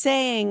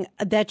 saying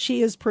that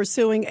she is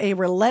pursuing a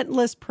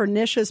relentless,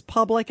 pernicious,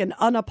 public and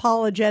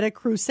unapologetic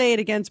crusade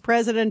against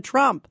President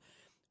Trump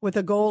with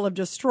a goal of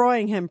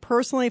destroying him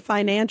personally,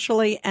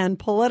 financially, and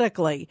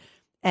politically.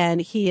 And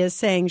he is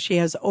saying she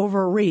has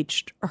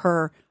overreached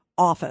her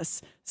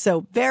office.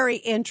 So very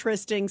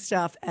interesting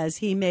stuff, as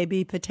he may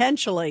be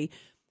potentially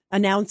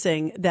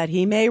announcing that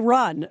he may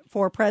run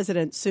for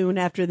president soon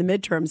after the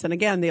midterms. And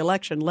again, the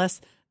election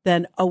less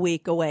than a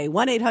week away.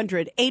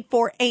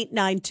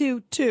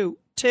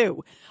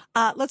 1-800-848-9222.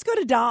 Let's go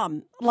to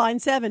Dom, line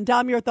 7.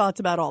 Dom, your thoughts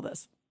about all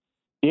this?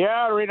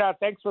 Yeah, Rita,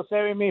 thanks for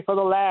saving me for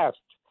the last.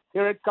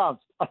 Here it comes.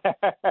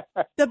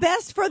 The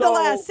best for the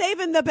last,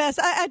 saving the best.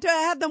 I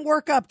have them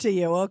work up to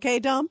you. Okay,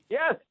 Dom?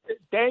 Yes,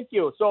 thank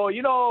you. So,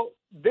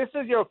 this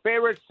is your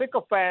favorite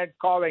sycophant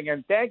calling,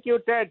 and thank you,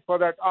 Ted, for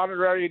that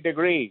honorary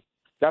degree.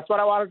 That's what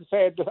I wanted to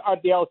say at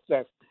the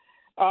outset.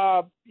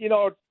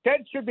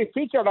 Ted should be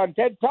featured on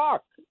TED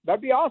Talk.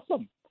 That'd be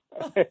awesome.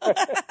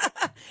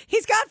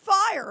 He's got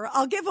fire.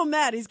 I'll give him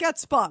that. He's got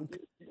spunk.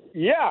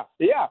 Yeah.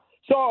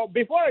 So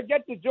before I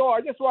get to Joe,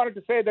 I just wanted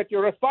to say that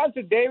your response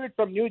to David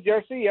from New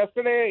Jersey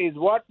yesterday is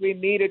what we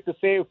needed to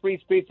save free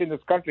speech in this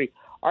country.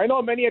 I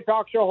know many a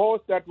talk show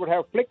host that would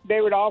have flicked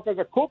David off as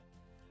a kook,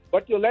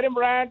 but you let him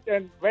rant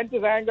and vent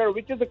his anger,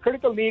 which is a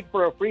critical need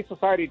for a free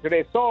society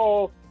today.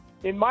 So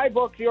in my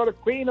book, you're the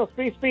queen of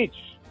free speech.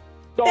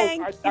 So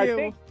I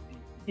think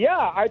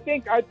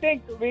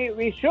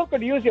we sure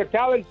could use your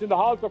talents in the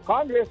halls of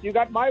Congress. You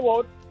got my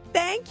vote.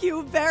 Thank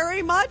you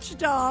very much,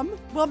 Dom.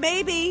 Well,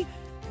 maybe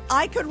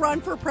I could run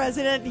for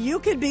president. You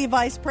could be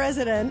vice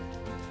president.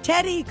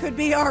 Teddy could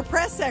be our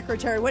press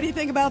secretary. What do you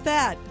think about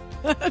that?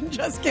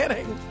 Just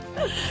kidding.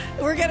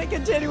 We're going to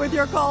continue with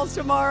your calls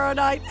tomorrow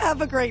night.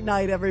 Have a great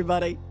night,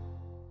 everybody.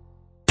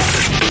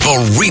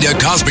 The Rita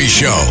Cosby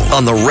Show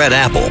on the Red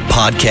Apple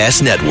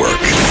Podcast Network.